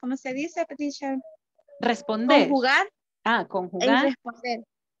 ¿cómo se dice, teacher? Responder. Conjugar. Conjugar. Y responder.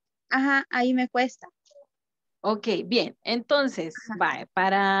 Ajá, ahí me cuesta. Ok, bien. Entonces,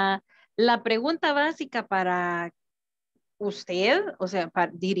 para la pregunta básica para usted, o sea,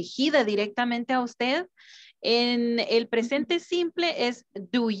 dirigida directamente a usted, en el presente simple es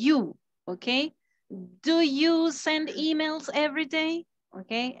do you, ¿ok? Do you send emails every day?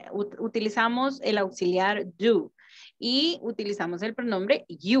 ¿Ok? Utilizamos el auxiliar do y utilizamos el pronombre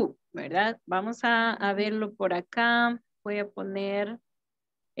you, ¿verdad? Vamos a verlo por acá. Voy a poner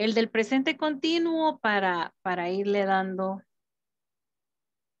el del presente continuo para irle dando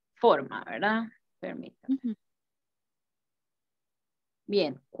forma, ¿verdad? Permítame.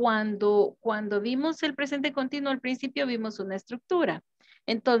 Bien, cuando vimos el presente continuo al principio vimos una estructura.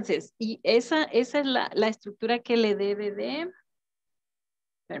 Entonces, y esa es la estructura que le debe de,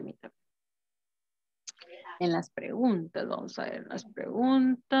 permítame, en las preguntas, vamos a ver las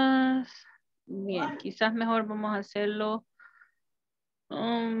preguntas. Bien, quizás mejor vamos a hacerlo,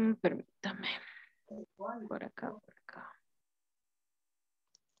 permítame, por acá, por acá.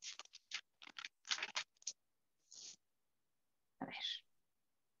 A ver.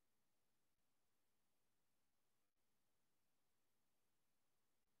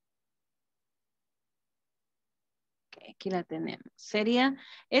 Aquí la tenemos.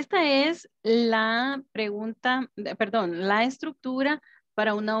 Esta es la pregunta, perdón, la estructura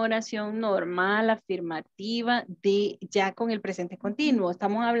para una oración normal, afirmativa, ya con el presente continuo.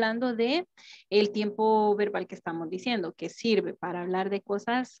 Estamos hablando de el tiempo verbal que estamos diciendo, que sirve para hablar de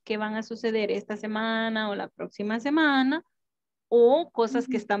cosas que van a suceder esta semana o la próxima semana, o cosas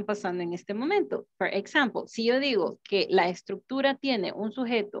que están pasando en este momento. Por ejemplo, si yo digo que la estructura tiene un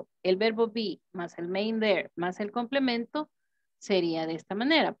sujeto, el verbo be, más el main there, más el complemento, sería de esta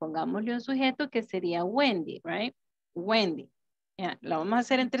manera. Pongámosle un sujeto que sería Wendy, right? Wendy. Yeah, lo vamos a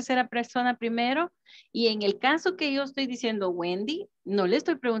hacer en tercera persona primero. Y en el caso que yo estoy diciendo Wendy, no le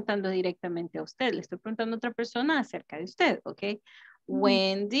estoy preguntando directamente a usted, le estoy preguntando a otra persona acerca de usted, ¿ok?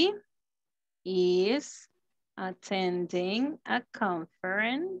 Wendy is attending a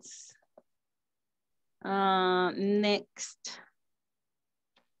conference next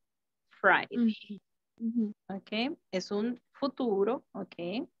Friday. Ok, es un futuro,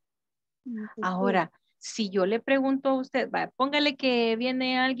 ok. Ahora, si yo le pregunto a usted, póngale que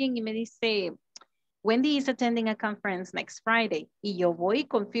viene alguien y me dice, Wendy is attending a conference next Friday, y yo voy y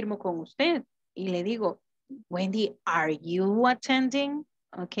confirmo con usted y le digo, Wendy, are you attending?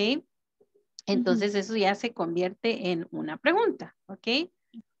 Ok. Entonces eso ya se convierte en una pregunta, ¿ok?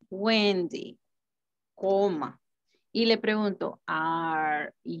 Wendy, coma. Y le pregunto,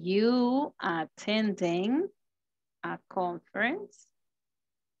 are you attending a conference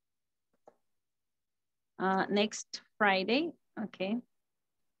next Friday? ¿Ok?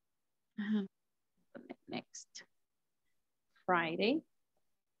 Next Friday.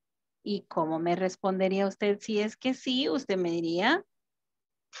 ¿Y cómo me respondería usted si es que sí? Usted me diría,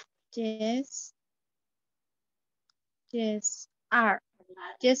 Yes. Yes. Are.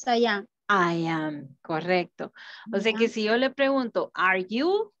 Yes, I am. I am, correcto. O sea que si yo le pregunto, are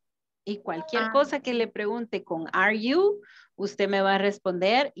you? Y cualquier cosa que le pregunte con are you, usted me va a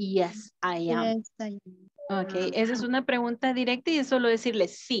responder, yes, I am. Yes, I am. Ok, esa es una pregunta directa y es solo decirle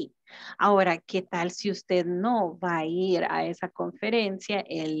sí. Ahora, ¿qué tal si usted no va a ir a esa conferencia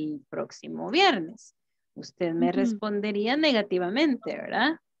el próximo viernes? Usted me respondería negativamente,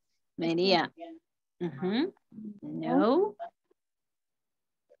 ¿verdad? Me diría, no.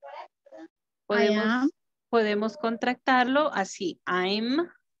 Podemos contractarlo así, I'm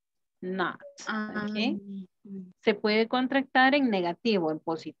not. Okay. Se puede contractar en negativo. En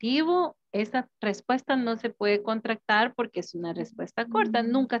positivo, esa respuesta no se puede contractar porque es una respuesta corta.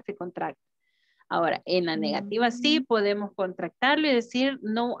 Nunca se contracta. Ahora, en la negativa sí podemos contractarlo y decir,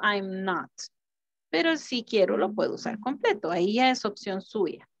 no, I'm not. Pero si quiero, lo puedo usar completo. Ahí ya es opción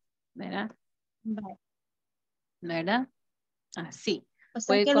suya. ¿Verdad? ¿Verdad? Así. O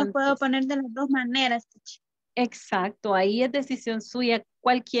sea que lo puedo poner de las dos maneras. Exacto, ahí es decisión suya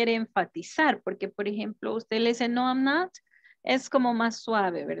cuál quiere enfatizar, porque por ejemplo usted le dice no, I'm not, es como más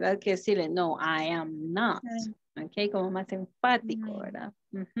suave, ¿verdad? Que decirle no, I am not, ok, como más enfático, ¿verdad?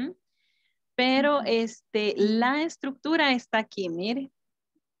 Pero la estructura está aquí, mire,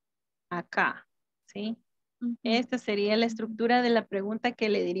 acá, ¿sí? Esta sería la estructura de la pregunta que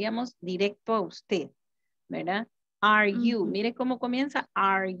le diríamos directo a usted, ¿verdad? Are you, mire cómo comienza,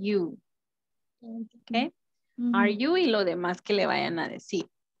 are you, ¿ok? Are you y lo demás que le vayan a decir.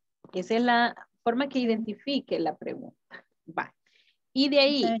 Esa es la forma que identifique la pregunta. Va. Y de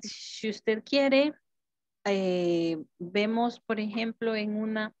ahí, si usted quiere, vemos, por ejemplo, en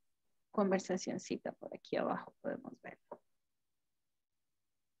una conversacioncita por aquí abajo, podemos ver.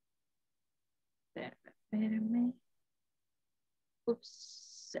 Espérame.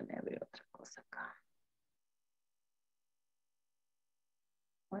 Ups, se me abrió otra cosa acá.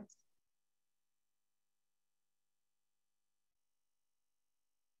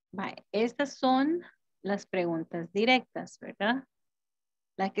 Vale, estas son las preguntas directas, ¿verdad?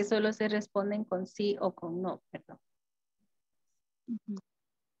 Las que solo se responden con sí o con no, perdón.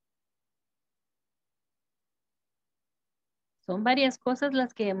 Son varias cosas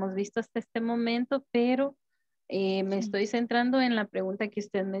las que hemos visto hasta este momento, pero me estoy centrando en la pregunta que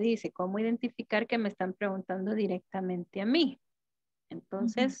usted me dice, ¿cómo identificar que me están preguntando directamente a mí?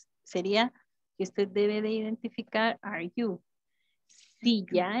 Entonces, sería que usted debe de identificar, are you? Si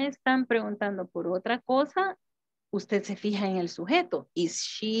ya están preguntando por otra cosa, usted se fija en el sujeto. Is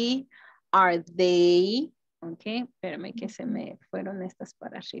she, are they, ok, espérame que se me fueron estas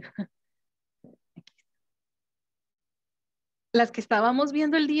para arriba. Las que estábamos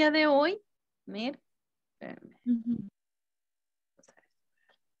viendo el día de hoy, mire,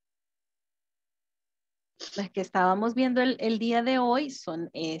 las que estábamos viendo el día de hoy son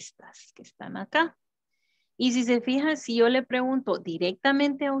estas que están acá. Y si se fija, si yo le pregunto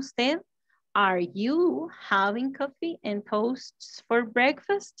directamente a usted, are you having coffee and toasts for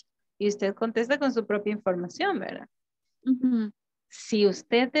breakfast? Y usted contesta con su propia información, ¿verdad? Si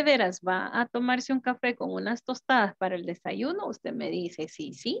usted de veras va a tomarse un café con unas tostadas para el desayuno, usted me dice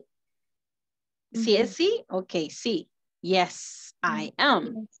sí, sí. Si es sí, ok, sí. Yes, I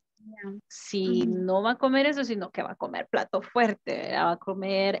am. Si no va a comer eso, sino que va a comer plato fuerte, ¿verdad? Va a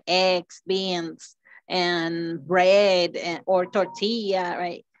comer eggs, beans, and bread, or tortilla,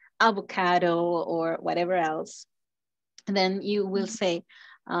 right? Avocado, or whatever else. Then you will say,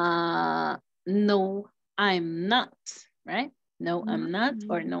 no, I'm not, right? No, I'm not,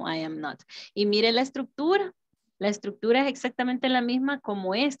 or no, I am not. Y mire la estructura. La estructura es exactamente la misma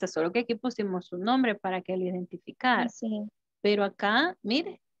como esta, solo que aquí pusimos su nombre para que lo identificara. Pero acá,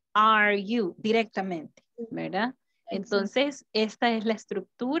 mire, are you, directamente, ¿verdad? Entonces, esta es la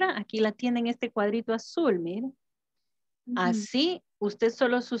estructura. Aquí la tienen este cuadrito azul, mire. Así, usted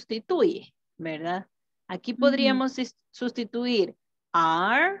solo sustituye, ¿verdad? Aquí podríamos sustituir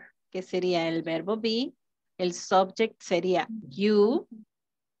are, que sería el verbo be. El subject sería you.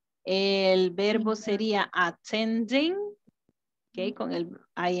 El verbo sería attending, okay, con el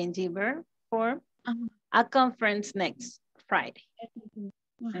ing verb form. A conference next Friday.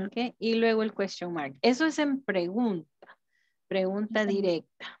 Okay, y luego el question mark. Eso es en pregunta. Pregunta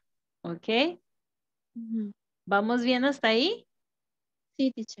directa. Ok. ¿Vamos bien hasta ahí?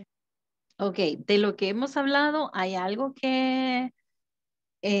 Sí, teacher. Ok, de lo que hemos hablado, ¿hay algo que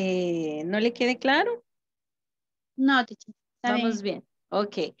no le quede claro? No, teacher. Vamos bien.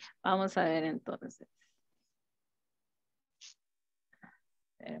 Ok, vamos a ver entonces.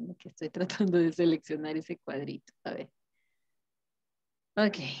 Espérame que estoy tratando de seleccionar ese cuadrito. A ver.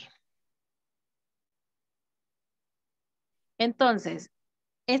 Ok. Entonces,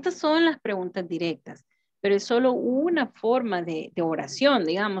 estas son las preguntas directas, pero es solo una forma de oración,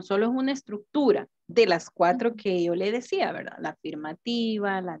 digamos, solo es una estructura de las 4 que yo le decía, ¿verdad? La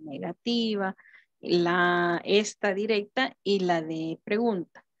afirmativa, la negativa, esta directa y la de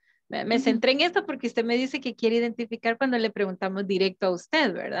pregunta. Me centré en esto porque usted me dice que quiere identificar cuando le preguntamos directo a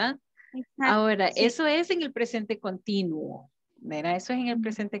usted, ¿verdad? Ahora, eso es en el presente continuo, ¿verdad? Eso es en el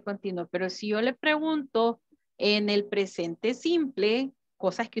presente continuo, pero si yo le pregunto en el presente simple,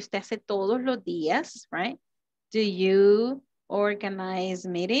 cosas que usted hace todos los días, right? Do you organize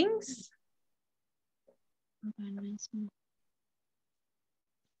meetings?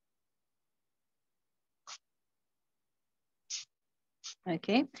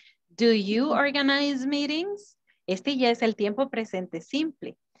 Okay. Do you organize meetings? Este ya es el tiempo presente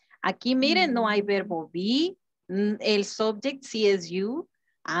simple. Aquí miren, no hay verbo be, el subject sí es you.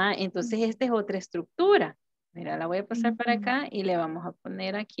 Ah, entonces esta es otra estructura. Mira, la voy a pasar para acá y le vamos a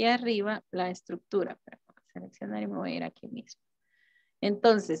poner aquí arriba la estructura. Voy a seleccionar y me voy a ir aquí mismo.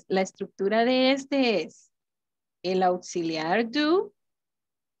 Entonces, la estructura de este es el auxiliar do,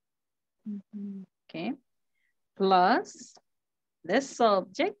 okay, plus the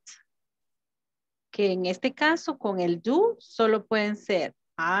subject, que en este caso con el do solo pueden ser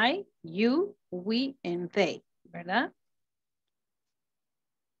I, you, we, and they, ¿verdad?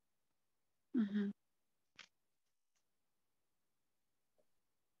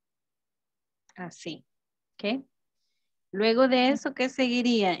 Así, ¿ok? Luego de eso, ¿qué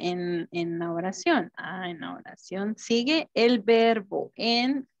seguiría en la oración? Ah, en la oración sigue el verbo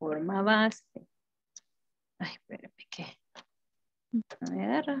en forma base. Ay, espérame, ¿qué? No me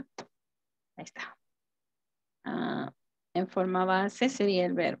agarra. Ahí está. Ah, en forma base sería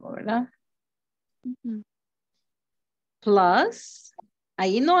el verbo, ¿verdad? Plus,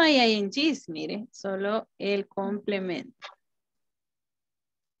 ahí no hay INGs, mire, solo el complemento.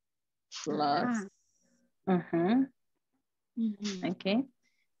 Plus. Ok.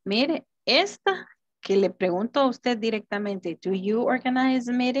 Mire, esta que le pregunto a usted directamente, ¿do you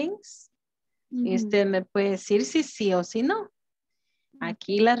organize meetings? Y usted me puede decir si sí o si no.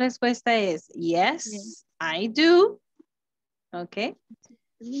 Aquí la respuesta es yes, I do. Ok.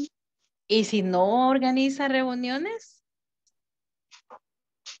 ¿Y si no organiza reuniones?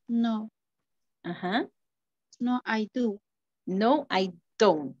 No. Ajá. No, I do. No, I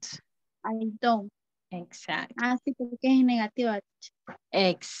don't. I don't. Exacto. Ah, sí, porque es negativa.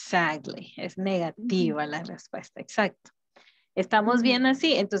 Exactly. Es negativa la respuesta. Exacto. Estamos bien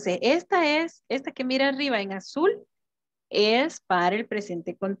así. Entonces, esta que mira arriba en azul es para el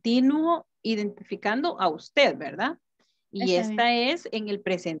presente continuo, identificando a usted, ¿verdad? Y esta es en el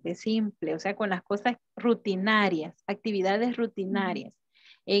presente simple, o sea, con las cosas rutinarias, actividades rutinarias.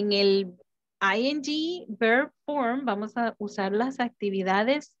 En el ing verb form vamos a usar las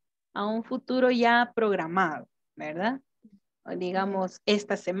actividades a un futuro ya programado, ¿verdad? O digamos,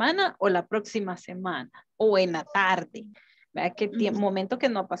 esta semana o la próxima semana, o en la tarde, ¿verdad? Que momento que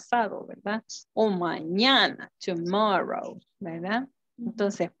no ha pasado, ¿verdad? O mañana, tomorrow, ¿verdad?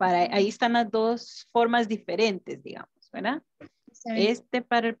 Entonces, ahí están las dos formas diferentes, digamos, ¿verdad? Este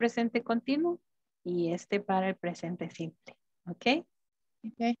para el presente continuo y este para el presente simple, ¿ok?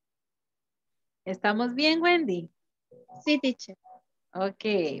 Ok. ¿Estamos bien, Wendy? Sí, teacher.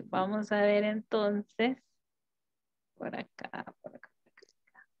 Ok, vamos a ver entonces. Por acá, por acá.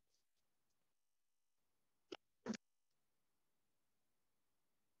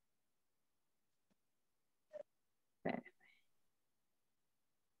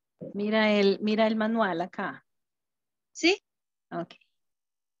 Mira el manual acá. ¿Sí? Ok.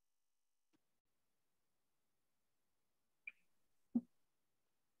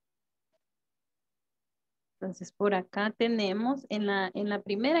 Entonces, por acá tenemos en la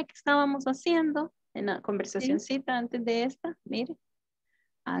primera que estábamos haciendo, en la conversacioncita antes de esta, mire.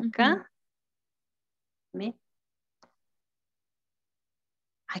 Acá. Mire.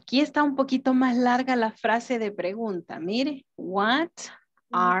 Aquí está un poquito más larga la frase de pregunta. Mire. What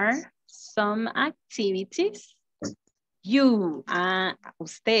are some activities you,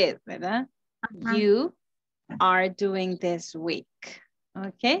 usted, ¿verdad? You are doing this week.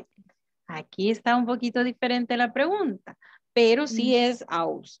 ¿Ok? Aquí está un poquito diferente la pregunta, pero sí es a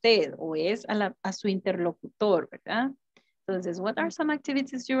usted o es a su interlocutor, ¿verdad? Entonces, what are some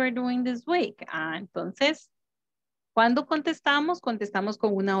activities you are doing this week? Entonces, cuando contestamos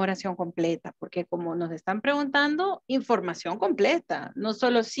con una oración completa, porque como nos están preguntando, información completa, no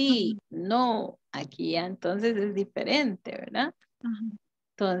solo sí, no, aquí ya entonces es diferente, ¿verdad?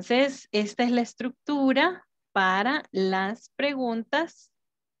 Entonces, esta es la estructura para las preguntas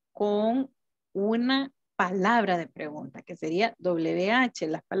con una palabra de pregunta, que sería WH,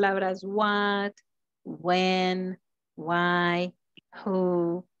 las palabras what, when, why,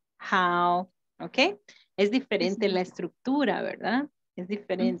 who, how, ¿ok? Es diferente la estructura, ¿verdad? Es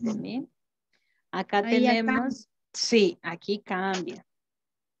diferente, ¿sí? Acá tenemos, sí, aquí cambia.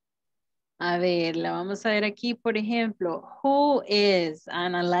 A ver, la vamos a ver aquí, por ejemplo, who is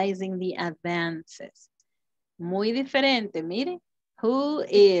analyzing the advances? Muy diferente, mire. Who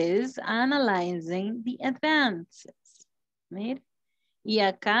is analyzing the advances? Mire. Y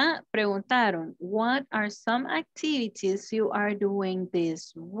acá preguntaron, what are some activities you are doing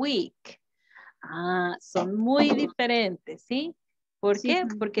this week? Ah, son muy diferentes, ¿sí? ¿Por qué?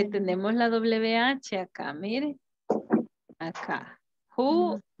 Porque tenemos la WH acá, mire. Acá.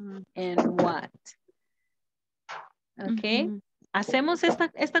 Who and what. Ok. ¿Hacemos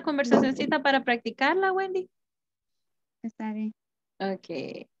esta conversacióncita para practicarla, Wendy? Está bien.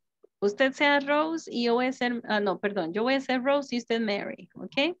 Ok. Usted sea Rose y yo voy a ser, no, perdón, yo voy a ser Rose y usted Mary,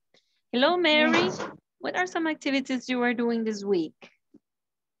 ok? Hello, Mary. What are some activities you are doing this week?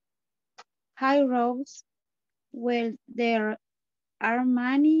 Hi, Rose. Well, there are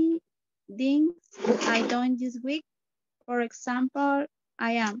many things I done this week. For example,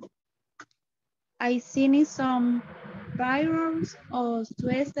 I seen some payroll on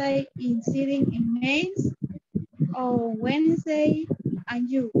Tuesday in sending emails on Wednesday, and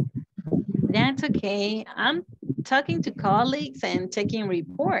you? That's okay. I'm talking to colleagues and checking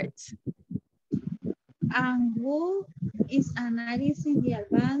reports. And who is analyzing the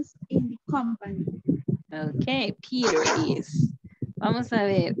advance in the company? Okay, Peter is. Vamos a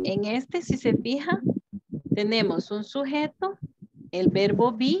ver, en este, si se fija, tenemos un sujeto, el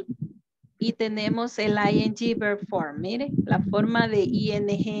verbo be, y tenemos el ing verb form. Mire, la forma de ing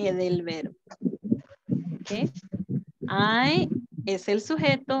del verbo. Okay. I es el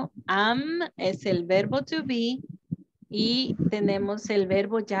sujeto, am es el verbo to be, y tenemos el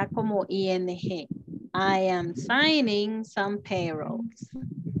verbo ya como ing. I am signing some payrolls.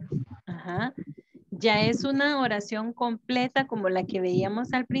 Ajá. Ya es una oración completa como la que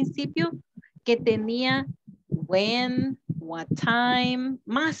veíamos al principio, que tenía when, what time,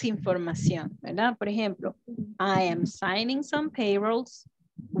 más información, ¿verdad? Por ejemplo, I am signing some payrolls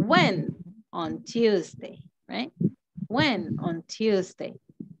when on Tuesday, right? When on Tuesday.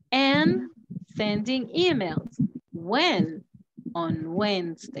 And sending emails when on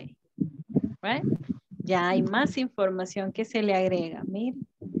Wednesday, right? Ya hay más información que se le agrega, mire.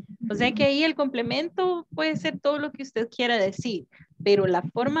 O sea que ahí el complemento puede ser todo lo que usted quiera decir, pero la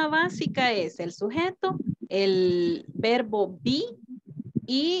forma básica es el sujeto, el verbo be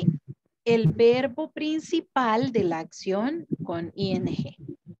y el verbo principal de la acción con ing.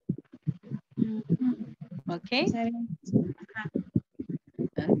 ¿Ok?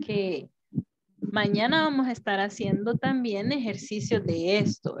 Ok. Mañana vamos a estar haciendo también ejercicios de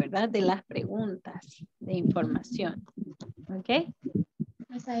esto, ¿verdad? De las preguntas de información. ¿Ok?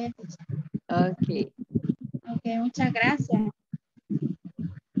 Ok. Ok, muchas gracias.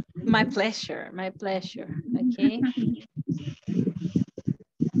 My pleasure, my pleasure. Ok.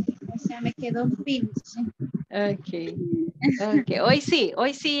 O sea, me quedó finish. Ok. Ok. Hoy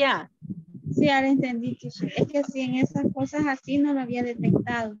sí ya. Sí, ahora entendí. Es que sí, en esas cosas así no lo había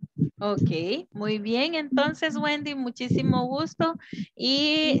detectado. Ok, muy bien. Entonces, Wendy, muchísimo gusto.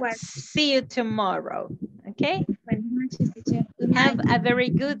 Y igual. See you tomorrow. Ok. Buenas noches, teacher. Have a very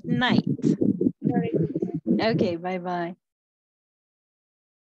good night. Very good. Okay, bye-bye.